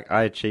saying, like,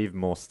 I achieved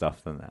more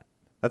stuff than that.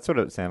 That's what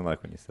it sounded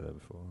like when you said that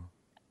before.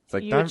 It's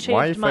like, You why are you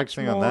achieved much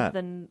focusing on more that?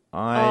 than-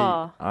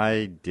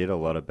 I did a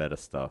lot of better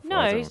stuff. No,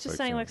 Why is he's everyone just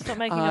saying, focusing like, on stop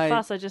making I- a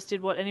fuss. I just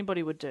did what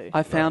anybody would do.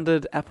 I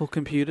founded Apple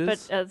Computers.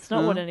 But it's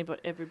not what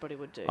everybody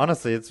would do.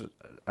 Honestly,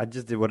 I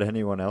just did what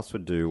anyone else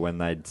would do when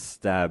they'd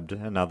stabbed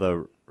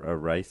another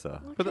racer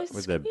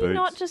with their Can you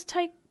not boots. just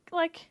take,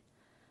 like...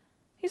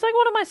 He's like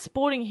one of my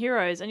sporting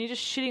heroes, and you're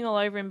just shitting all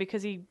over him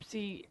because he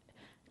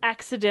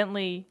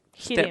accidentally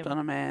hit Stepped him. on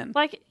a man.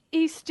 Like,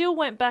 he still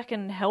went back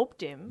and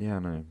helped him. Yeah,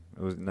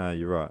 no,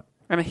 you're right.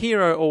 And a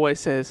hero always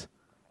says,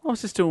 I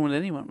was just doing what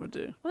anyone would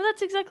do. Well,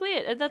 that's exactly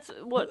it. And that's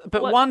what...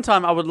 But what, one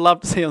time I would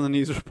love to see on the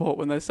news report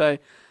when they say,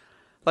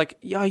 like,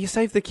 yo, you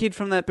saved the kid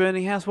from that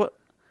burning house. What?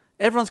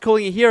 Everyone's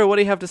calling you a hero. What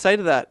do you have to say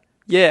to that?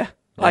 Yeah,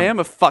 I am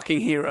a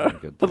fucking hero.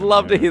 good I'd damn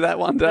love to hero. hear that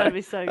one day. That'd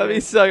be so That'd be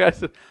good. so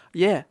good.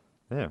 Yeah.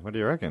 Yeah, what do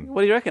you reckon?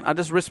 What do you reckon? I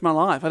just risked my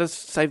life. I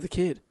just saved the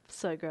kid.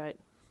 So great.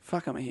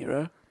 Fuck, I'm a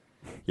hero.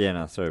 Yeah,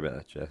 no, sorry about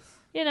that, Jess.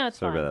 Yeah, no, it's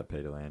Sorry fine. about that,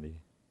 Peter Landy.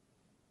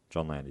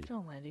 John Landy.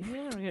 John Landy. You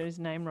don't get his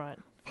name right.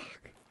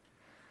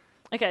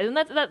 Okay, and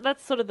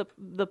that's sort of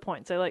the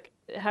point. So, like,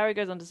 Harry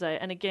goes on to say,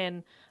 and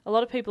again, a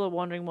lot of people are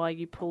wondering why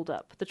you pulled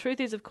up. The truth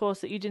is, of course,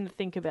 that you didn't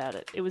think about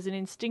it. It was an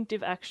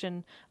instinctive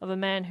action of a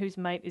man whose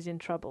mate is in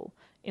trouble.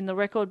 In the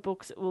record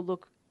books, it will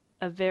look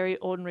a very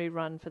ordinary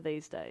run for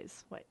these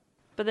days. Wait.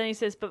 But then he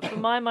says, but for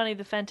my money,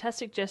 the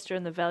fantastic gesture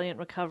and the valiant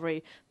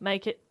recovery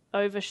make it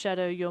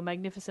overshadow your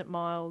magnificent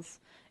miles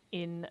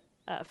in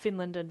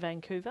Finland and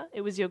Vancouver.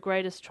 It was your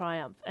greatest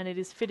triumph, and it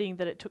is fitting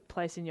that it took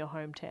place in your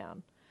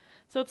hometown.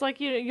 So it's like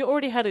you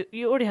already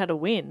had a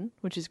win,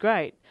 which is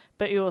great,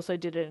 but you also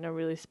did it in a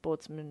really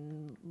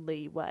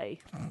sportsmanly way.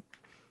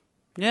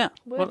 Yeah.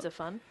 Words are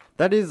fun.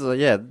 That is,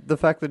 the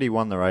fact that he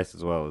won the race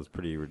as well is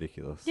pretty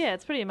ridiculous. Yeah,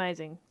 it's pretty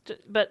amazing.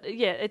 But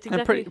yeah, it's And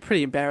exactly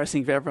pretty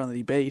embarrassing for everyone that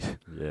he beat.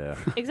 Yeah.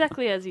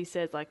 exactly as he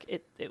says. Like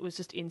it was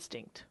just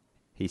instinct.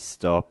 He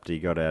stopped, he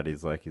got out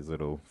his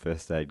little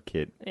first aid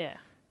kit. Yeah,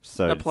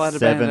 So Applied a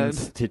 7 Band-Aid.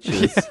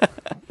 stitches,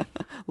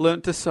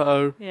 Learnt to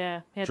sew.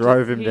 yeah. He had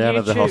drove to, him he down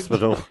to the YouTubed-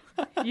 hospital.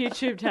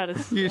 YouTubed how to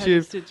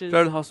YouTube. stitches.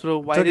 Go to the hospital.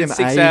 Took Waited him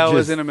 6 hours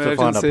ages in to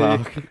find a emergency.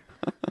 park.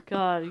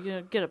 God, you're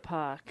gonna get a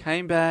park.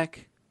 Came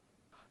back.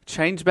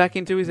 Changed back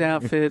into his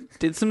outfit.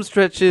 Did some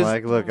stretches.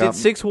 Like, look, did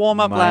 6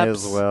 warm-up may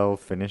laps. as well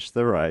finish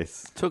the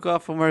race. Took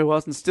off from where he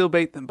was and still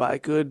beat them by a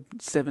good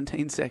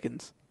 17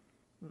 seconds.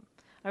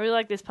 I really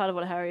like this part of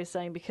what Harry is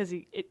saying because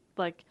it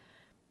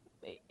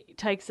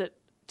takes it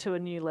to a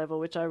new level,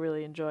 which I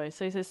really enjoy.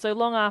 So he says, so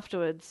long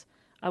afterwards,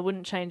 I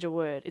wouldn't change a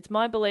word. It's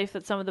my belief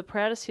that some of the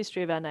proudest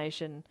history of our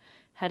nation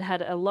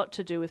had a lot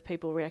to do with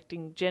people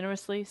reacting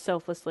generously,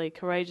 selflessly,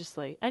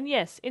 courageously, and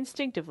yes,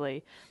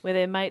 instinctively, where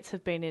their mates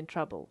have been in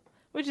trouble.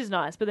 Which is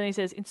nice, but then he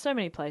says, in so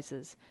many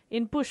places,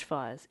 in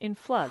bushfires, in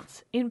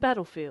floods, in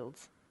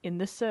battlefields, in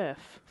the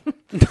surf,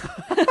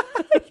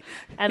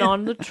 and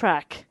on the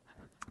track.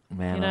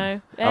 Man, You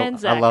know, I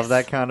Anzacs, love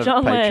that kind of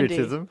John Landy.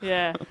 patriotism.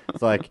 Yeah.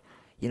 It's like,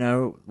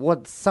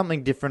 what's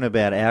something different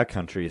about our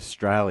country,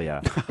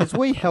 Australia, is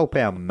we help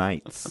our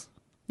mates.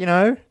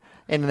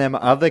 In them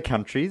other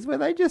countries where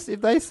they just,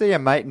 if they see a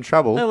mate in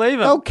trouble, They'll leave 'em.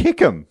 they'll kick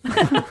him.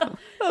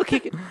 Oh,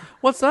 kick it.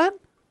 What's that?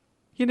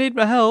 You need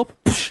my help?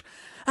 Psh,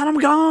 and I'm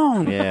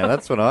gone. Yeah,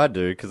 that's what I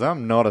do because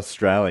I'm not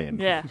Australian.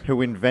 Yeah.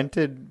 Who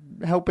invented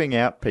helping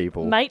out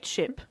people.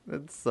 Mateship.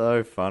 It's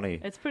so funny.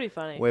 It's pretty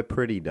funny. We're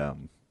pretty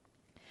dumb.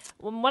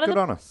 Well, Good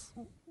on us.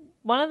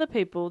 one of the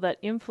people that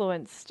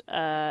influenced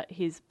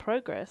his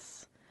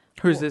progress,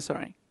 Who's this?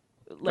 Sorry.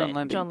 John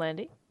Landy. John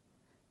Landy,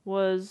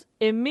 was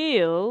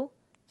Emil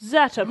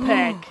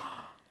Zatopek.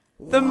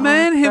 The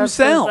man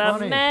himself.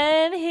 The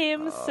man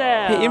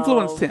himself. He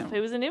influenced him. He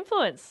was an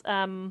influence.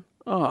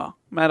 Oh,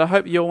 Matt, I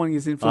hope your one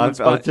is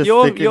influenced I was by... just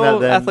Your thinking that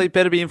then. athlete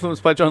better be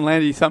influenced by John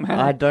Landy somehow.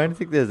 I don't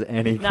think there's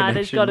any connection. Nah,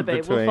 there's gotta be.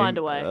 We'll between- find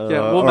a way. Yeah,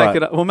 we'll all make right.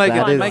 it up. We'll make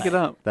That it- is- make it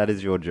up. That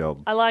is your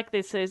job. I like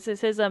this. It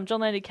says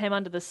John Landy came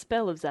under the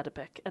spell of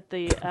Zatopek at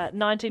the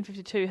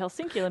 1952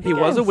 Helsinki Olympic He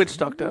was a Games, witch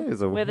doctor.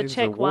 where the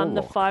Czech won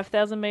the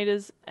 5,000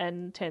 metres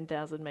and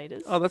 10,000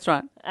 metres. Oh, that's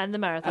right. And the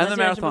marathon. And as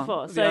the you mentioned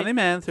marathon. Before. The only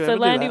man to so ever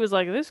do Landy that. was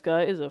like, this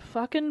guy is a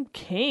fucking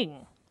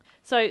king.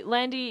 So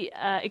Landy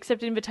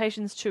accepted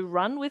invitations to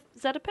run with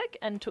Zatopek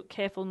and took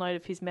careful note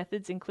of his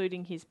methods,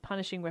 including his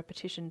punishing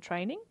repetition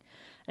training.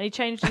 And he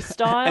changed his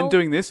style. And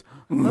doing this.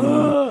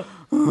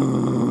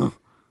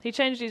 He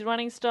changed his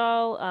running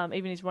style,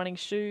 even his running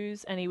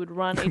shoes, and he would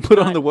run each Put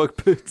night. on the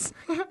work boots.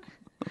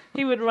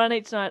 He would run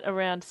each night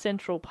around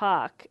Central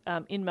Park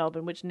in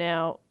Melbourne, which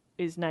now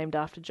is named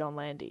after John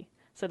Landy.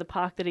 So the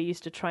park that he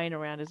used to train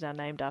around is now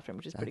named after him,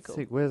 which is pretty cool.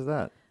 Sick. Where's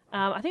that?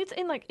 I think it's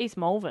in like East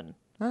Malvern.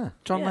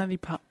 John Landy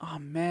Park. Oh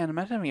man,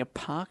 imagine having a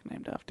park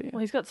named after you. Well,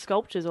 he's got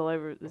sculptures all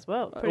over as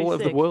well. Pretty All over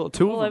the sick. world,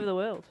 two of all them. over the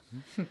world.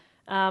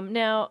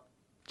 Now,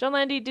 John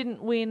Landy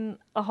didn't win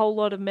a whole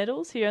lot of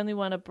medals. He only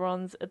won a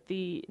bronze at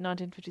the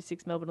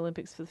 1956 Melbourne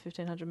Olympics for the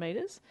 1500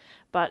 metres.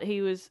 But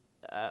he was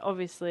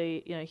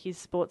obviously, his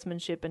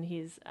sportsmanship and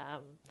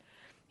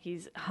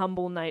his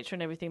humble nature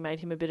and everything made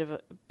him a bit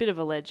of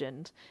a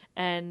legend.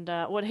 And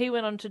what he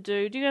went on to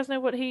do you guys know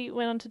what he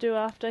went on to do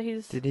after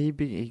his? Did he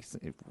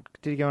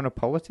go into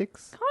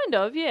politics? Kind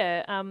of,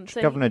 yeah.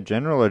 Governor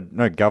General or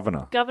no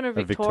governor? Governor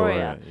of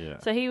Victoria. Yeah.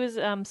 So he was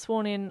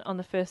sworn in on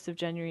the 1st of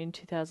January in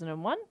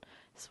 2001.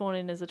 Sworn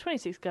in as the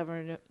 26th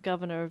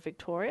governor of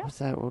Victoria.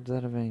 What would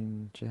that have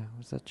been?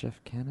 Was that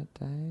Jeff Kennett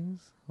days?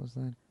 Was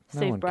that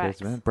Steve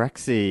Brax?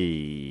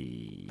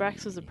 Braxy.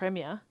 Brax was the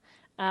premier.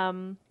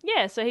 So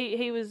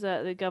he was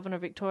the governor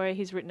of Victoria.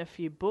 He's written a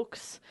few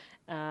books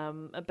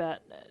about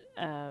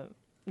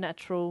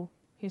natural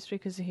history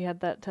because he had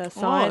that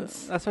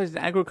science. That's why he's an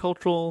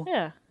agricultural.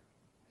 Yeah.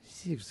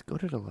 He was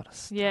good at a lot of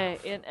stuff. Yeah,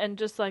 and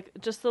just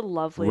the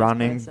loveliest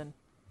Running. person.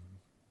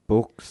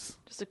 Books.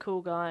 Just a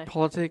cool guy.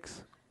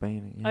 Politics.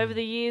 Over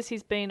the years,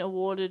 he's been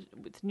awarded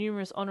with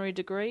numerous honorary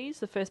degrees,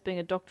 the first being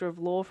a Doctor of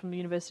Law from the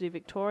University of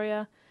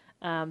Victoria,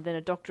 then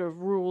a Doctor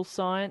of Rural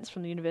Science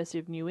from the University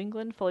of New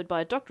England, followed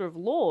by a Doctor of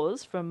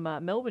Laws from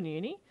Melbourne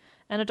Uni,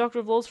 and a Doctor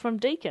of Laws from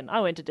Deakin.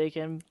 I went to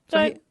Deakin.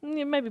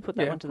 Maybe put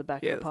that one to the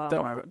back of the pile.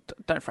 Don't worry,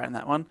 don't frame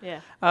that one.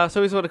 Yeah.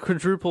 So he's got a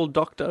quadruple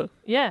doctor.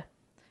 Yeah.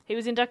 He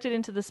was inducted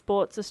into the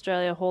Sports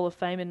Australia Hall of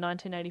Fame in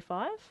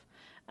 1985.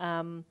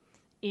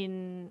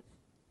 In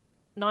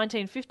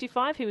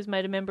 1955, he was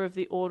made a member of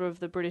the Order of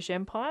the British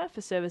Empire for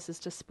services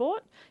to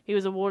sport. He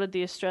was awarded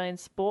the Australian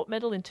Sport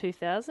Medal in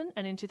 2000,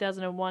 and in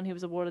 2001 he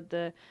was awarded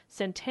the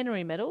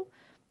Centenary Medal,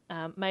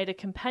 made a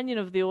Companion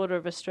of the Order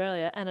of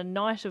Australia, and a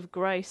Knight of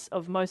Grace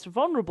of Most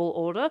Vulnerable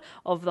Order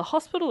of the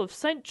Hospital of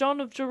St. John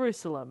of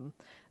Jerusalem.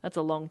 That's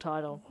a long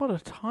title. What a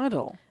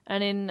title.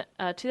 And in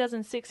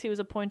 2006 he was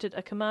appointed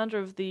a Commander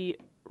of the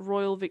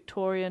Royal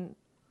Victorian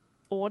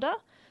Order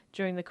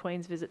during the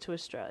Queen's visit to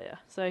Australia.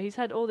 So he's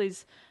had all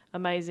these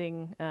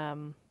amazing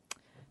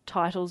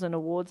titles and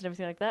awards and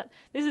everything like that.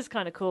 This is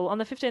kind of cool. On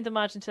the 15th of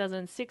March in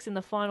 2006, in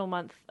the final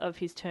month of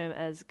his term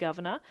as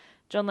governor,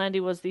 John Landy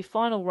was the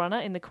final runner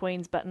in the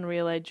Queen's Baton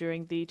Relay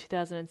during the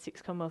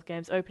 2006 Commonwealth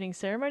Games opening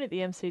ceremony at the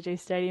MCG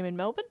Stadium in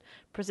Melbourne,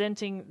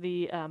 presenting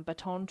the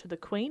baton to the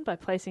Queen by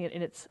placing it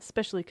in its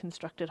specially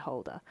constructed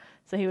holder.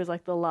 So he was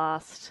like the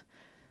last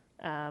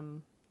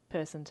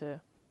person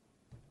to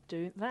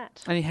do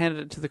that. And he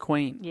handed it to the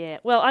Queen. Yeah.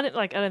 Well, I don't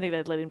think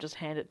they'd let him just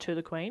hand it to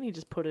the Queen. He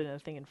just put it in a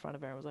thing in front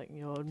of her and was like,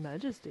 "Your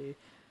Majesty,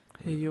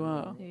 here you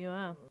are." Here you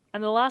are.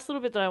 And the last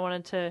little bit that I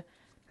wanted to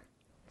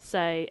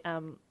say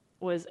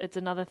was it's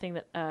another thing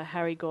that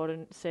Harry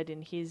Gordon said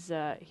in his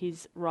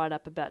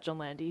write-up about John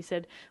Landy. He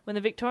said, when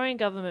the Victorian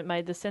government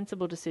made the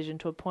sensible decision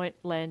to appoint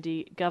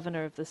Landy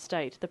governor of the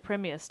state, the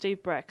Premier,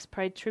 Steve Brax,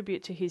 paid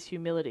tribute to his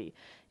humility.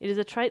 It is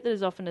a trait that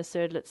has often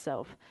asserted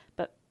itself,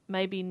 but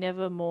maybe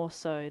never more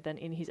so than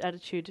in his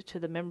attitude to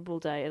the memorable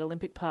day at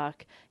Olympic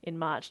Park in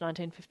March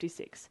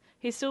 1956.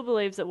 He still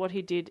believes that what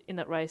he did in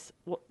that race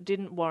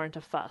didn't warrant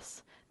a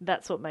fuss.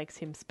 That's what makes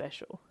him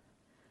special.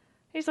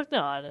 He's like,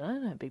 no, I don't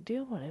know, no big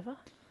deal, whatever.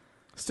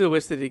 Still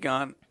wish that he'd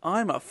gone,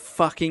 I'm a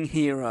fucking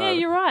hero. Yeah,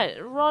 you're right.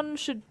 Ron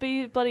should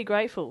be bloody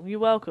grateful. You're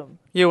welcome.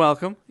 You're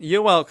welcome.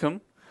 You're welcome.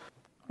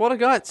 What a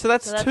guy. So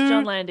that's two...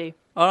 John Landy.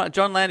 All right,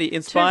 John Landy,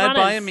 inspired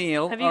by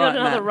Emil. Have you got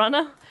another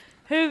runner?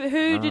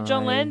 Who did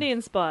John Landy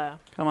inspire?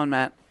 Come on,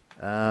 Matt.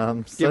 I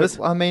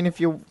mean,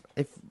 if you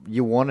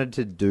wanted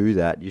to do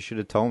that, you should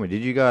have told me.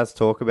 Did you guys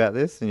talk about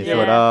this? And you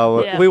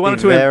thought, we wanted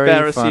to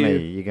embarrass funny. you.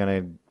 You're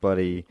going to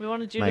bloody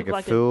make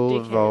a fool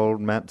of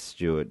old Matt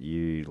Stewart,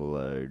 you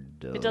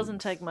load of... It doesn't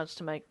take much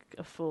to make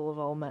a fool of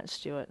old Matt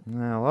Stewart.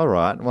 No, all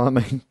right. Well, I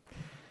mean,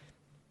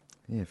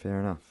 yeah,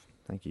 fair enough.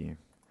 Thank you.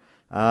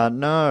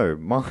 No,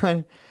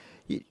 mine...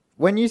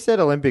 When you said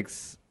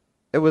Olympics...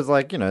 It was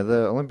like,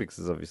 the Olympics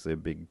is obviously a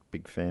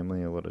big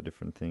family. A lot of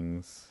different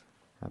things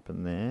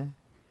happen there.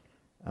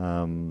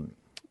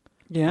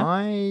 Yeah.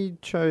 I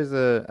chose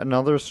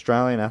another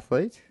Australian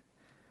athlete,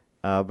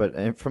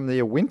 but from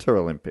the Winter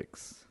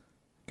Olympics.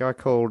 A guy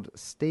called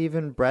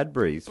Stephen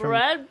Bradbury. From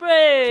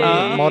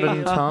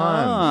modern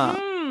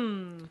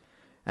times.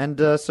 And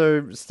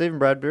so Stephen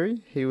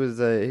Bradbury, he's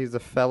a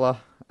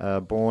fella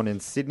born in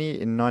Sydney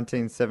in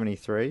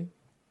 1973.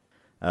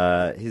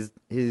 He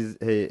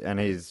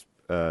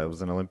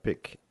was an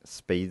Olympic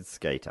speed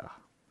skater.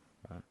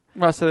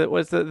 Right, so it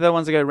was the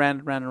ones that go round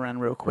and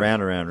round real quick.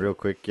 Round and round real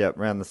quick, yep,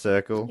 round the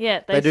circle.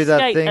 Yeah, they do skate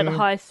that thing at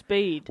high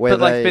speed. But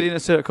like in a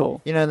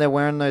circle. They're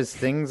wearing those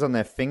things on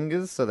their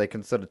fingers so they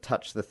can sort of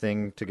touch the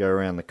thing to go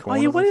around the corners.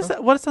 Oh, yeah, what is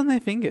that? What's on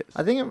their fingers?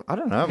 I don't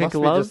know. It must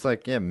be just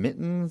like,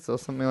 mittens or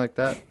something like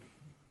that.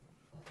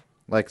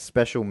 Like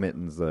special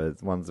mittens, though.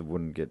 Ones that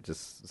wouldn't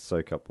just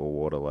soak up all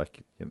water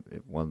like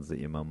ones that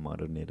your mum might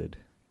have knitted.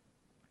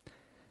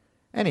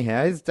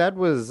 Anyhow, his dad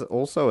was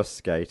also a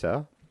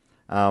skater.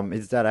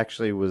 His dad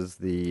actually was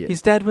the...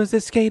 His dad was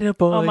a skater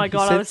boy. Oh my He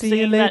god, said, I was "See you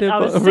singing that. later, I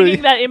was boy."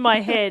 singing that in my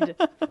head.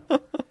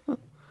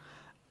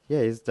 Yeah,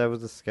 his dad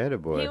was a skater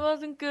boy. He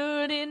wasn't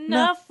good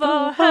enough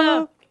for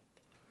her.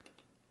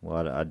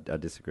 Well, I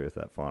disagree with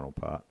that final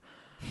part.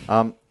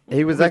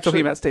 He was We're actually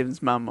talking about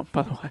Stephen's mum,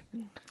 by the way.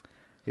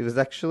 He was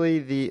actually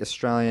the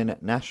Australian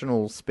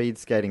national speed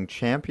skating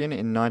champion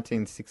in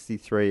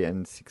 1963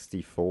 and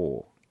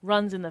 64.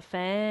 Runs in the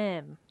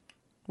fam.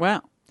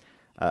 Wow.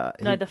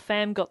 No, the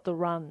fam got the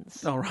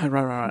runs. Oh,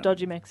 right.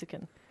 Dodgy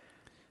Mexican.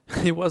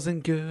 He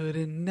wasn't good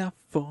enough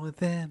for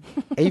them.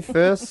 He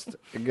first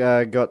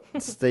got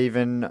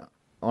Stephen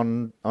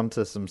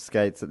onto some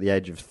skates at the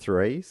age of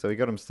 3, so he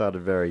got him started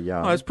very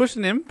young. I was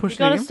pushing him. You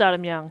got to start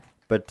him young.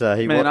 But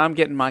Man, I'm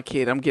getting my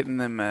kid. I'm getting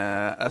them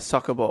a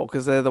soccer ball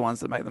because they're the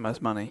ones that make the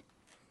most money.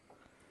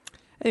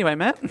 Anyway,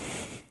 Matt,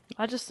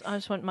 I just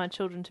want my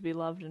children to be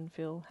loved and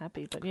feel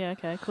happy. But yeah,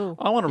 okay, cool.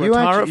 I want to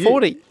retire at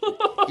 40.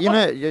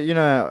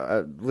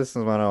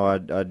 Listeners might know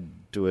I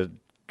do a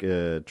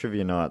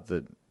trivia night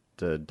that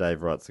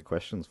Dave writes the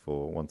questions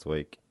for once a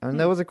week, and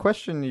there was a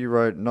question you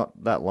wrote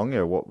not that long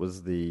ago.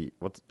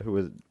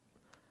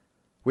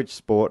 Which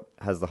sport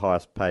has the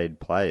highest paid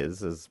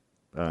players as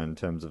in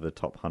terms of the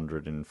top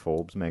 100 in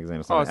Forbes magazine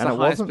or something? It's the highest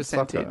wasn't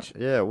percentage.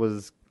 Soccer. Yeah, it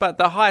was. But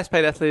the highest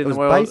paid athlete It in was the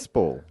world.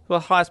 baseball. Well,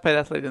 the highest paid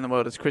athlete in the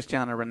world is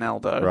Cristiano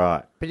Ronaldo.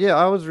 Right. But yeah,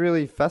 I was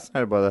really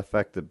fascinated by the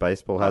fact that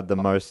baseball had the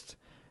most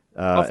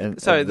of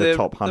the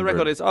top 100. The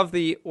record is of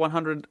the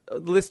 100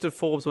 list of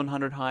Forbes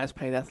 100 highest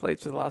paid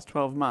athletes for the last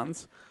 12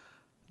 months.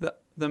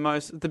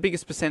 The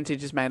biggest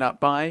percentage is made up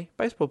by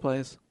baseball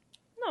players.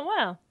 Oh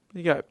wow.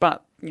 There you go.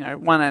 But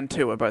 1 and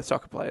 2 are both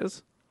soccer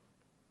players.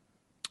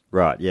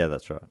 Right. Yeah,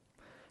 that's right.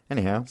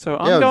 Anyhow, so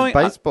it was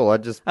baseball. I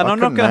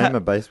couldn't name a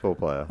baseball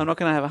player. I'm not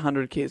going to have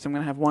 100 kids. I'm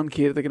going to have one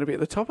kid. They're going to be at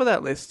the top of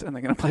that list, and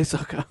they're going to play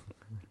soccer.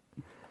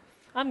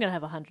 I'm going to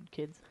have 100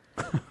 kids.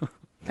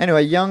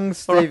 Anyway, young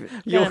Steve...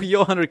 Right.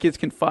 Your 100 kids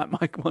can fight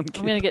my one kid.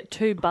 I'm going to get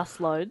 2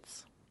 bus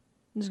loads.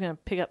 I'm just going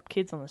to pick up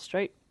kids on the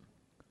street.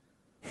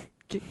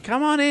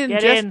 Come on in,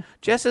 Get Jess. in.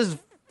 Jess's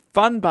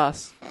fun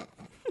bus.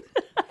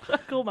 I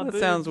call my That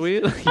boobs. sounds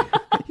weird.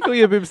 You call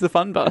your boobs the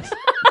fun bus.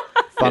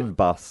 Fun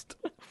bust.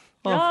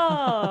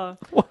 Oh,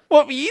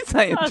 What were you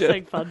saying, I was Jess?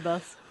 saying fun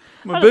bus.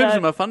 My I don't boobs know.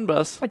 are my fun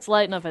bus. It's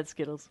late and I've had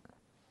Skittles.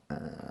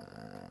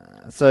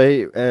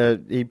 So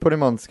he put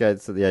him on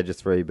skates at the age of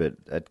 3, but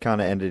it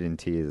kind of ended in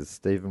tears.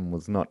 Stephen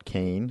was not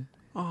keen.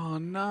 Oh,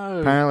 no.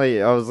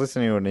 Apparently, I was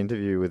listening to an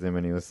interview with him,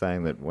 and he was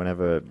saying that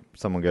whenever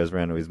someone goes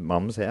around to his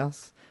mum's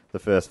house, the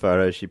first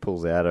photo she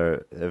pulls out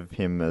of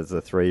him as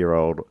a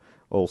 3-year-old,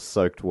 all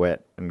soaked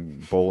wet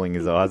and bawling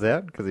his eyes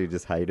out because he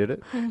just hated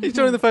it. He's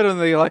showing the photo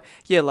and they're like,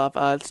 yeah, love,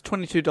 it's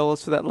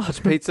 $22 for that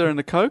large pizza and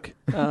a Coke.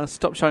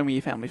 Stop showing me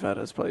your family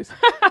photos, please.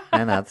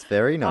 And that's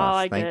very nice. Oh,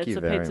 I get Thank it. you It's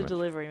a very pizza much.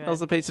 delivery, man. That was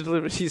the pizza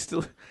delivery. She's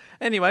still...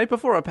 Anyway,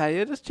 before I pay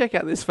you, just check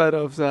out this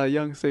photo of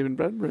young Stephen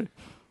Bradbury.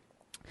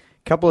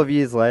 A couple of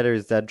years later,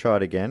 his dad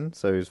tried again.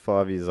 So he was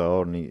 5 years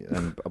old,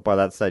 and by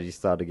that stage, he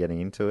started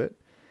getting into it.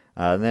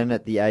 And then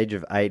at the age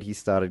of 8, he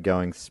started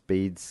going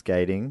speed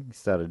skating. He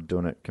started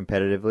doing it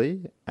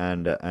competitively,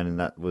 and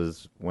that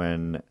was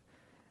when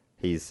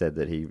he said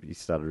that he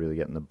started really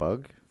getting the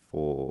bug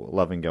for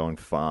loving going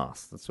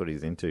fast. That's what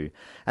he's into.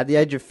 At the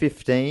age of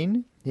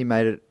 15, he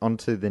made it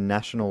onto the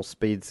national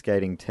speed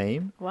skating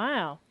team.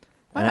 Wow.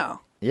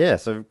 Wow. Yeah,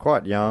 so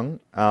quite young.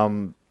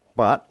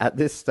 But at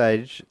this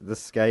stage, the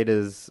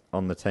skaters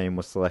on the team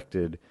were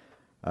selected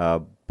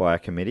by a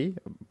committee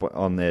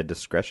on their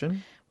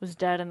discretion. Was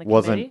Dad in the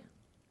Wasn't committee?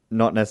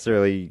 not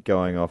necessarily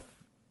going off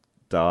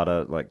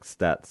data like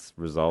stats,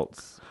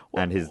 results,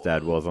 and his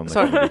dad was on the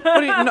So, committee.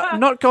 what are you,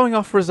 not going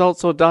off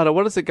results or data,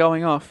 what is it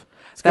going off?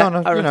 It's going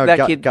off, I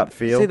reckon gut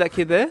feel. See that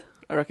kid there?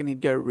 I reckon he'd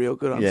go real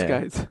good on Yeah.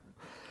 skates.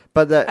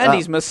 But that, And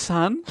he's my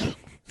son.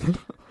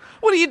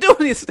 What are you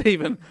doing here,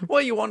 Stephen? Why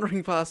are you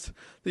wandering past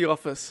the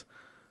office?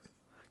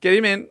 Get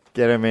him in.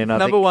 get him in. I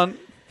Number think. one.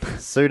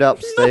 Suit up,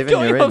 Not Stephen.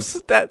 going You're in. off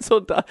stats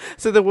or data.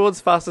 So the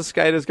world's fastest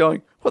skater's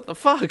going, what the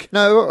fuck?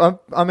 No,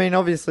 I mean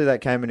obviously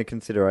that came into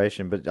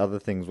consideration, but other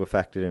things were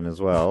factored in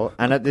as well.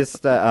 And at this,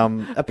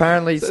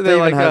 apparently So they're Stephen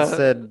like, has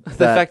said they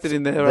that factored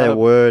in their, there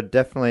were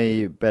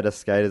definitely better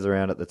skaters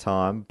around at the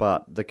time,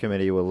 but the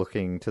committee were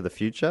looking to the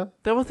future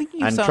They were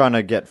thinking of and some- trying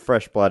to get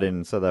fresh blood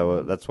in. So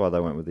that's why they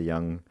went with the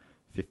young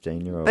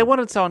 15-year-old. They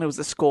wanted someone who was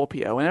a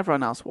Scorpio, and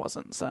everyone else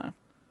wasn't. So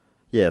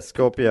Yeah,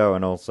 Scorpio,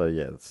 and also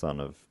the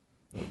son of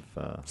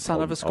son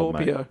of a old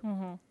mate.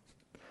 Scorpio.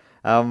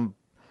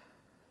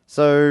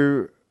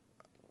 So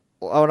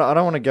I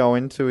don't want to go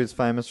into his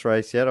famous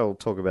race yet. I'll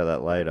talk about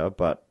that later.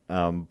 But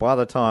by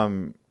the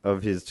time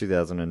of his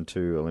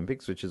 2002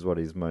 Olympics, which is what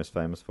he's most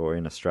famous for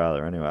in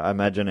Australia anyway, I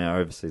imagine our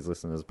overseas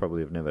listeners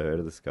probably have never heard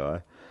of this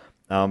guy.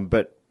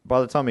 But by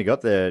the time he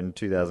got there in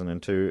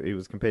 2002, he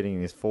was competing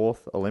in his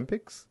 4th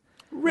Olympics.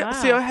 Wow.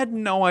 See, I had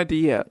no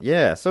idea.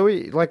 Yeah, so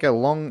he had a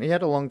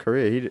long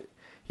career.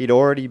 He'd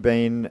already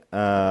been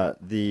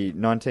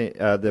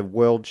the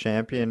world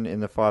champion in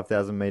the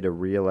 5,000 meter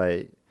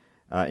relay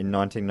in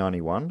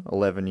 1991,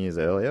 11 years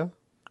earlier.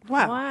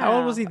 Wow. How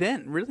old Wow. was he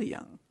then? Really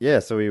young. Yeah,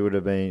 so he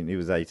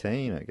was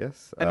 18, I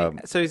guess.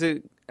 And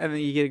and then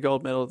you get a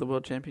gold medal at the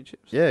World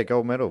Championships. Yeah,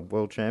 gold medal,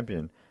 world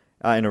champion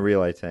in a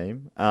relay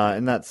team.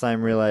 In that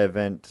same relay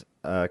event,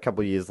 a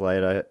couple of years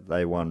later,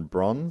 they won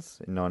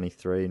bronze in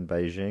 93 in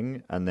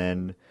Beijing. And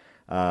then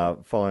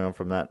following on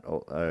from that,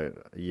 a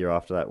year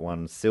after that,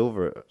 won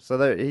silver.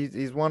 So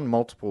he's won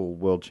multiple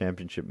world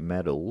championship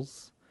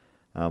medals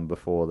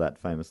before that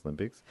famous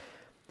Olympics.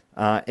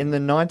 In the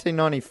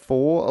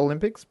 1994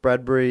 Olympics,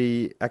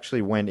 Bradbury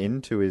actually went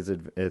into his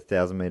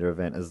 1,000-meter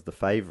event as the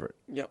favourite.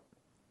 Yep.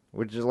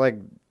 Which is like,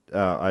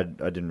 I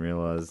didn't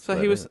realise. So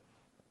he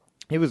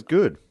was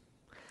good.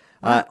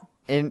 Wow.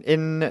 In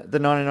the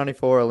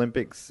 1994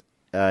 Olympics,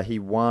 he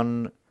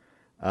won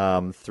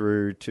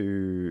through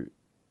to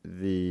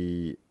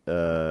the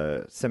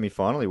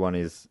semi-final. He won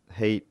his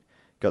heat,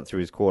 got through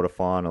his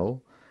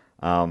quarter-final.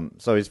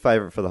 So he's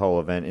favourite for the whole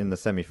event in the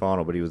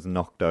semi-final, but he was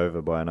knocked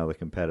over by another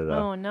competitor.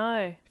 Oh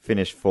no!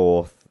 Finished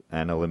fourth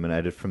and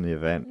eliminated from the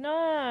event.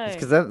 No.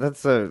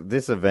 Because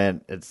this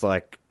event,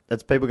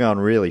 it's people going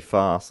really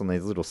fast on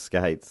these little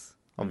skates.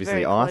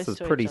 Obviously, Very ice close is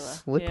to pretty each other.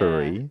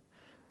 slippery. Yeah.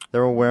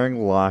 They're all wearing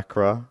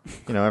lycra.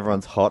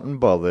 Everyone's hot and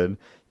bothered.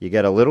 You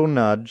get a little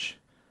nudge,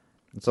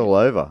 it's all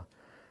over.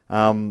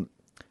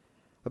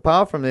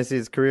 Apart from this,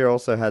 his career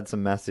also had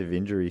some massive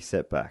injury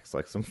setbacks,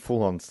 like some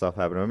full-on stuff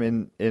happened to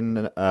him. In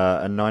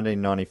a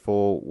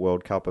 1994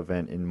 World Cup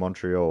event in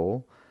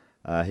Montreal,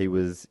 he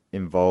was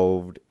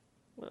involved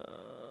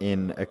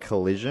in a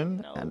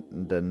collision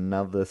and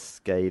another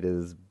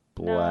skater's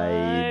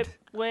blade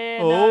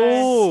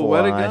Oh,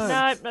 where'd it go?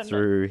 sliced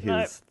through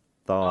his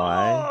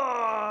thigh.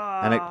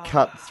 And it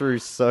cut through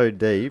so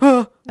deep,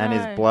 and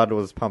his blood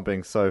was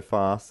pumping so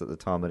fast at the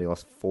time that he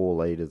lost 4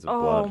 litres of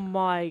blood. Oh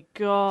my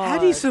god! How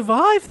do you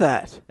survive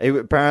that?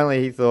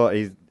 Apparently, he thought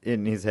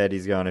in his head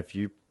he's going, if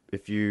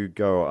you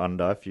go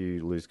under, if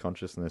you lose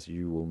consciousness,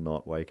 you will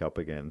not wake up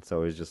again.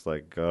 So he's just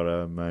like,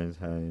 gotta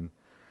maintain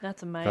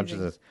That's amazing.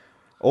 consciousness.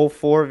 All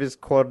 4 of his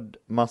quad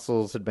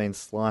muscles had been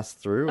sliced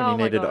through, and Oh he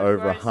my needed God, over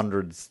gross.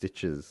 100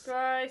 stitches.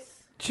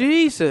 Gross.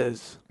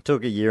 Jesus.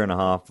 Took a year and a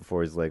half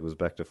before his leg was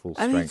back to full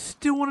And he strength.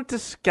 still wanted to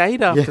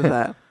skate after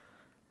that.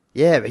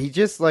 Yeah, but he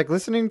just,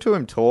 listening to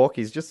him talk,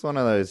 he's just one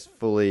of those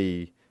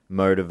fully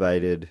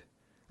motivated...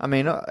 I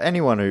mean,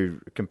 anyone who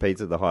competes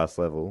at the highest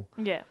level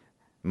Yeah.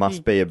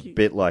 must be a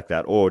bit like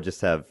that, or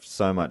just have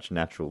so much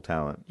natural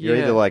talent. You're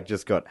Yeah. either,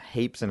 just got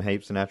heaps and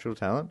heaps of natural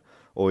talent,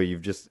 or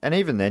you've just... And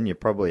even then, you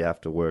probably have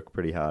to work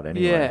pretty hard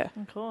anyway. Yeah.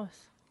 Of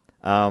course.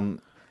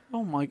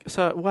 Oh my...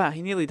 So, wow,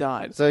 he nearly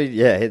died. So,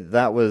 yeah,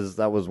 that was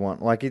one...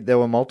 there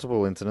were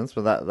multiple incidents,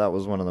 but that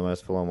was one of the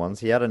most full-on ones.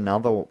 He had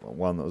another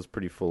one that was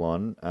pretty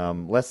full-on.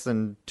 Less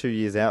than 2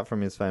 years out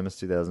from his famous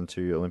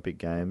 2002 Olympic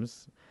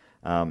Games,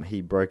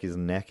 he broke his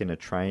neck in a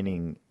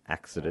training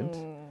accident.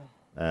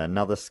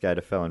 Another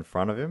skater fell in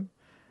front of him,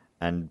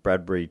 and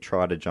Bradbury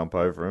tried to jump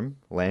over him,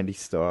 Landy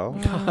style.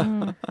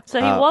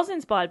 So he was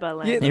inspired by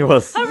Land. He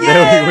was. Yay!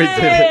 Yeah, we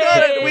did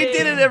it. We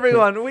did it,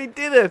 everyone. We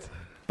did it.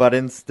 But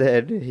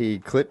instead, he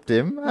clipped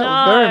him. That was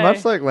No. very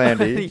much like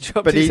Landy. He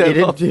chopped but his he head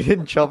didn't, off. he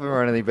didn't chop him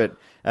or anything. But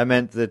it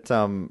meant that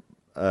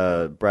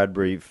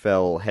Bradbury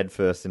fell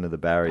headfirst into the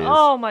barriers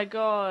Oh my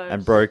god.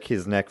 and broke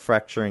his neck,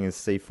 fracturing his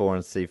C4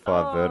 and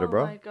C5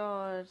 vertebra. Oh my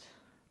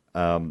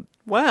god.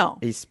 Wow.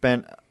 He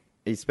spent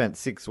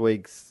 6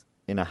 weeks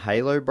in a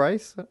halo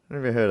brace. I don't know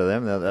if you've heard of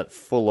them. That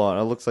full on.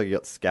 It looks like you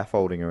got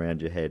scaffolding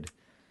around your head.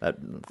 That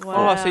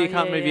Wow. Oh, so you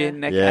can't move your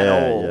neck yeah, at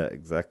all. yeah,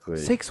 exactly.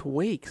 6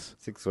 weeks.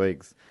 6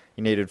 weeks.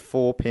 He needed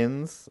 4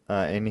 pins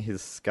in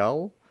his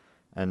skull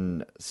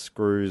and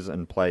screws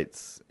and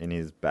plates in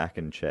his back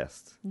and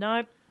chest.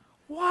 Nope.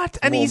 What?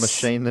 More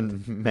machine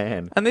than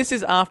man. And this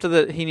is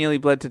after he nearly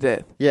bled to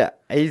death. Yeah,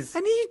 he's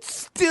And he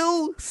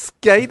still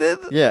skated?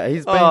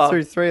 he's been Oh.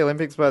 through 3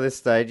 Olympics by this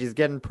stage. He's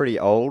getting pretty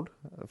old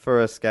for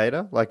a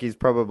skater. He's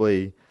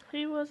probably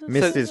He wasn't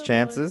missed so his good.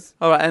 chances.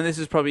 All right, and this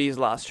is probably his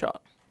last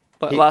shot.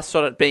 Last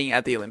shot at being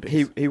at the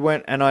Olympics. He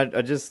went, and I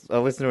listened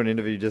to an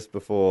interview just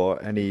before,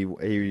 and he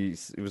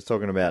was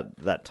talking about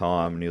that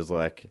time, and he was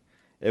like,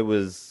 it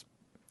was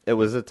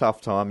a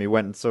tough time. He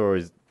went and saw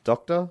his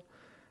doctor,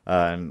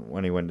 and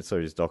when he went and saw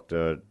his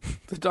doctor,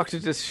 The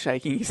doctor's just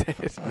shaking his head.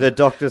 the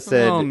doctor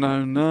said, Oh,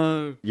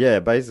 no. yeah,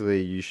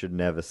 basically you should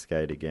never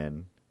skate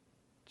again.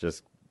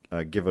 Just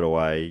give it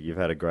away. You've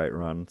had a great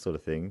run, sort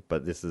of thing,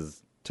 but this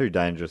is too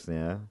dangerous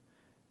now.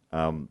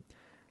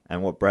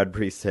 And what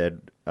Bradbury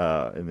said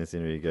in this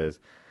interview, he goes,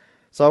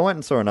 so I went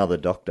and saw another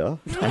doctor.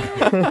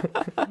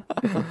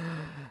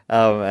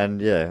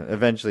 And yeah,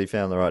 eventually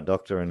found the right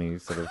doctor, and he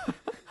sort of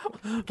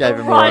gave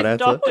him the right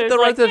answer. doctor. The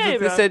right like, doctor yeah,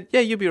 bro. said, yeah,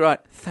 you'll be right.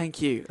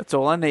 Thank you. That's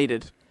all I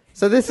needed.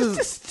 So this is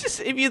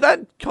Just if you're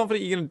that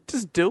confident, you're going to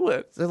just do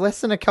it. so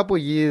less than a couple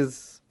of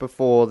years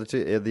before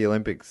the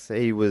Olympics.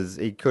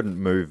 He couldn't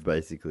move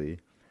basically,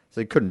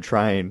 so he couldn't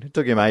train. It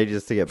took him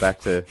ages to get back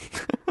to.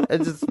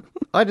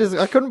 I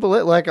couldn't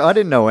believe. I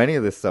didn't know any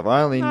of this stuff.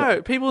 I only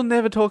No, people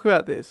never talk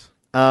about this.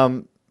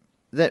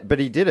 but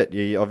he did it.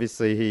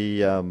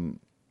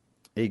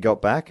 he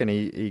got back and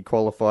he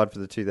qualified for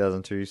the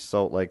 2002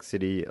 Salt Lake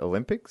City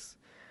Olympics.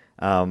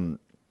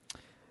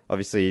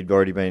 Obviously, he'd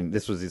already been.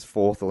 This was his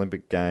 4th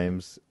Olympic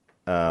Games,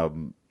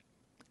 and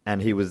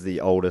he was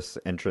the oldest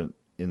entrant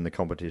in the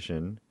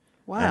competition.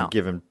 Wow. And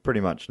given pretty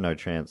much no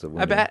chance of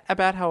winning.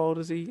 About how old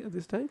is he at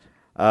this stage?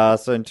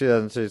 So in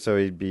 2002, so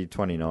he'd be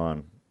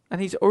 29.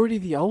 And he's already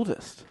the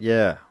oldest.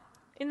 Yeah.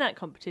 In that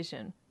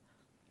competition.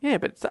 Yeah,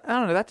 but I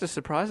don't know. That just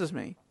surprises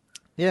me.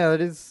 Yeah,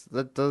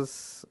 that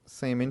does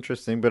seem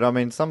interesting. But I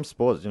mean, some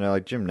sports,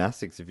 like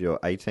gymnastics, if you're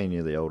 18,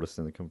 you're the oldest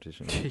in the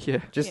competition. Yeah.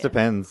 Just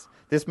depends.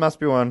 This must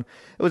be one.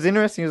 It was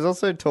interesting. He was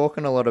also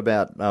talking a lot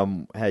about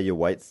how your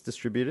weight's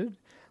distributed.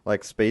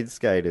 Like speed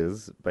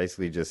skaters,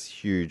 basically just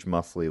huge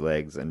muscly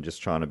legs and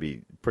just trying to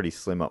be pretty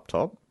slim up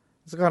top.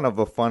 It's kind of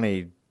a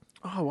funny...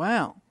 Oh,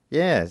 wow.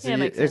 Yeah, so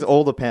makes it's sense.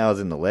 all the power's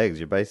in the legs.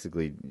 You're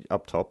basically...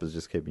 Up top is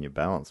just keeping your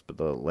balance, but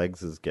the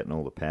legs is getting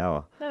all the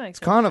power. That makes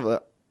It's kind of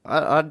a...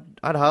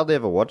 I'd hardly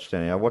ever watched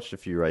any. I watched a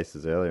few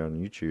races earlier on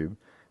YouTube.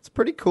 It's a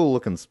pretty cool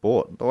looking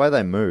sport. The way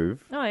they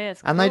move. Oh, yeah,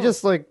 it's And they cool.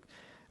 just like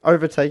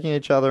overtaking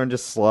each other and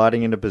just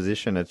sliding into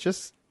position.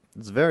 It's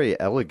very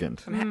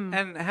elegant.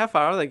 And how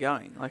far are they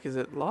going? Like, is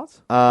it lots?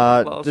 It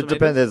of depends.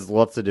 meters? There's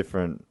lots of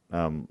different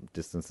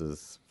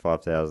distances.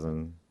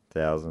 5,000,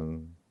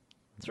 1,000,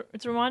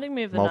 It's reminding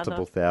me of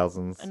multiple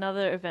thousands.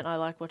 another event I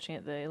like watching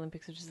at the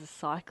Olympics, which is the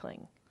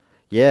cycling.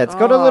 Yeah, it's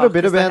got a little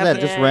bit 'cause they about have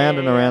that, the- just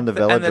rounding around the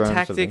velodrome. And the sort of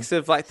tactics thing.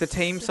 of, like, the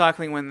team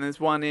cycling when there's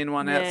one in,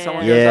 one out. Yeah.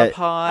 Someone Yeah. goes up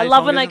high. I love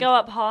someone when they goes go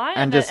up high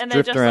And they- just they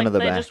drift just, around to the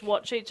they back. just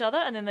watch each other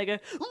and then they go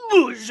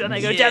whoosh, and they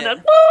go down Yeah.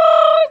 the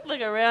they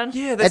go around.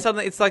 Yeah, there's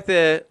something. It's like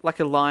they're like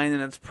a lion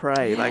and its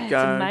prey. Like it's go,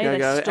 amazing. go, They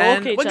go, stalk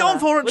and each we're going other.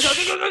 for it.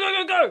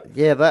 We go.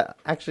 Yeah, that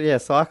actually,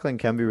 cycling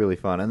can be really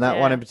fun, and that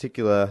one Yeah. in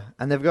particular,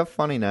 and they've got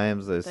funny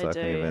names. Those They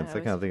cycling do, events, I I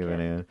can't always think of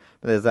forget. any.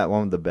 But there's that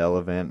one with the Bell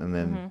event, and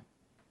then, Mm-hmm.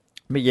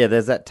 but yeah,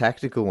 there's that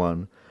tactical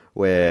one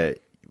where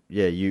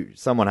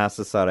someone has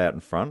to start out in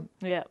front,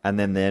 Yeah. and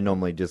then they're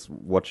normally just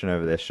watching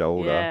over their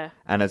shoulder, Yeah.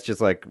 and it's just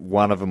like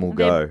one of them will And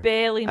go, they're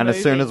barely and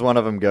as soon moving. as one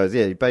of them goes,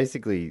 you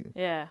basically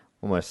Yeah.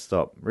 almost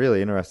stop.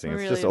 Really interesting. It's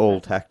Really just all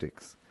impressive.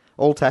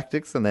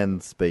 tactics, and then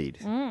speed.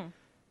 Mm.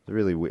 It's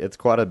really it's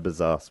quite a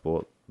bizarre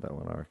sport, that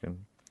one, I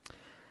reckon.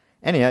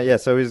 Anyhow, yeah,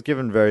 so he was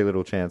given very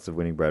little chance of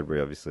winning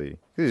Bradbury, obviously.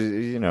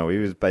 He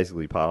was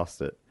basically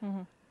past it.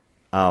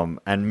 Mm-hmm.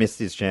 And missed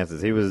his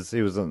chances. He was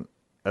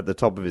at the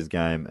top of his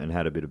game and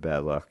had a bit of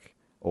bad luck.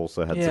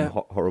 Also had Yeah.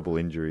 some horrible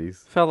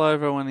injuries. Fell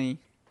over when he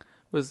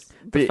was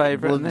the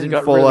favourite. Well, and then didn't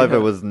got fall really over,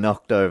 hurt. was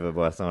knocked over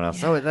by someone else.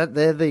 So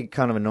they're the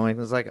kind of annoying. It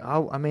was like,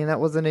 that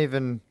wasn't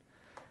even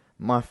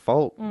my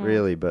fault,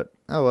 really, but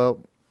oh well.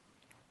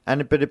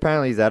 But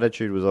apparently his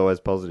attitude was always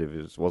positive.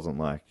 It just wasn't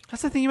like...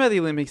 That's the thing about the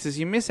Olympics is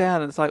you miss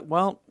out, and it's like,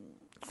 well,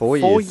 4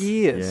 years. 4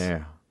 years.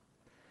 Yeah.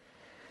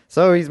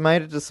 So he's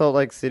made it to Salt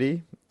Lake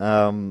City.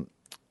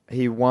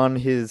 He won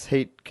his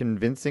heat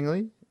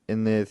convincingly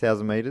in the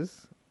 1,000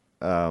 meters,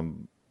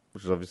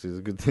 which obviously is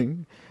a good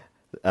thing.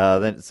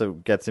 Then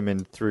gets him in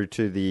through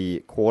to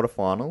the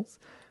quarterfinals,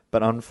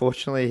 but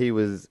unfortunately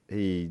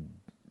he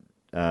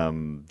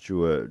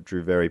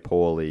drew very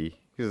poorly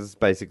because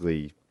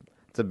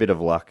it's a bit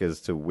of luck as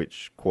to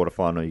which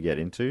quarterfinal you get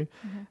into,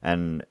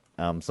 and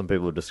some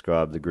people have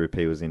described the group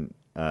he was in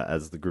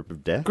as the group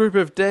of death. Group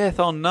of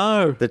death. Oh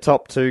no! The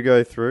top two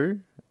go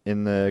through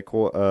in the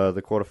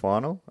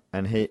quarterfinal,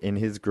 and in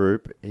his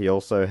group he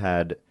also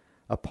had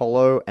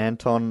Apollo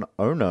Anton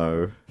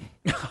Ono,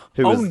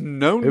 who Oh, was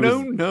no, who no,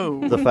 was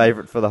no. the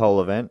favourite for the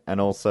whole event, and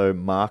also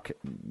Mark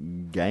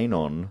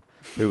Gainon,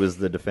 who was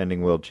the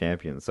defending world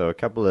champion. So a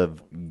couple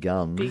of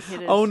guns. Big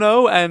hitters. Oh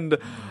no! And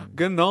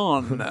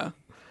Ganon.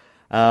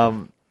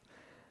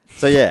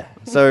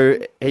 So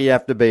he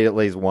have to beat at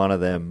least one of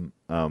them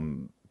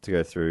to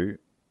go through.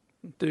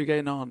 Do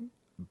Ganon.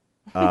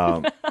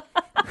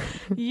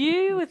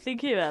 You were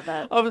thinking about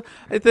that.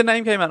 If the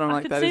name came out, I'm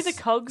like, could that see is the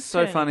cogs so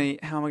turning. funny.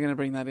 How am I going to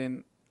bring that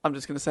in? I'm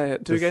just going to say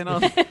it. Do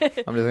Ganon.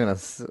 I'm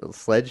just going to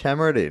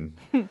sledgehammer it in.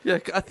 Yeah,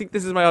 I think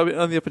this is my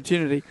only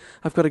opportunity.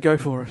 I've got to go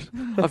for it.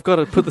 I've got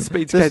to put the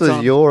speed This skates was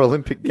on. your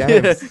Olympic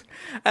Games. Yeah.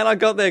 And I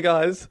got there,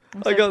 guys.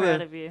 I'm I so got proud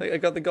there. of you. I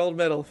got the gold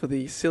medal for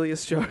the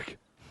silliest joke.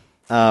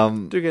 Do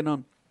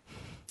Ganon.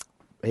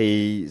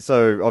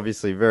 So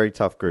obviously very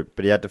tough group,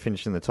 but he had to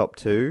finish in the top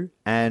two,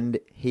 and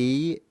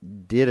he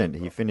didn't.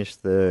 He finished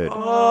third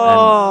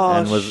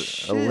and was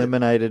shit.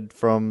 eliminated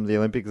from the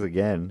Olympics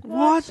again.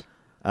 What?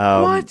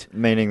 What?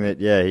 Meaning that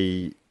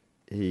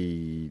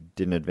he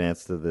didn't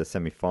advance to the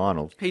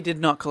semi-finals. He did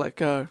not collect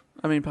go.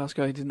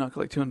 Pasco, he did not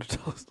collect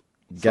 $200.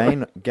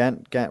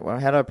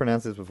 How did I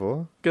pronounce this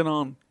before?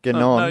 Ganon.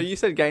 Ganon. No, you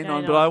said Ganon,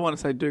 Ganon. but I want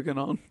to say do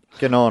Ganon.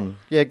 Ganon.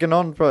 Yeah,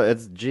 Ganon.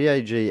 It's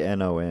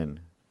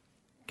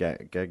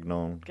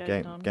Gagnon.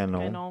 Ganon.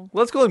 Ganon.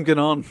 Let's call him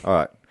Ganon. All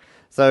right.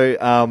 So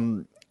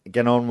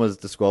Ganon was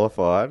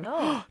disqualified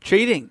Oh,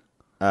 Cheating.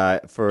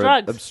 for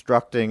Drugs.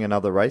 obstructing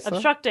another racer,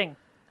 obstructing.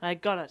 I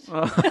got it.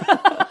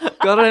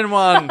 Got it in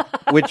one.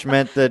 which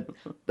meant that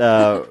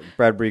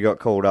Bradbury got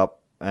called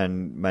up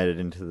and made it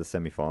into the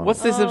semi-final.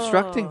 What's this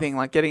obstructing thing,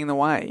 like getting in the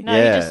way? No,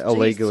 Yeah, he just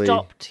illegally.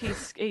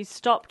 He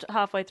stopped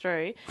halfway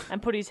through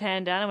and put his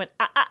hand down and went,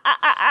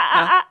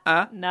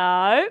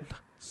 No,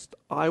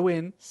 I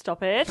win.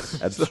 stop it.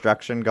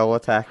 Obstruction, goal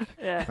attack.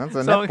 Yeah. That's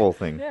a So- netball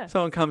thing. Yeah.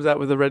 Someone comes out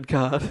with a red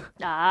card.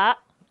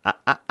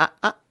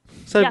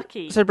 So,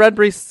 Yucky. so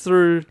Bradbury's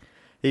through.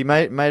 He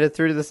made it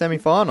through to the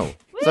semi-final.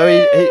 So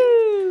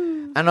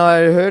he and I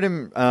heard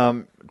him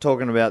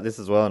talking about this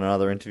as well in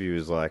another interview. He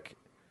was like,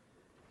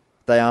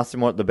 they asked him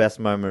what the best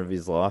moment of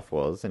his life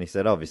was, and he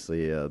said,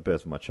 obviously, the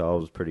birth of my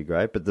child was pretty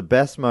great, but the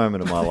best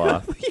moment of my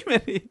life. You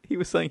meant he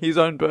was saying his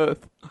own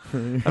birth. I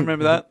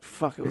remember that.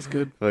 Fuck, it was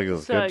good. Like, it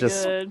was So good.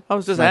 Just good. I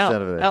was just Smashed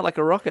out of it. out like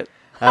a rocket.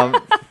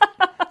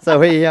 So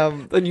he I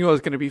knew I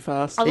was going to be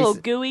fast. A little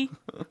gooey.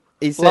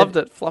 he said, Loved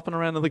it, flopping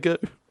around in the goo.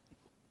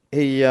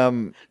 He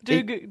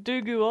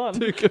Do go on.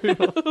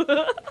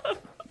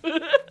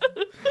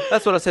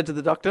 That's what I said to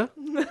the doctor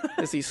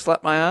as he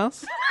slapped my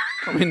ass.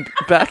 I mean,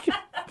 back.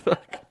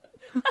 Fuck.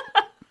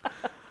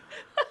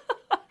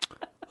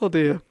 Oh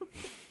dear.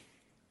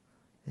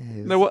 Yeah,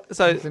 No, what?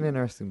 So it's an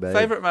interesting baby.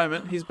 favorite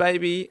moment,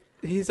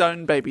 his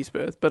own baby's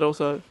birth, but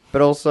also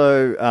But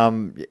also,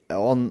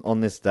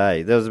 on this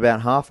day, there was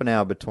about half an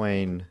hour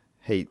between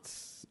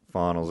heats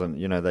finals, and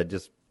they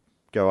just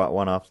go up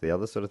one after the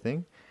other, sort of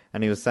thing.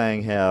 And he was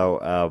saying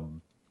how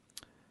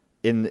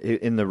in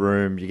the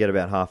room you get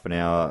about half an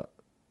hour.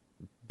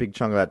 Big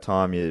chunk of that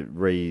time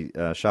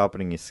you're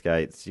sharpening your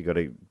skates. You got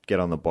to get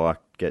on the bike,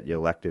 get your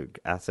lactic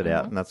acid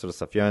out, and that sort of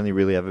stuff. You only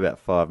really have about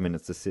 5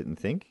 minutes to sit and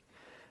think.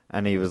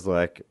 And he was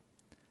like,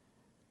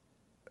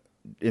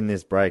 in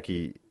this break,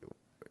 he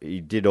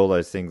did all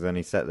those things, and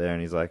he sat there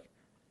and he's like,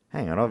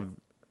 "Hang on,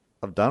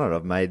 I've done it.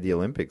 I've made the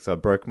Olympics. I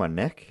broke my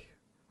neck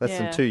less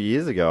than 2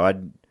 years ago.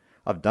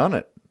 I've done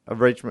it. I've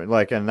reached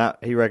and that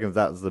he reckons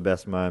that was the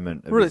best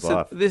moment of really, his so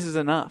life. this is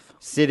enough.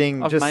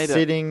 Sitting I've made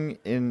it.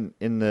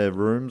 in the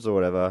rooms or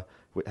whatever,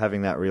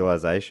 having that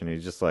realization,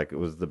 he's just like, it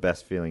was the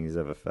best feeling he's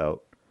ever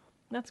felt.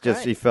 That's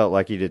Just he great. felt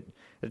like he'd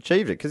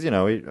achieved it because it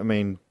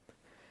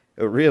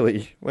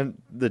really, when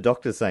the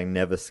doctor's saying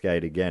never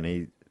skate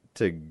again,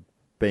 to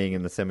being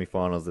in the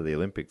semi-finals of the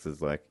Olympics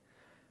is like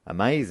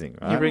amazing,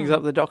 right? He brings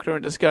up the doctor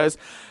and just goes,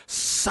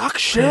 "Suck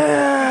shit."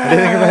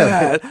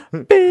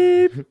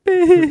 Beep,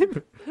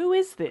 beep. Who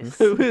is this?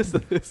 Who is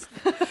this?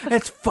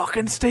 It's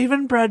fucking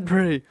Stephen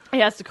Bradbury. He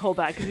has to call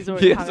back because he's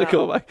already Yes, hung a up.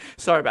 call back.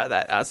 Sorry about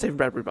that. Stephen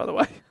Bradbury, by the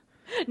way.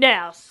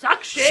 Now,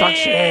 suck shit! Suck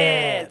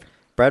shit.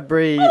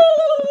 Bradbury,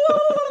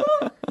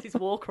 It's his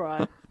war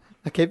cry.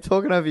 I keep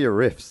talking over your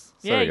riffs.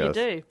 Yeah, Sorry, you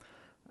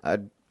guys.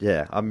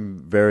 do.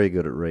 I'm very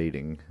good at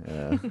reading,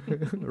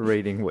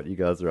 reading what you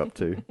guys are up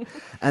to,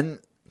 and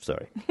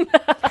sorry.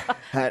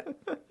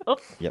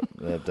 Yep,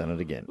 they've done it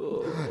again.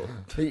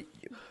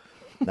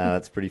 No,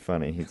 that's pretty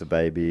funny. He's a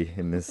baby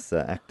in this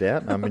act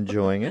out. I'm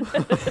enjoying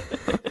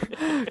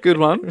it. Good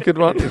one. Good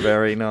one.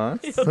 Very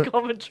nice. Your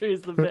commentary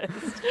is the best.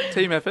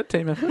 Team effort.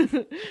 Team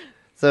effort.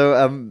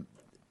 So,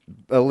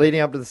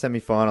 leading up to the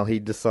semi-final, he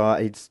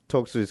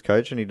talks to his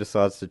coach and he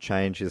decides to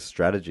change his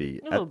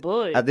strategy. Oh,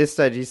 boy. At this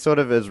stage, he sort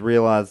of has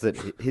realised that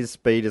his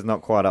speed is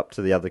not quite up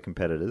to the other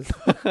competitors.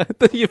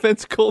 The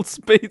event's called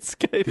speed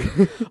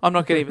skating. I'm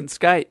not going to even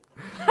skate.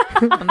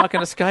 I'm not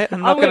going to skate.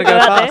 I'm not going to go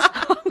out fast.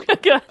 there. I'm going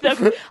to go out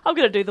there. I'm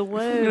going to do the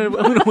worm.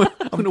 I'm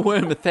going to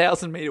worm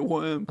 1,000-meter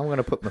worm. I'm going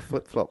to put my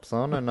flip-flops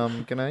on and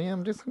I'm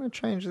just going to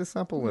change this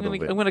up a little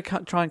bit. I'm going to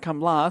try and come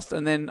last,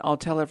 and then I'll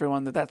tell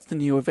everyone that that's the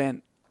new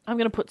event. I'm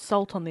going to put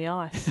salt on the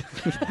ice.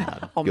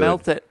 I'll Good.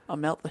 melt it. I'll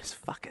melt those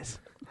fuckers.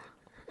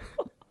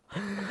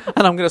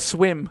 And I'm going to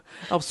swim.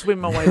 I'll swim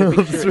my way to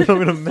I'm victory.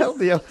 going to melt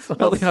the ice.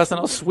 Melt the ice and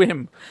I'll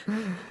swim.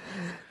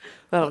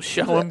 That'll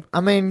show him.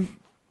 I mean,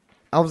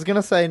 I was going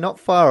to say not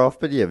far off,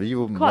 but yeah, but you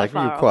were Quite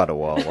far off. quite a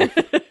while off.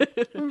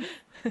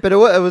 But it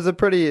was a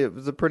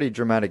pretty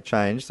dramatic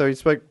change. So he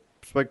spoke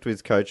to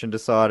his coach and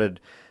decided,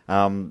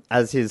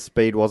 as his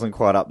speed wasn't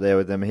quite up there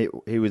with them,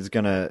 he was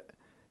going to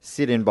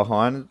sit in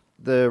behind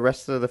the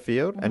rest of the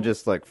field and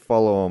just like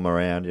follow them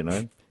around,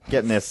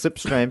 get in their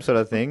slipstream sort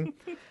of thing,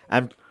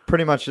 and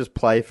pretty much just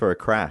play for a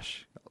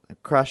crash.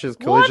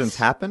 Collisions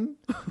happen.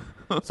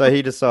 So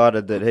he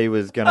decided that he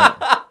was going to...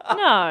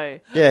 No.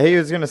 Yeah, he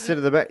was going to sit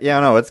at the back. Yeah,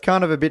 I know, it's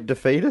kind of a bit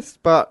defeatist,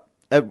 but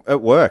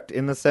it worked.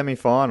 In the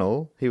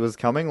semi-final, he was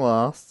coming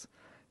last.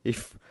 He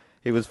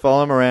was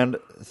following around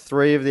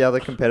 3 of the other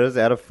competitors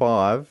out of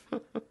 5,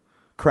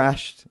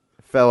 crashed,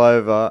 fell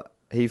over,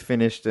 he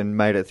finished and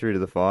made it through to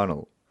the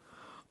final.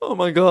 Oh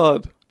my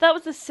God. That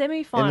was the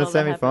semi-final. In the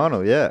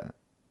semi-final, yeah.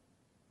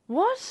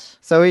 What?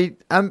 So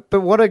but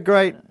what a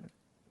great...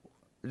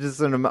 is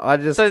it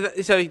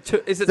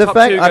the top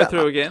fact- 2 I- go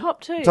through again?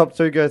 Top 2. Top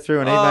 2 go through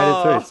and he made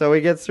it through. So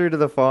he gets through to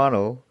the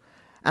final.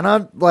 And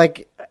I'm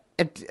like,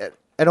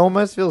 it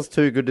almost feels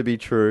too good to be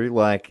true.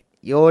 Like,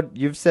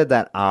 you've said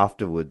that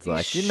afterwards.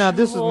 Like, this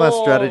was my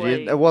strategy.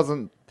 Surely. It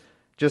wasn't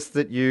just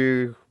that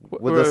you were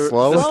We're the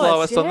slowest.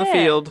 slowest on the yeah.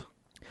 field.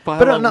 By a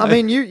But long I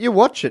way. mean, you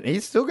watch it.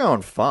 He's still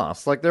going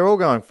fast. Like, they're all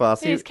going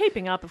fast. He's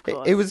keeping up, of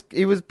course.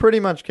 He was pretty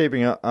much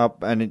keeping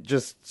up, and it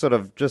just sort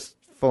of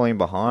falling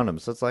behind him.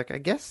 So it's like, I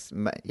guess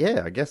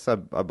I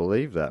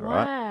believe that,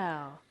 right?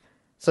 Wow.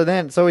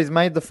 So he's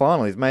made the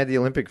final. He's made the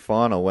Olympic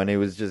final when he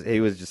was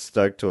just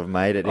stoked to have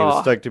made it. He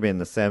was stoked to be in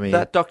the semi.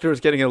 That doctor is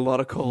getting a lot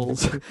of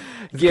calls.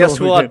 Guess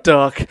what,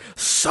 Doc?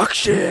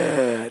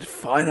 Suction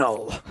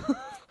final.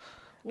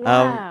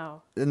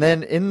 Wow. And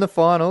then in the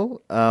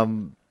final,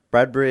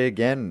 Bradbury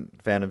again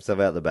found himself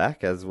out the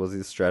back, as was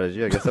his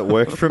strategy. I guess it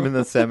worked for him in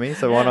the semi,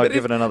 so why not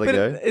give it another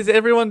go? Is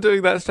everyone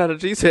doing that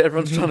strategy? So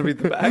everyone's trying to be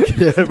the back?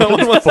 Yeah,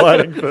 everyone's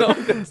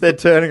fighting. They're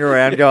turning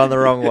around, going the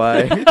wrong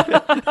way.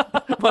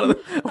 One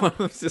of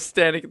them's just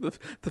standing at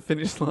the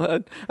finish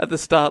line, at the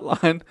start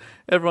line.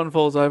 Everyone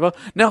falls over.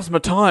 Now's my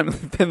time.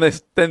 Then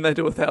they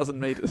do 1,000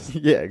 meters.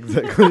 Yeah,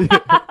 exactly.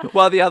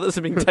 While the others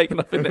are being taken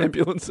up in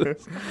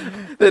ambulances.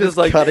 They're just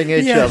like cutting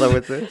each other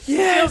with this.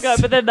 Yes. Still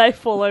go, but then they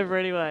fall over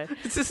anyway.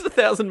 It's just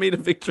 1,000-meter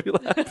victory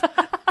lap.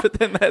 But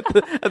then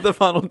at the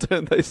final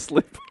turn, they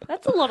slip.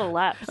 That's a lot of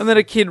laps. And then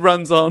a kid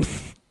runs on,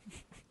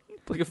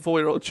 like a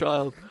 4-year-old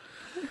child.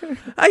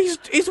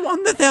 He's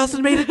won the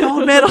 1,000-meter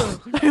gold medal.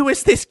 Who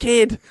is this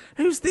kid?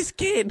 Who's this The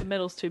kid?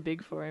 medal's too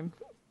big for him.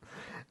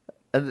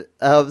 And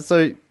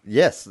so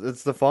yes,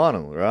 it's the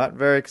final, right?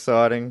 Very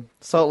exciting.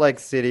 Salt Lake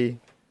City.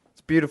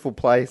 It's a beautiful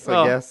place,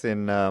 I guess.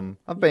 In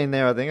I've been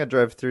there. I think I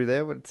drove through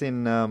there. But it's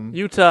in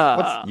Utah.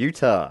 What's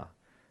Utah?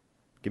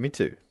 Give me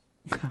 2.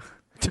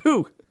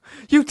 2.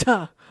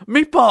 Utah.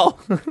 Meatball.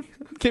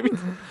 Give me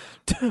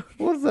 2.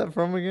 What's that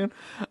from again?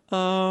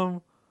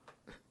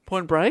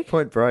 Point Break.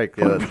 Point Break.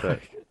 Yeah, that's right.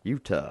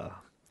 Utah.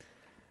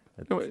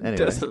 Anyway,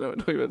 Doesn't know what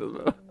I'm talking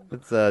about.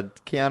 it's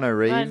Keanu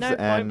Reeves I know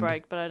Point and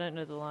Break, but I don't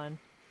know the line.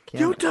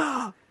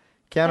 Utah.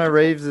 Keanu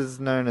Reeves is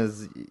known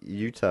as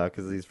Utah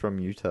because he's from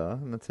Utah,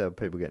 and that's how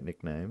people get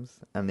nicknames.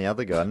 And the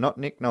other guy, not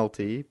Nick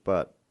Nolte,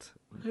 but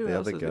Who the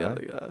else other is guy. the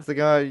other guy? It's the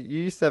guy you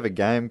used to have a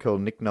game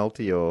called Nick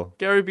Nolte or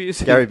Gary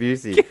Busey. Gary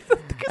Busey.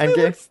 And They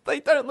don't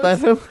they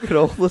look. don't look at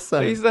all the We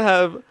same. used to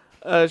have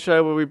a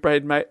show where we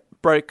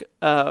broke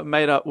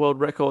made-up world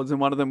records,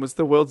 and one of them was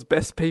the world's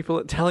best people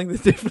at telling the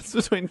difference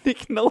between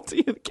Nick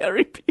Nolte and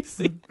Gary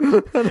Busey.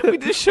 We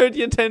just showed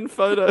you 10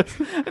 photos,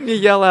 and you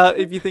yell out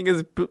if you think it's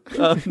Nick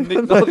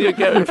Nolte or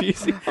Gary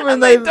Busey. I mean,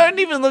 And they don't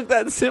even look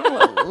that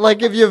similar.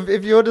 Like if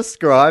you're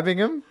describing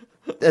them,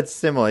 it's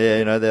similar. Yeah,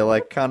 you know, they're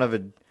like kind of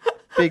a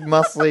big,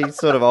 muscly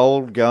sort of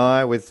old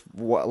guy with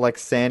like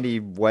sandy,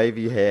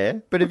 wavy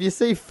hair. But if you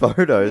see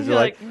photos, you're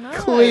like no.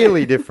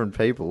 clearly different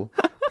people.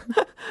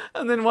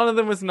 And then one of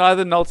them was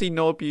neither Nolte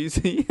nor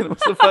Busey, and it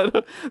was a photo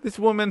of this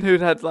woman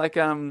who'd had like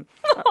a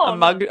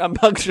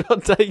mug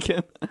shot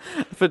taken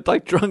for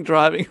like drunk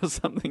driving or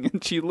something,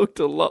 and she looked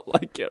a lot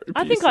like Gary Busey.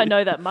 I think I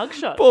know that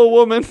mugshot. Poor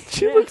woman,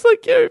 she looks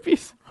like Gary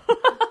Busey.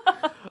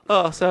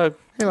 So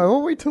Anyway, what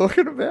were we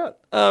talking about?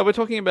 we're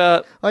talking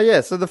about Oh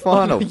yeah, so the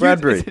final,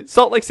 Bradbury.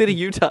 Salt Lake City,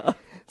 Utah.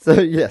 So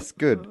yes,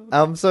 good.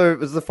 So it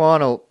was the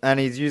final,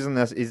 and he's using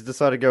this. He's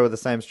decided to go with the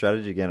same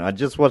strategy again. I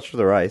just watched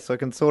the race, so I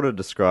can sort of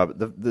describe it.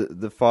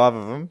 The 5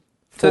 of them,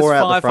 So 4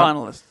 there's out the 5 front,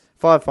 finalists.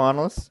 5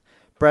 finalists.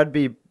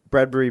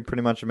 Bradbury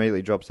pretty much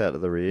immediately drops out of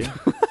the rear.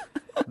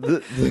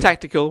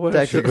 Tactical,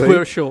 Tactically.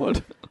 we're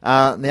assured.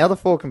 And the other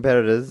 4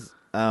 competitors,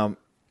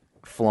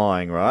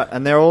 flying, right?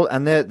 And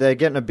they're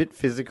getting a bit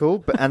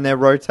physical, and they're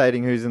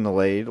rotating who's in the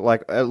lead.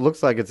 Like it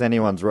looks like it's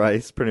anyone's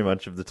race, pretty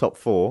much of the top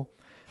 4.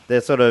 They're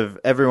sort of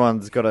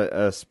everyone's got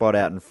a spot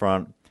out in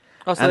front,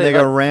 Oh, so and they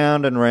go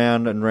round and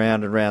round and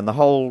round and round.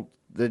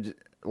 The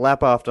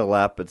lap after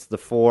lap, it's the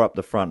 4 up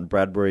the front, and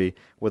Bradbury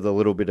with a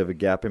little bit of a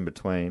gap in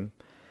between.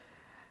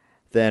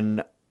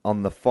 Then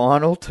on the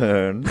final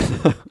turn,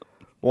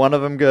 one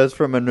of them goes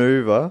for a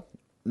maneuver,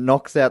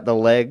 knocks out the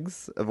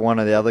legs of one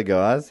of the other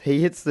guys.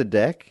 He hits the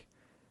deck.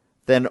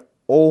 Then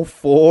all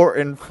 4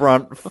 in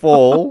front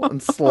fall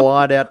and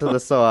slide out to the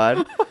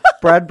side.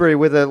 Bradbury,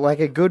 with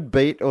a good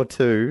beat or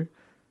 2,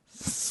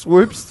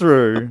 swoops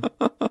through,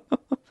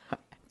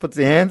 puts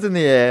his hands in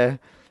the air.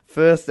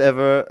 First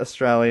ever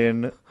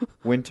Australian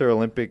Winter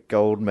Olympic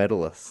gold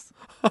medalist.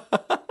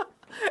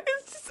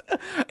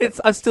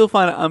 I still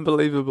find it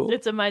unbelievable.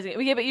 It's amazing.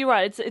 Yeah, but you're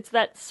right. It's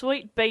that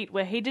sweet beat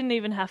where he didn't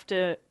even have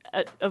to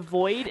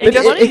avoid. He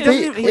doesn't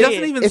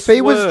anybody. even If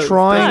he was swerve.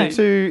 trying No.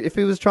 to, if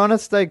he was trying to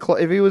stay,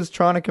 if he was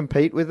trying to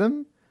compete with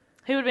him,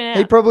 He would have been out.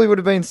 he probably would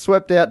have been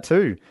swept out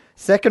too.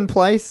 Second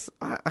place,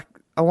 I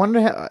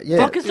wonder how.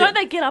 Yeah, Because don't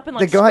they get up and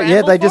the like guy,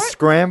 scramble they for just it?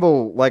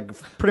 scramble,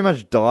 like pretty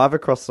much dive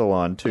across the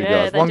line. 2 Yeah,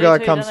 guys. they One do guy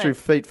too, comes don't through they?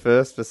 feet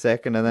first for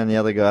second, and then the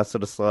other guy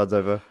sort of slides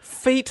over.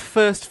 Feet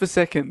first for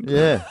second.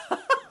 Yeah.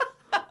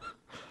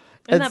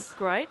 Isn't It's- that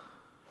great?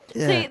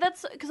 Yeah. See,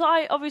 that's because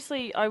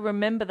I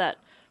remember that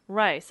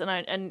race,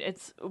 and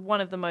it's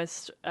one of the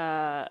most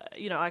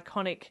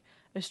iconic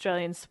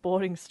Australian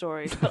sporting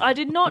stories. But I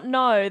did not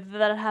know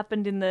that it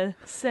happened in the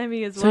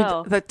semi as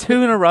well. That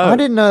 2 in a row. I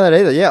didn't know that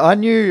either. Yeah, I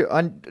knew.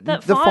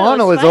 The final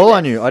final is is all I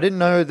famous. knew. I didn't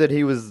know that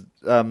he was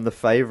the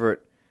favourite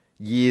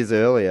years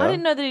earlier. I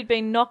didn't know that he'd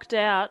been knocked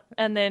out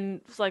and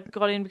then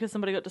got in because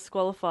somebody got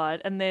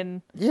disqualified, and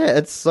then Yeah,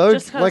 it's so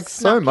Just kinda so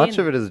snuck much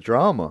in. of it is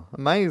drama.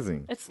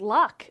 Amazing. it's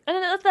luck.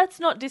 And that's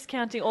not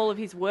discounting all of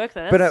his work,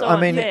 though. That's But, so I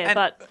mean- unfair. And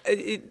But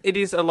it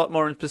is a lot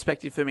more in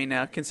perspective for me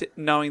now,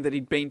 knowing that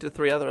he'd been to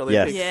 3 other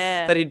Olympics,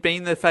 Yeah. that he'd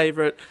been the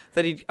favourite,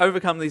 that he'd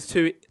overcome these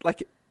 2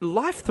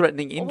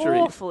 life-threatening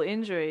injuries. awful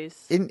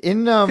injuries.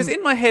 Because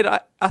in my head,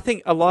 I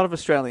think a lot of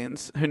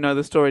Australians who know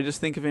the story just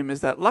think of him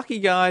as that lucky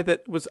guy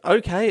that was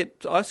okay at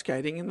ice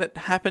skating and that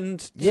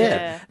happened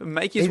Yeah. to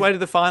make his way to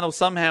the final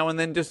somehow and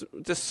then just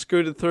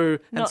scooted through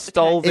and Not the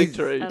stole case.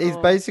 victory. At He's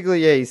all.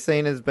 basically, he's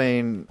seen as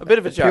being A bit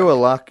of a joke. pure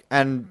luck,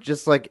 and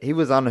just he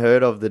was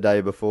unheard of the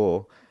day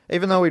before,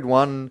 even though he'd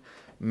won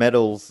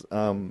medals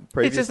It's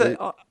previously. just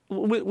that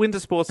winter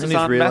sports And just he's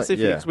aren't really- massive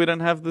yeah. things. We don't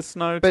have the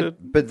snow to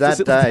but that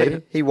facilitate day,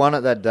 it. he won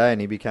it that day,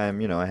 and he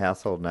became, a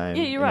household name.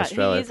 Yeah, you're in right.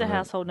 Australia He is a from it.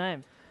 household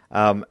name.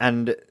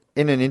 And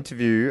in an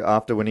interview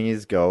after winning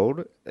his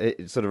gold,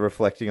 sort of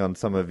reflecting on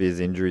some of his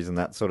injuries and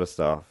that sort of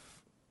stuff,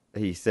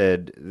 he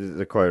said,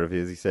 the quote of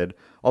his, he said,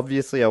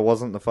 "Obviously I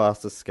wasn't the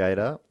fastest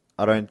skater.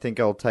 I don't think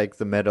I'll take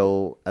the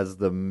medal as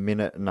the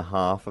minute and a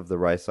half of the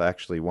race I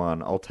actually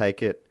won. I'll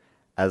take it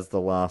as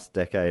the last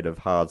decade of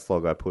hard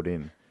slog I put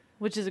in."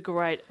 Which is a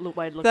great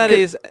way to look That at it.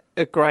 is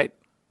a great...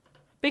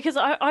 Because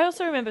I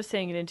also remember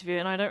seeing an interview,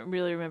 and I don't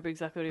really remember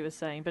exactly what he was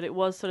saying, but it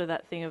was sort of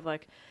that thing of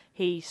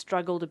he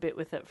struggled a bit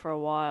with it for a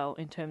while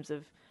in terms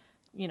of,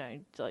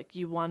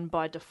 you won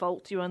by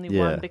default, you only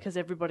Yeah. won because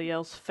everybody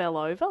else fell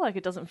over.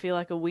 It doesn't feel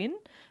like a win.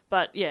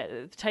 But yeah,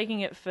 taking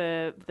it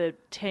for the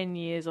 10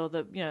 years or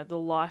the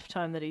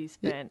lifetime that he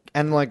spent.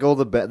 And all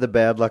the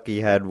bad luck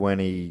he had when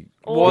he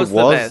Was he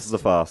the was best. the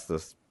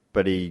fastest,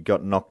 but he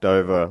got knocked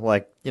over.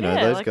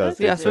 Yeah, those like guys. those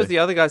did Yeah, I They suppose do. the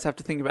other guys have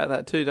to think about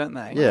that too, don't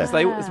they? Yeah.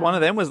 'Cause one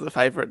of them was the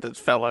favourite that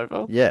fell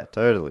over. Yeah,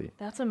 totally.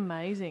 That's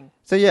amazing.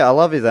 So yeah, I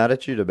love his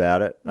attitude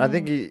about it. I Mm.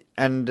 think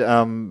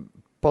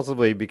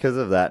possibly because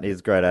of that,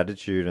 his great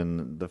attitude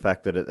and the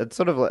fact that it's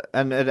sort of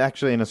and it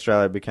actually in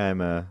Australia became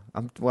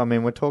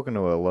we're talking to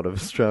a lot of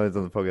Australians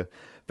on the podcast,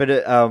 but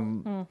it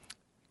Mm.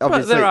 But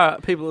obviously there are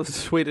people of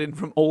Sweden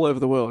from all over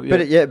the world.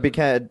 Yeah. But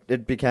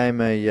it became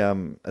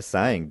a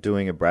saying.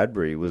 Doing a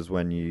Bradbury was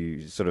when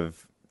you sort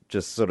of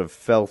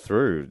fell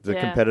through. The Yeah.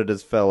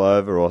 competitors fell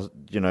over, or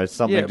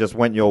something Yeah. just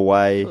went your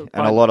way, Well,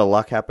 and a lot of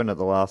luck happened at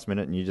the last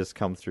minute, and you just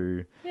come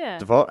through Yeah.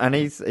 default. And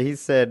he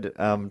said,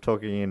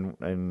 talking in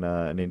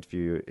an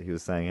interview, he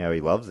was saying how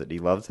he loves it. He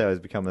loves how it's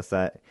become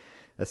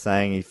a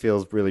saying. He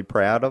feels really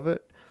proud of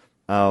it.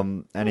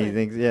 And he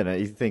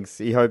thinks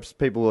he hopes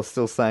people are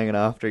still saying it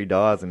after he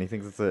dies, and he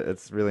thinks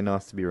it's really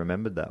nice to be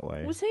remembered that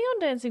way. Was he on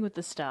Dancing with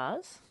the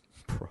Stars?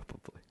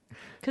 Probably.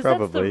 Because that's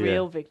the Probably, yeah.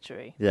 real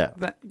victory. Yeah.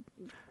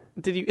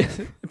 Did you?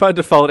 By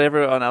default,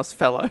 everyone else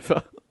fell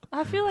over.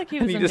 I feel like he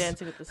And was he on just-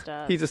 Dancing with the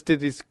Stars. He just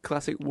did his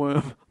classic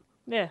worm.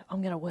 Yeah,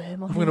 I'm going to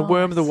worm on I'm going to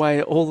worm the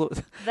way all the...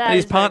 That and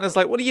his is very partner's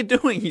like, what are you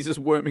doing? He's just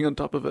worming on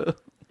top of her.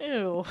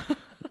 Ew.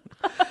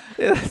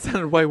 Yeah, that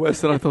sounded way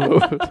worse than I thought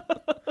it would.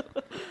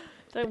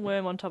 Don't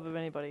worm on top of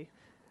anybody.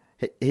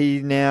 He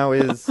now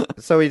is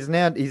so he's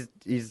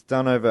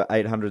done over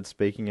 800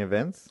 speaking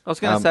events. I was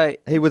going to say,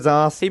 he was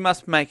asked he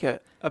must make a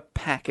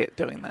packet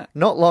doing that.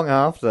 not long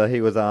after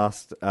he was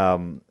asked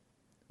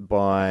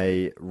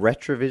by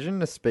Retrovision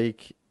to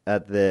speak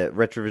at their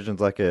Retrovision's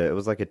like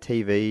a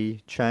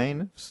TV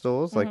chain of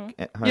stores like home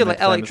Yeah, like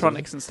entertainment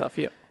electronics and stuff,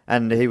 yeah.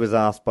 And he was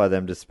asked by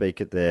them to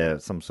speak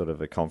at some sort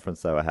of a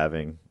conference they were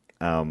having.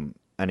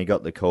 And he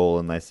got the call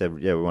and they said,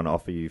 yeah, we want to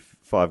offer you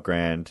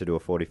 $5,000 to do a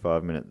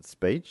 45-minute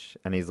speech.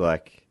 And he's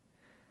like,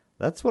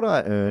 that's what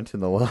I earned in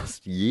the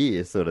last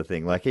year sort of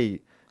thing.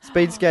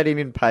 Speed skating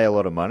didn't pay a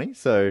lot of money.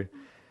 So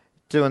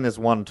doing this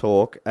one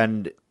talk,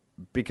 and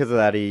because of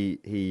that, he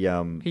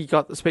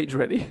got the speech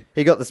ready.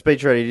 He got the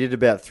speech ready. He did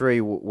about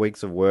 3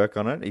 weeks of work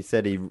on it. He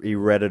said he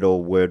read it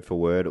all word for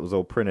word. It was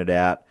all printed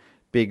out.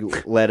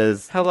 Big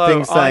letters. Hello,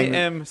 things saying, I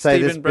am say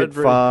Stephen this bit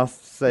Bradbury.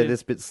 fast, say Yeah.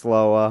 this bit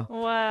slower.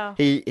 Wow.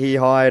 He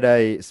hired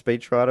a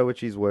speechwriter, which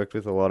he's worked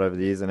with a lot over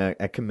the years, and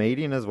a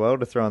comedian as well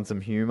to throw in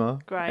some humour.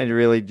 Great. And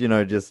really,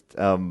 just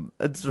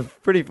it's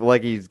pretty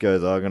he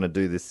goes, I'm going to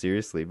do this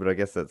seriously. But I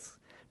guess that's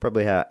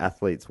probably how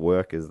athletes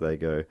work, is they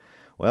go,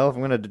 well, if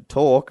I'm going to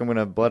talk, I'm going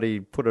to bloody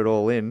put it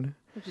all in.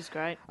 Which is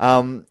great.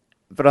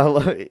 But I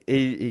love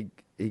he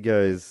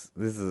goes,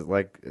 this is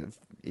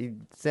he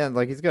sounds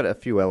like he's got a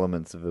few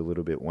elements of a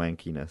little bit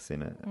wankiness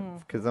in it.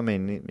 Because,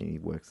 he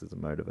works as a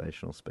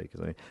motivational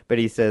speaker. But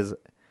he says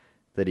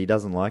that he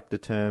doesn't like the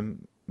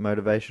term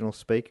motivational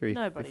speaker. He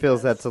Nobody feels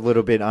does. that's a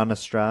little bit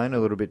un-Australian, a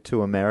little bit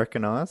too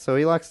Americanized. So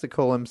he likes to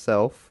call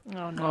himself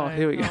Oh, no.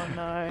 here we go. Oh,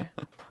 no.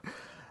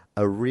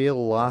 a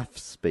real-life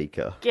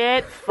speaker.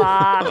 Get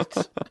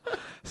fucked.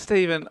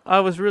 Stephen, I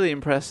was really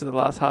impressed in the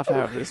last half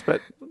hour of this,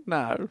 but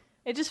no.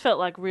 It just felt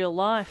like real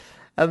life.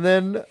 And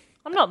then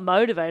I'm not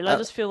motivated. I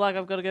just feel like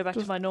I've got to go back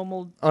to my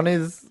normal... on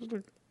his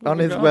on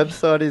his gosh.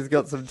 website, he's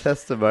got some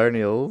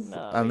testimonials.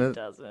 No, and he it-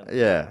 doesn't.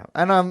 Yeah,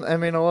 and I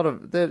mean, a lot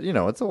of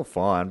it's all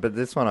fine, but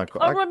this one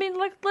I mean,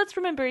 like, let's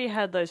remember he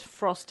had those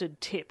frosted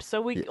tips,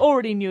 so we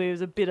already knew he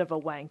was a bit of a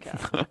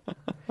wanker.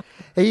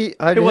 It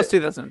was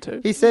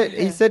 2002. He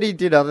said he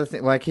did other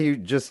things, like he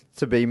just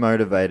to be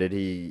motivated.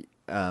 He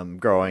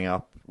growing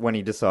up when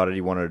he decided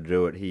he wanted to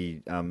do it,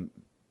 he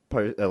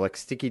like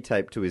sticky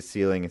tape to his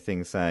ceiling a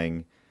thing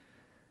saying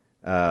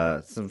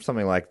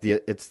something like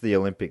it's the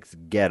Olympics,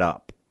 get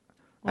up.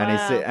 Wow.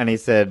 And he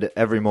said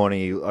every morning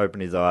he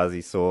opened his eyes,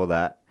 he saw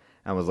that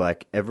and was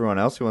like, everyone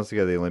else who wants to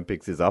go to the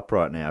Olympics is up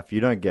right now. If you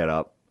don't get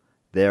up,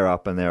 they're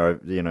up and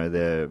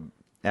they're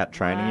out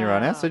training you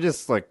right now. So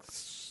just like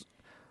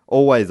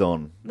always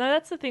on. No,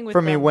 that's the thing with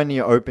From when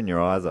you open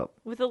your eyes up.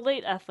 with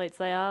elite athletes,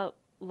 they are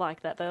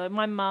like that.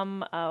 My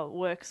mum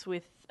works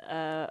with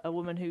a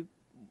woman who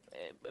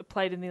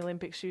played in the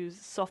Olympics. She was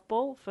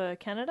softball for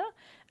Canada,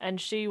 and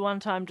she one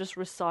time just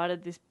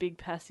recited this big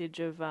passage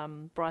of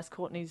Bryce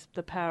Courtney's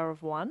 "The Power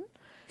of One."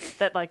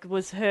 That like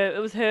was her. It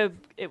was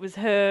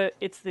her.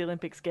 It's the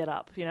Olympics. Get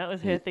up. You know, it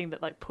was her thing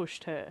that like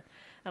pushed her,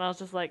 and I was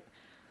just like,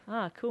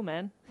 cool,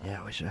 man.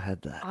 Yeah, I wish I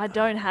had that. I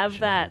don't have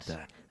wish I had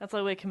that. That's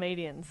why we're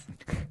comedians.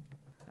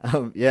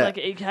 Yeah. Like,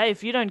 okay,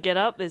 if you don't get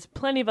up, there's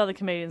plenty of other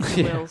comedians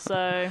who will.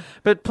 So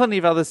But plenty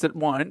of others that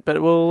won't,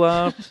 but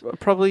will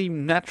probably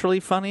naturally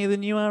funnier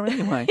than you are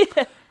anyway.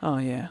 Oh,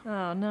 yeah.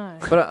 oh no.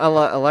 But I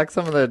like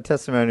some of the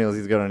testimonials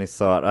he's got on his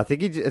site. I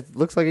think it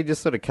looks like he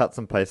just sort of cuts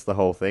and pastes the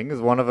whole thing. Because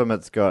one of them,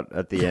 it's got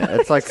at the end,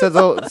 it's like says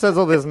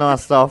all this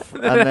nice stuff,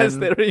 And and it has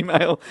then their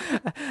email,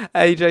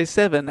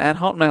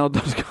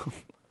 aj7@hotmail.com.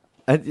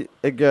 and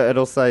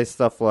it'll say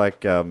stuff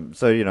like, so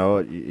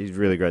he's a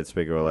really great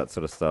speaker, all that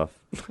sort of stuff.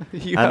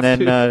 You And have then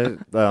to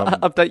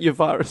update your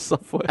virus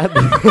software.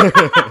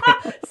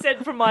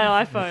 Sent from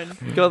my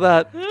iPhone. Got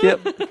that.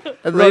 Yep.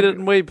 Read it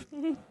and weep.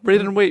 Read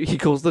it and weep. He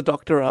calls the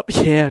doctor up.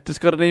 Yeah, just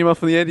got an email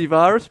from the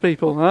antivirus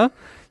people, huh?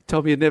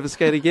 Told me you'd never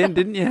skate again,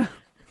 didn't you?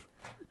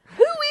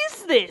 Who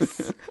is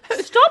this?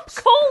 Stop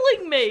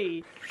calling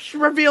me.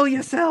 Reveal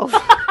yourself.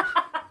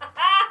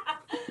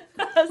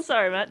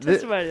 Sorry, Matt.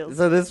 Testimonials.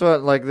 So this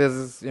one, like,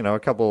 there's a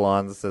couple of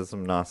lines that says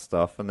some nice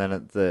stuff, and then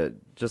at the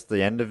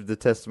end of the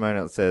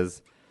testimonial it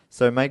says,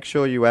 "So make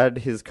sure you add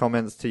his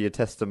comments to your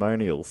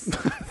testimonials."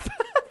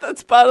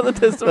 That's part of the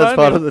testimonial. That's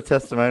part of the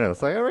testimonial.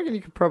 So I reckon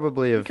you could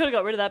probably have. Could have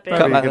got rid of that bit.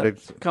 Probably Come could on.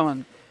 have- Come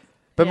on.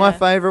 But my Yeah.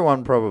 favourite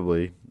one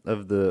probably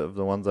of the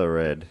ones I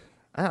read,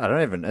 I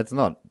don't even. It's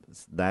not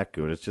that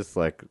good. It's just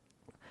like.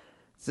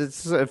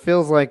 It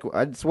feels like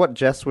it's what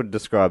Jess would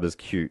describe as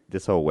cute.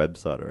 This whole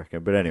website, I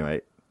reckon. But anyway,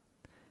 it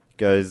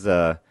goes.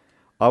 I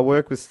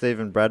worked with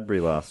Stephen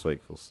Bradbury last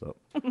week. Full stop.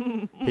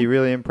 He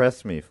really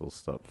impressed me. Full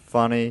stop.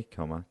 Funny,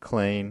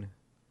 clean,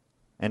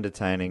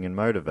 entertaining, and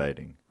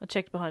motivating. I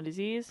checked behind his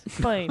ears.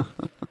 Clean.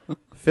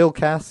 Phil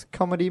Cass,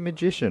 comedy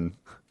magician.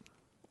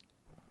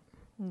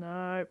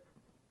 No.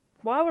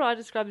 Why would I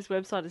describe this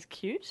website as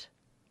cute?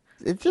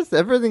 It's just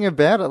everything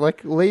about it,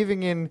 like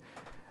leaving in.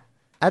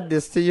 Add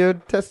this to your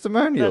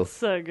testimonials. That's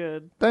so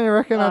good. Don't you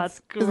reckon?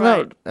 That's isn't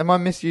great. am I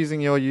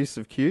misusing your use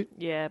of cute?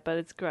 Yeah, but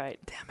it's great.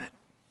 Damn it,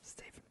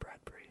 Stephen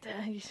Bradbury.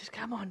 You just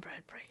come on,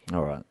 Bradbury.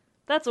 All right.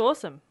 That's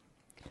awesome.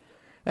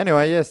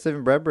 Anyway, yeah,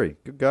 Stephen Bradbury,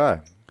 good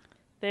guy.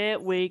 There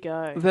we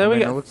go. There we I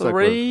mean, it go. looks like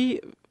Three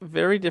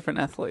very different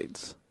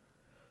athletes,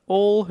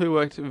 all who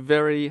worked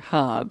very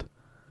hard.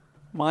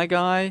 My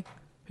guy,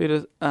 who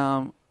does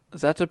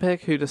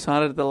Zatopek, who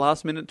decided at the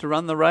last minute to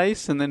run the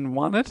race and then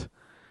won it.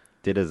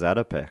 Did a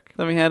Zatopek.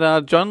 Then we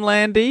had John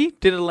Landy,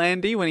 did a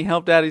Landy when he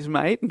helped out his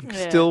mate and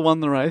Yeah. still won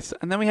the race.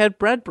 And then we had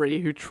Bradbury,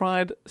 who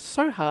tried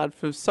so hard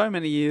for so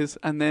many years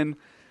and then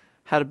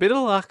had a bit of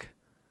luck,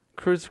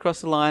 cruised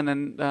across the line,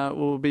 and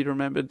will be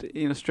remembered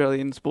in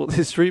Australian sports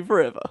history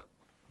forever.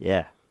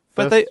 Yeah.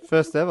 But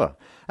First ever.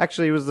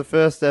 Actually, he was the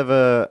first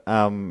ever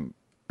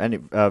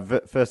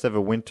first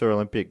ever Winter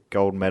Olympic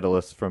gold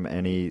medalist from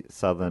any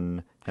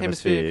Southern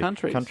Hemisphere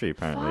Hemisphere countries.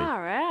 apparently.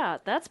 Far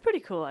out. That's pretty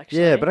cool, actually.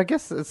 Yeah, but I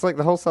guess it's like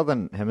the whole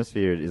Southern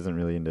Hemisphere isn't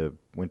really into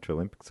Winter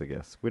Olympics, I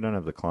guess. We don't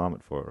have the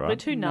climate for it, right? We're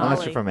too Unless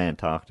gnarly. you're from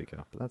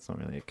Antarctica, but that's not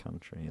really a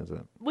country, is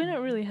it? we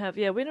don't really have.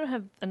 Yeah, we don't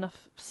have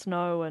enough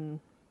snow and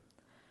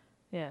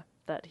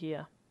that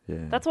here.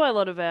 Yeah. That's why a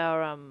lot of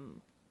our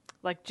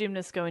like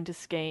gymnasts go into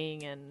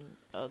skiing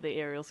and the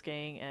aerial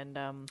skiing and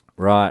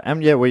Right,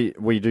 and yeah,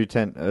 we do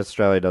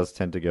Australia does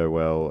tend to go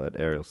well at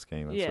aerial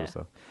skiing, that sort Yeah. of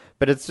stuff.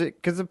 But it's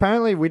because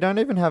apparently we don't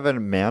even have a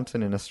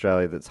mountain in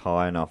Australia that's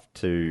high enough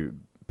to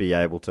be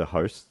able to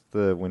host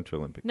the Winter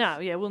Olympics. no,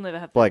 yeah, we'll never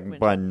have Like winter.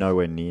 by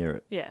nowhere near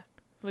it. Yeah,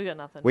 we got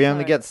nothing. We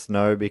only Sorry. get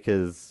snow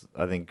because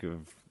I think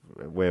of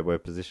where we're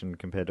positioned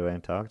compared to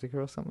Antarctica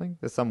or something.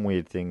 There's some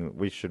weird thing.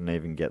 We shouldn't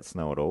even get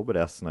snow at all, but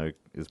our snow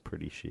is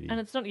pretty shitty. And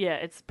it's not. Yeah,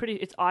 it's pretty.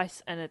 It's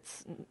ice, and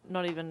it's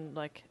not even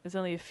like. There's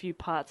only a few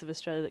parts of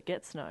Australia that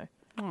get snow.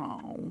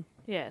 Oh.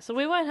 Yeah, so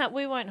we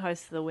won't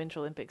host the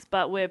Winter Olympics,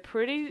 but we're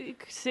pretty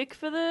sick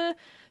for the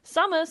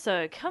summer,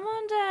 so come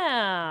on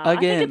down. I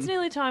Again. think it's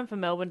nearly time for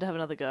Melbourne to have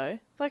another go.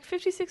 Like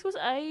 56 was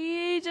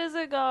ages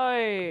ago.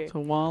 It's a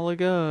while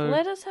ago.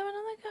 Let us have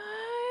another go.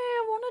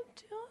 I want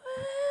to do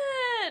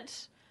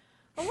it.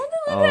 I want the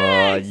Oh,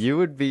 Olympics.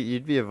 you'd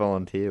be a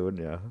volunteer,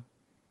 wouldn't you?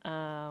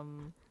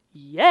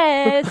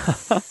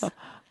 Yes.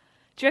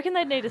 Do you reckon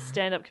they'd need a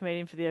stand-up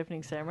comedian for the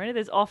opening ceremony?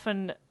 There's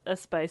often a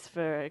space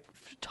for a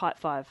type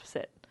 5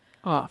 set.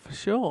 Oh, for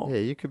sure. Yeah,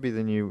 you could be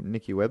the new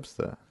Nikki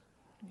Webster.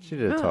 She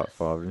did a top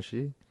 5, didn't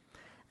she?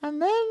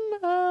 And then,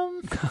 So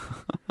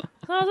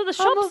I was at the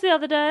shops the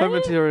other day. Home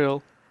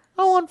material.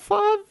 I want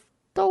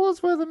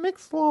 $5 worth of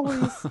mixed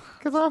lollies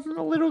because I'm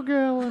a little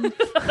girl. And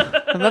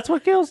And that's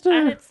what girls do.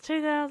 And it's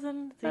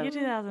 2000. It's the year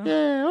 2000.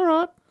 yeah, all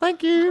right,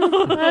 thank you,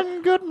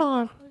 and good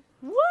night.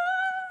 What?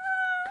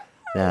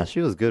 Yeah,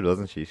 she was good,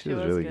 wasn't she? She was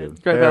was really good.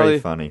 good. Great Very value.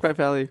 funny. Great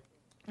value.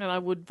 And I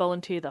would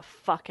volunteer the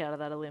fuck out of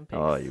that Olympics.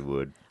 Oh, you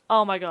would.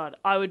 Oh my God,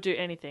 I would do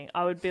anything.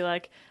 I would be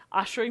like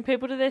ushering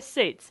people to their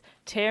seats,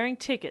 tearing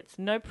tickets,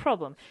 no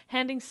problem.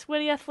 Handing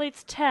sweaty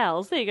athletes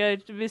towels. There you go,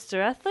 Mr.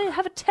 Athlete.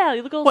 Have a towel.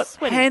 You look all What?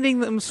 sweaty. Handing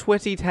them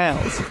sweaty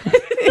towels.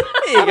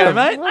 There you go,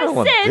 mate. I don't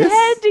want Said this.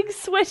 handing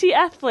sweaty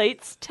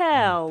athletes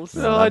towels.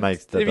 No, Oh, that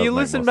if doesn't you make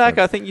listen more back,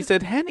 sense. I think you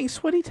said handing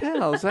sweaty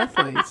towels,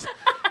 athletes.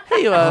 Here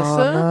you are, Oh,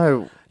 sir.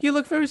 no. You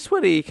look very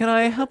sweaty. Can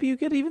I help you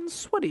get even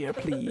sweatier,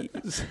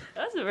 please?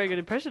 That's a very good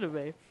impression of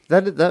me.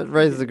 That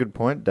raises a good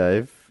point,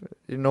 Dave.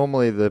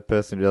 Normally, the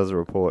person who does a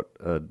report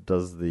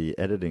does the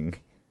editing.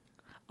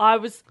 I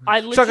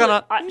literally...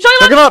 Shotgun.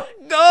 Check it up!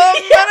 Oh,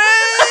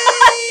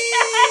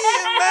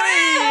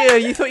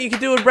 Manny! You thought you could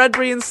do a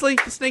Bradbury and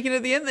sneak in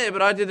at the end there,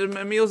 but I did a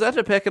Emil's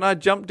Atterpeck and I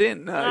jumped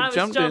in. I was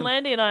jumped John in.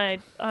 Landy and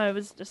I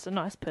was just a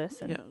nice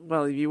person. Yeah,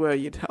 well, if you were,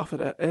 you'd offer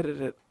to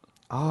edit it.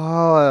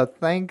 Oh,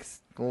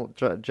 thanks,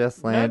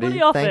 Jess Landy.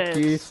 Nobody offered.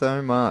 Thank you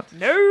so much.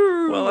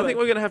 No! Well, I think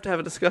we're going to have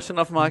a discussion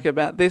off mic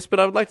about this, but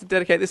I would like to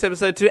dedicate this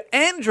episode to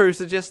Andrew, who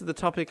suggested the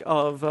topic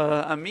of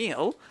a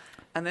meal,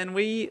 and then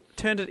we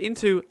turned it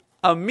into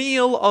a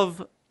meal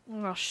of...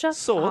 Oh, shut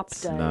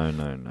Sorts. up, Dave.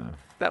 No.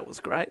 That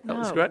was great. That No,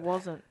 was great. it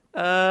wasn't.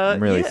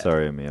 I'm really yeah.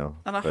 sorry, Emil.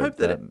 And I but hope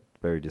that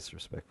very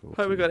disrespectful.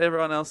 Hope we got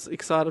everyone else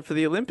excited for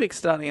the Olympics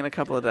starting in a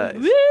couple of days.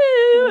 Woo!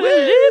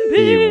 Olympics!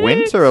 The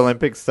Winter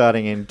Olympics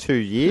starting in 2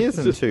 years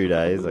and 2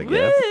 days, I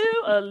guess.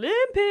 Woo!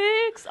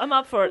 Olympics! I'm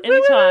up for it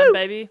anytime,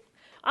 baby.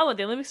 I want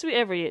the Olympics to be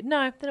every year.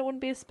 No, then it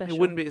wouldn't be as special. It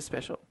wouldn't be as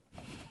special.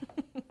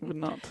 Would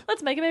not.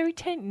 Let's make it every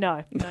 10.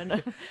 No.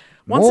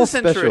 Once More a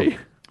century.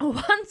 special.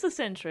 Once a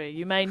century.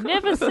 You may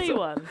never see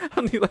one.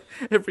 Only like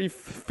every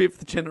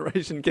fifth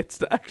generation gets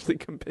to actually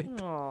compete.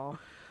 Oh.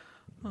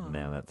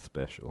 Now that's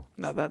special.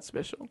 No, that's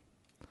special.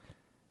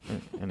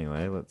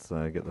 Anyway, let's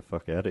get the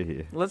fuck out of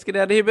here. Let's get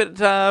out of here,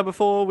 but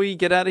before we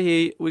get out of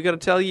here, we got to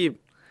tell you,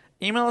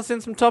 email us in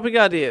some topic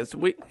ideas.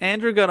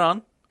 Andrew got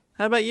on.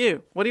 How about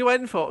you? What are you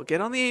waiting for?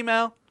 Get on the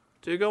email,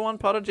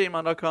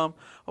 dogoonpod@gmail.com,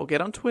 or get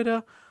on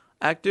Twitter,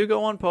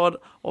 @dogoonpod,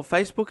 or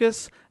Facebook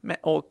us,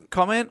 or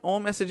comment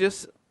or message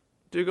us.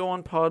 Do Go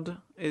On Pod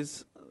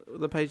is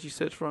the page you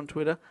search for on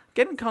Twitter.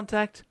 Get in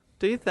contact,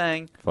 do your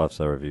thing,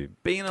 5-star review.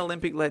 be an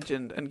Olympic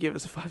legend, and give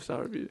us a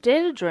 5-star review.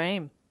 Dare to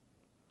dream.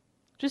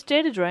 Just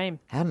dare to dream.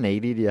 How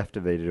needy do you have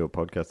to be to do a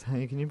podcast?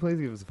 Hey, can you please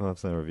give us a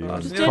 5-star review? Oh,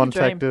 and just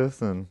contact us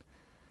and...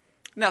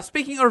 Now,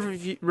 speaking of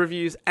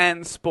reviews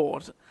and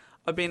sport,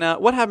 I've been.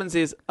 What happens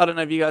is, I don't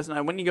know if you guys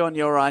know, when you go on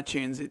your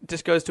iTunes, it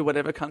just goes to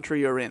whatever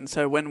country you're in.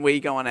 So when we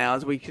go on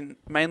ours, we can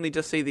mainly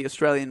just see the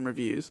Australian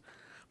reviews.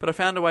 But I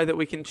found a way that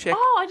we can check.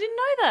 Oh, I didn't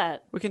know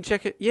that. We can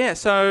check it. Yeah,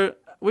 so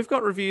we've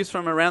got reviews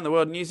from around the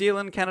world: New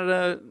Zealand,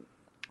 Canada,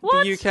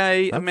 What? the UK,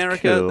 That's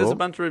America. cool. There's a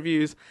bunch of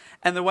reviews,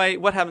 and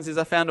what happens is,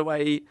 I found a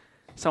way.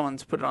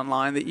 Someone's put it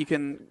online that you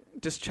can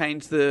just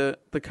change the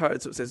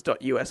code so it says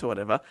 .us or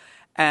whatever,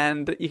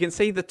 and you can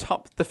see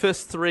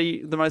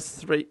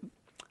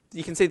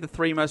you can see the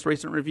 3 most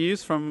recent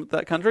reviews from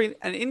that country.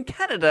 And in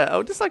Canada, I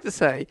would just like to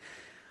say,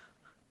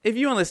 if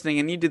you are listening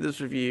and you did this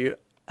review,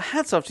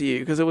 hats off to you,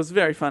 because it was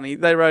very funny.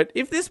 They wrote,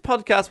 if this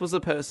podcast was a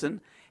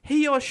person,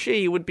 he or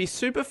she would be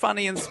super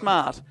funny and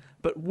smart,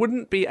 but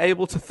wouldn't be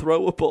able to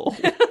throw a ball.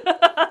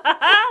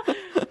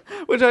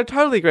 Which I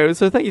totally agree with,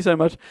 so thank you so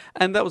much.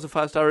 And that was a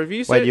 5-star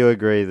review. So Wait, you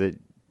agree that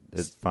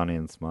it's funny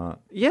and smart?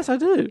 yes, I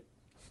do.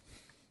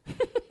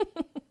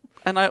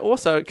 And I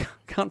also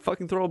can't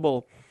fucking throw a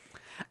ball.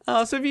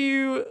 So if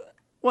you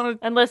want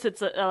to... Unless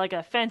it's like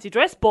a fancy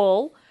dress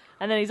ball,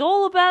 and then he's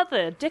all about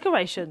the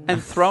decorations.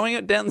 And throwing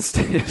it down the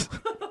stairs.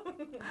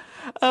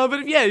 But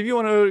if you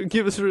want to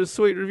give us a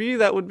sweet review,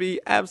 that would be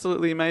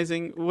absolutely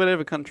amazing,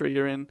 whatever country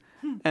you're in.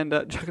 And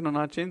chuck it on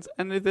iTunes.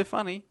 And if they're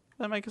funny,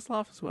 they make us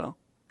laugh as well.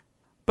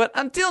 But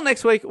until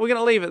next week, we're going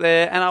to leave it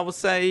there. And I will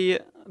say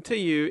to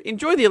you,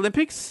 enjoy the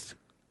Olympics.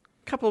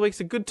 A couple of weeks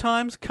of good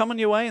times coming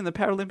your way, and the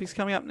Paralympics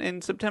coming up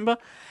in September.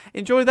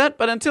 Enjoy that.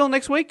 But until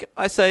next week,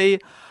 I say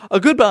a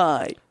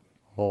goodbye.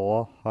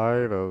 Oh,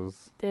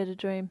 haters. Dare to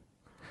dream.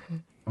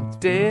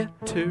 Dare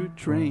to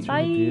dream.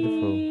 Bye.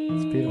 Beautiful.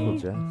 It's beautiful,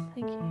 Jess.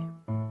 Thank you.